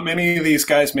 Not many of these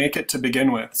guys make it to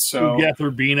begin with. So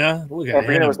Urbina, look at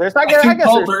him. I think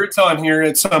Paul Bird's on here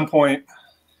at some point,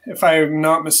 if I'm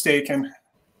not mistaken.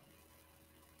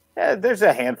 Yeah, there's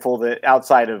a handful that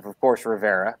outside of course,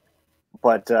 Rivera.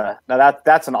 But no,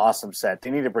 that's an awesome set. They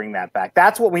need to bring that back.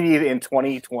 That's what we need in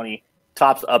 2020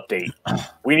 Topps update.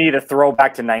 We need a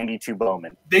throwback to 92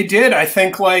 Bowman. They did, I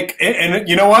think, and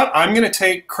you know what? I'm going to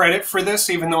take credit for this,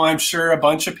 even though I'm sure a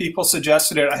bunch of people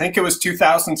suggested it. I think it was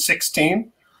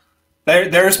 2016.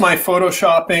 There's my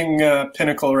photoshopping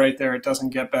pinnacle right there. It doesn't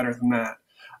get better than that.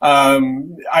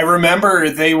 I remember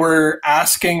they were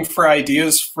asking for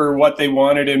ideas for what they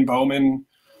wanted in Bowman,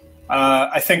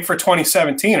 I think for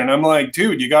 2017. And I'm like,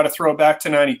 dude, you got to throw it back to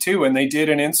 92. And they did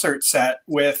an insert set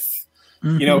with,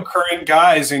 you know, current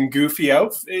guys in goofy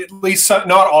outfits. At least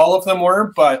not all of them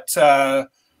were, but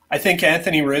I think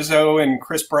Anthony Rizzo and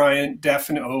Chris Bryant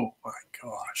definitely. Oh my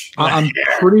gosh! I'm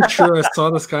pretty sure I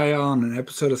saw this guy on an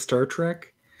episode of Star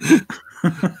Trek.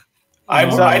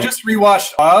 I just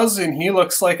rewatched Oz, and he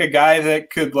looks like a guy that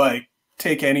could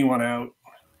take anyone out.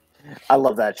 I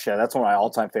love that show. That's one of my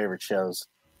all-time favorite shows.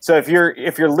 So if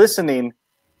you're listening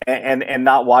and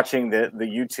not watching the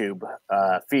YouTube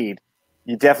feed,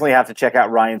 you definitely have to check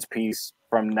out Ryan's piece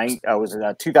from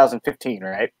 2015,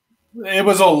 right? It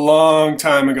was a long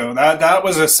time ago. That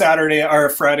was a Saturday or a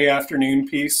Friday afternoon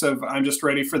piece of I'm just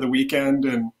ready for the weekend.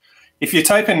 And if you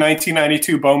type in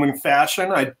 1992 Bowman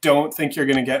fashion, I don't think you're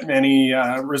going to get many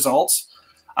results.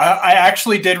 I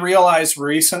actually did realize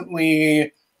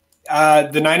recently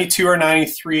the 92 or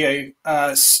 93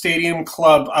 Stadium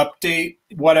Club update,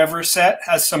 whatever set,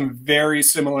 has some very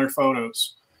similar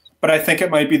photos. But I think it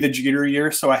might be the Jeter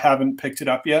year, so I haven't picked it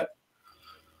up yet.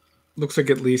 Looks like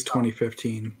at least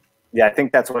 2015. Yeah, I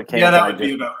think that's what it came up. Yeah, that would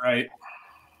be about right.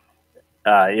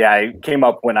 Yeah, it came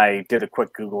up when I did a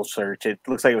quick Google search. It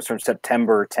looks like it was from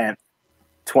September 10th,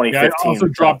 2015. Yeah, I also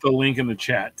dropped the link in the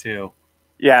chat, too.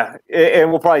 Yeah, and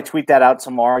we'll probably tweet that out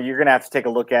tomorrow. You're going to have to take a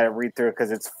look at it, read through it,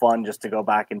 because it's fun just to go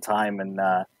back in time and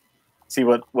see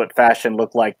what fashion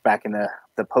looked like back in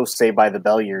the post-Saved by the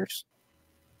Bell years.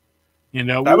 You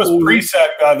know, that was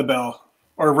pre-Saved by the Bell,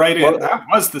 or that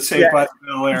was the Saved by the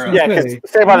Bell era. Yeah, because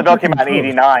Saved by the Bell came out in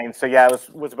 '89, so yeah, it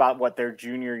was about their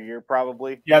junior year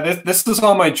probably. Yeah, this is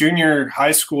all my junior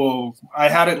high school. I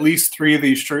had at least 3 of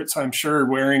these shirts, I'm sure,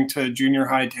 wearing to junior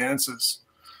high dances.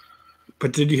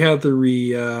 But did you have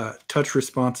the touch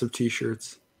responsive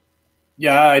T-shirts?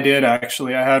 Yeah, I did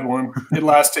actually. I had one. It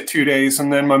lasted 2 days,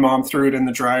 and then my mom threw it in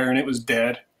the dryer, and it was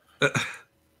dead.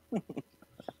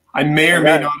 I may or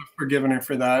may not have forgiven her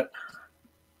for that.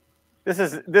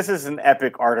 This is an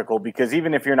epic article because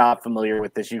even if you're not familiar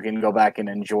with this, you can go back and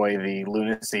enjoy the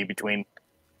lunacy between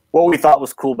what we thought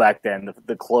was cool back then,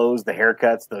 the clothes, the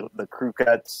haircuts, the crew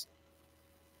cuts.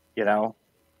 You know,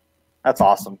 that's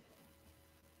awesome.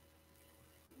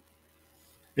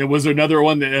 Yeah, was there another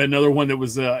one that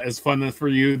was as fun for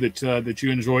you that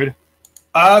you enjoyed?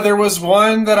 There was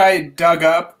one that I dug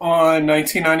up on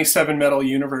 1997 Metal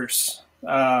Universe.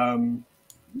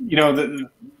 You know,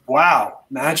 wow,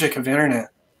 magic of internet.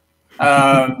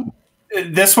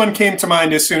 This one came to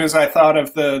mind as soon as I thought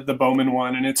of the Bowman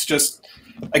one, and it's just,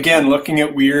 again, looking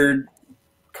at weird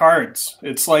cards.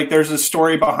 It's like there's a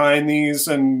story behind these,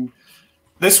 and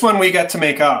this one we get to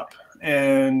make up.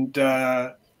 And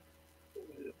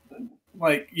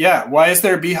why is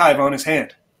there a beehive on his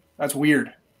hand? That's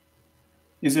weird.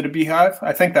 Is it a beehive?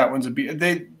 I think that one's a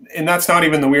beehive. And that's not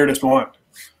even the weirdest one.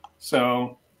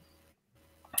 So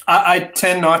I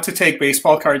tend not to take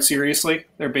baseball cards seriously.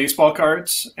 They're baseball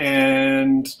cards,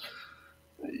 and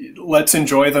let's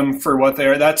enjoy them for what they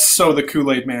are. That's so the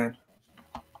Kool-Aid Man.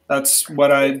 That's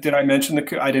what I mention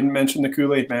I didn't mention the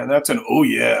Kool-Aid Man. That's an oh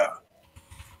yeah.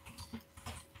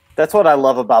 That's what I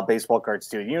love about baseball cards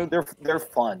too. You know, they're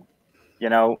fun. You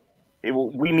know,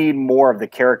 we need more of the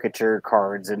caricature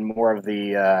cards and more of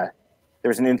the.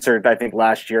 There's an insert I think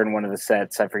last year in one of the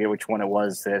sets. I forget which one it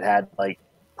was that had like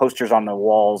posters on the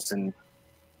walls and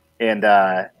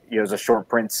it was a short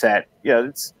print set. Yeah,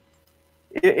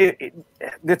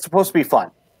 it's supposed to be fun.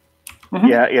 Mm-hmm.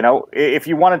 Yeah, you know, if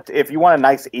you want a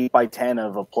nice 8x10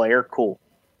 of a player, cool,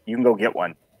 you can go get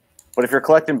one. But if you're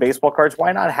collecting baseball cards,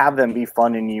 why not have them be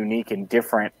fun and unique and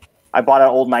different? I bought an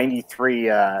old '93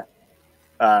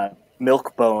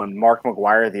 Milk Bone Mark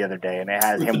McGwire the other day, and it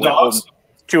has him with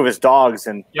two of his dogs.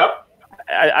 And yep,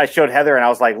 I showed Heather, and I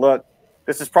was like, "Look,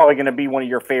 this is probably going to be one of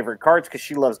your favorite cards because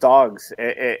she loves dogs."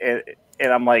 And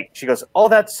I'm like, she goes, "Oh,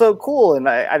 that's so cool!" And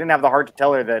I didn't have the heart to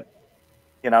tell her that,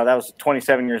 you know, that was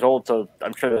 27 years old, so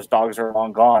I'm sure those dogs are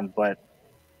long gone. But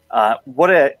what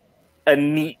a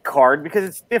neat card because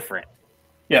it's different.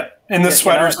 Yeah, and the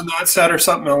sweaters in that set are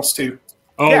something else too.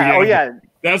 Oh yeah, oh yeah,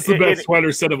 that's the best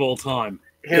sweater set of all time.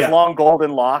 His long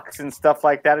golden locks and stuff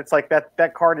like that. It's like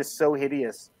that card is so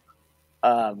hideous,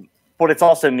 but it's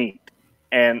also neat.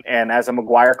 And as a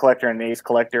McGwire collector and an Ace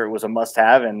collector, it was a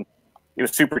must-have, and it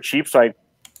was super cheap, so I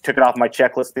took it off my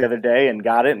checklist the other day and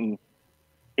got it, and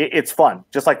it's fun.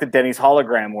 Just like the Denny's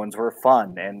hologram ones were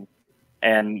fun,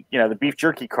 and you know the beef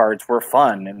jerky cards were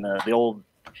fun, and the old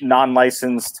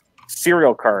non-licensed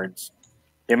cereal cards.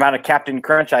 The amount of Captain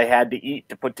Crunch I had to eat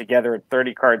to put together a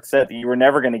 30-card set that you were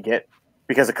never going to get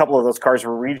because a couple of those cards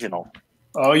were regional.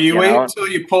 Oh, you wait until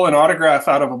you pull an autograph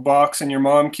out of a box and your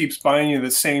mom keeps buying you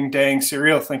the same dang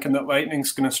cereal thinking that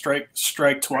lightning's going to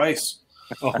strike twice.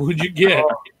 Oh, who'd you get?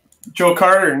 Joe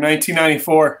Carter,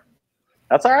 1994.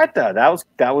 That's all right, though.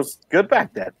 That was good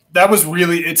back then. That was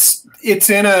really – it's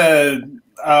in a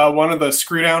one of the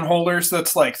screw down holders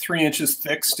that's like 3 inches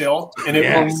thick still, and it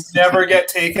will never get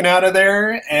taken out of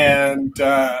there. And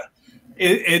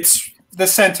it's the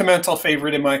sentimental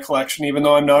favorite in my collection, even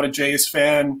though I'm not a Jays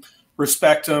fan.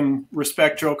 Respect him,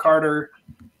 respect Joe Carter.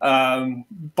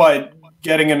 But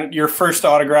getting your first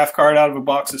autograph card out of a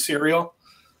box of cereal,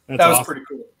 that was pretty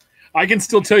cool. I can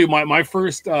still tell you my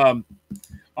first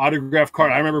autograph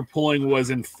card I remember pulling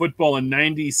was in football in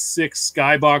 '96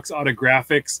 Skybox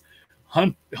Autographics.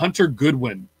 Hunter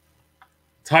Goodwin,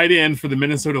 tight end for the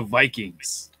Minnesota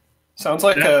Vikings. Sounds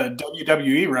like a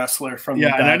WWE wrestler from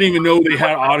and I didn't even know they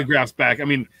had autographs back. I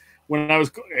mean, when I was,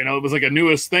 it was like a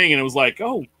newest thing, and it was like,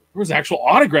 oh, there was actual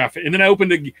autograph. And then I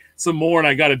opened some more, and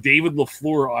I got a David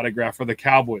LaFleur autograph for the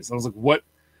Cowboys. I was like, what?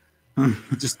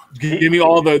 Just give me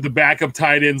all the backup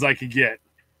tight ends I could get.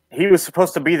 He was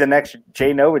supposed to be the next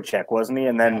Jay Novacek, wasn't he?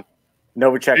 And then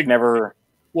Novacek never.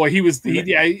 Well, he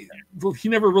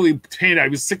never really panned out. He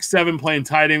was 6'7", playing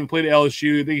tight end, played at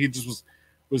LSU. I think he just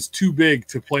was too big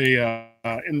to play.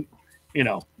 And you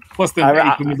know, plus the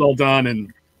Aikman was all done,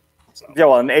 and so. Yeah,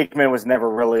 well, and Aikman was never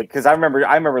really because I remember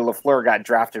LaFleur got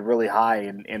drafted really high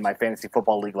in my fantasy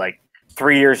football league like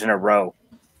 3 years in a row,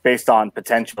 based on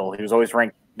potential. He was always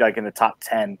ranked like in the top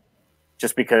 10,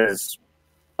 just because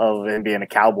of him being a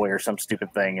Cowboy or some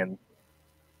stupid thing, and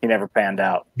he never panned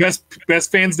out.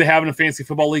 Best fans to have in a fantasy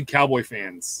football league, Cowboy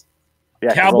fans.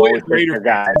 Yeah, Cowboy and Raider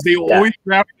guys. They always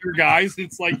draft their guys.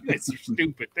 It's like, you guys are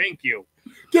stupid. Thank you.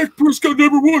 Dak Prescott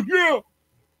 #1. Yeah.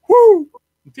 Woo.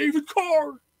 David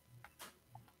Carr.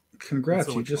 Congrats,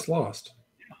 you just lost.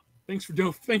 Yeah. Thanks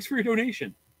for your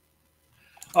donation.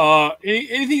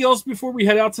 Anything else before we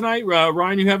head out tonight?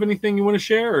 Ryan, you have anything you want to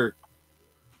share? Or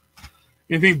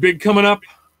anything big coming up?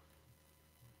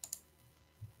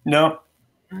 No.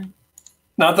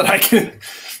 Not that I can.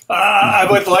 I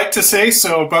would like to say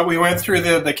so, but we went through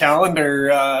the calendar.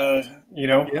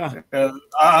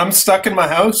 I'm stuck in my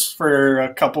house for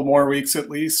a couple more weeks at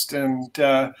least, and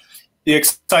the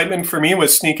excitement for me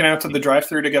was sneaking out to the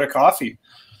drive-thru to get a coffee.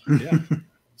 Yeah.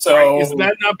 So has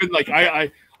that not been like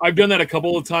I've done that a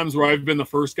couple of times where I've been the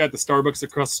first guy at the Starbucks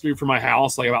across the street from my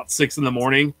house, like about 6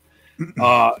 a.m.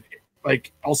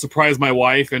 Like I'll surprise my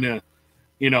wife, and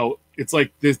it's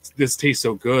like this tastes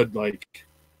so good. Like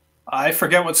I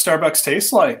forget what Starbucks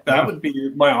tastes like. That would be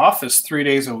my office 3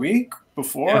 days a week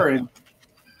before. Yeah. And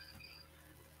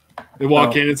they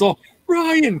walk in, it's all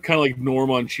Ryan, kind of like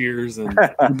Norm on Cheers. And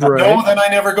No, then I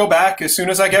never go back. As soon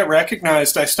as I get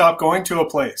recognized, I stop going to a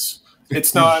place.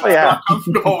 It's not, I'm not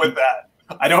comfortable with that.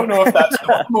 I don't know if that's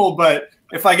normal, but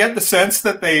if I get the sense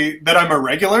that I'm a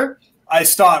regular, I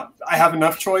stop. I have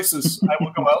enough choices. I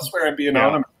will go elsewhere and be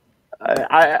anonymous.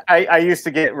 I used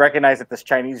to get recognized at this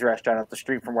Chinese restaurant up the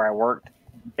street from where I worked,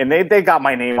 and they got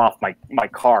my name off my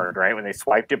card, right, when they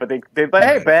swiped it, but they'd like,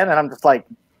 hey, Ben, and I'm just like,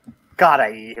 God,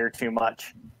 I eat here too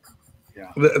much.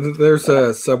 Yeah. There's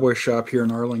a Subway shop here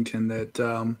in Arlington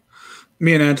that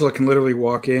Me and Angela can literally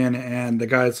walk in, and the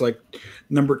guy's like,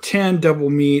 number 10 double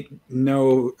meat,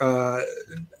 no,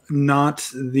 not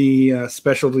the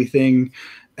specialty thing,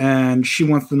 and she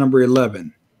wants the number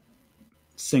 11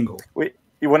 single.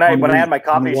 When I had my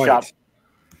coffee shop,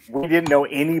 we didn't know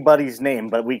anybody's name,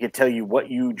 but we could tell you what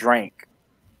you drank.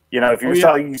 You know, if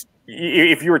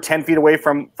if you were 10 feet away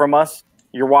from us,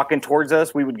 you're walking towards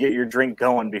us, we would get your drink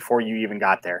going before you even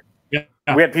got there. Yeah.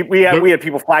 We had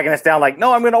people flagging us down like,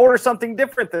 no, I'm going to order something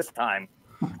different this time.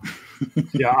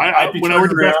 Yeah, when I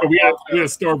worked at Best Buy, we had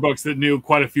Starbucks that knew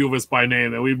quite a few of us by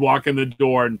name, and we'd walk in the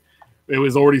door, and it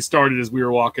was already started as we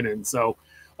were walking in. So,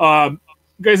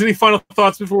 guys, any final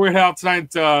thoughts before we head out tonight?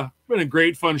 It's been a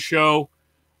great, fun show.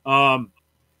 Check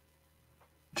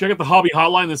out the Hobby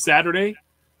Hotline this Saturday.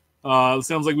 It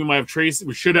sounds like we might have Tracy.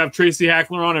 We should have Tracy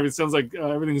Hackler on. It sounds like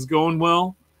everything's going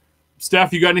well.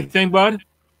 Steph, you got anything, bud?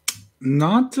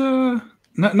 Not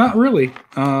really.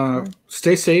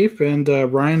 Stay safe, and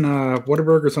Ryan,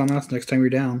 Whataburger's on us next time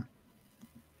you're down.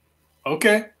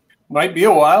 Okay, might be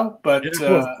a while, but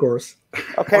well, of course.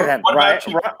 Okay, then. Right.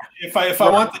 If I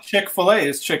want the Chick-fil-A,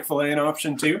 is Chick-fil-A an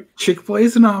option too? Chick-fil-A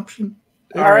is an option.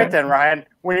 All right then, Ryan.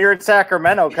 When you're in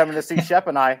Sacramento, coming to see Shep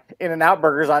and I, In-N-Out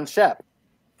Burgers on Shep.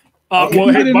 Well,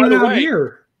 hey, by the way,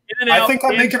 here. I think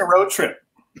I'm making a road trip.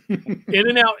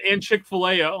 In-N-Out and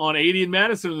Chick-fil-A on 80 and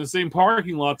Madison in the same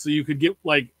parking lot, so you could get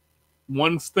like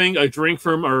one thing, a drink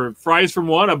from, or fries from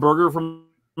one, a burger from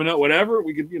whatever.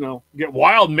 We could, get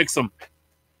wild and mix them.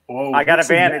 Whoa, I got a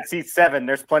van at seat 7.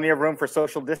 There's plenty of room for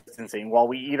social distancing while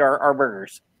we eat our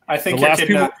burgers. I think you're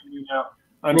kidnapping me now.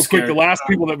 I'm scared. The last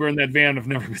people that were in that van have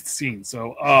never been seen.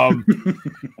 So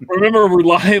remember, we're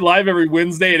live every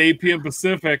Wednesday at 8 p.m.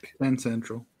 Pacific. 10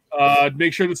 Central.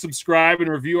 Make sure to subscribe and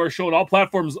review our show on all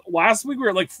platforms. Last week we were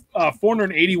at like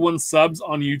 481 subs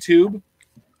on YouTube.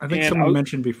 I think someone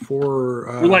mentioned before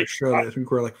show that I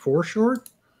think we're like 4 short.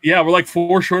 Yeah, we're like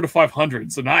 4 short of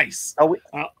 500. So nice.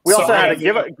 We also had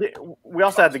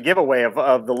the giveaway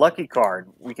of the lucky card.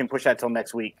 We can push that till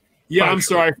next week. Yeah, I'm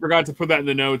sorry, I forgot to put that in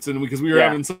the notes, and because we were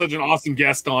having such an awesome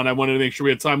guest on, I wanted to make sure we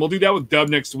had time. We'll do that with Dub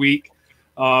next week.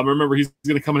 Remember, he's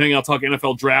going to come and hang out, talk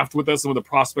NFL draft with us and where the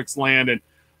prospects land and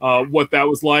what that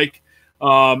was like.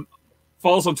 Follow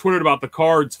us on Twitter about the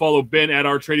cards. Follow Ben at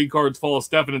Our Trading Cards. Follow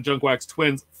Stefan at Junkwax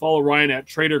Twins. Follow Ryan at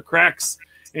Trader Cracks,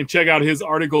 and check out his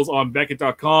articles on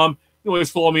Beckett.com. You can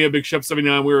always follow me at Big Chef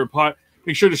 79. We're a pot.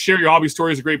 Make sure to share your hobby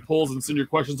stories, great polls, and send your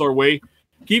questions our way.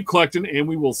 Keep collecting, and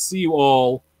we will see you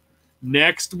all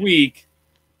next week.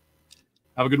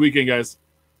 Have a good weekend, guys.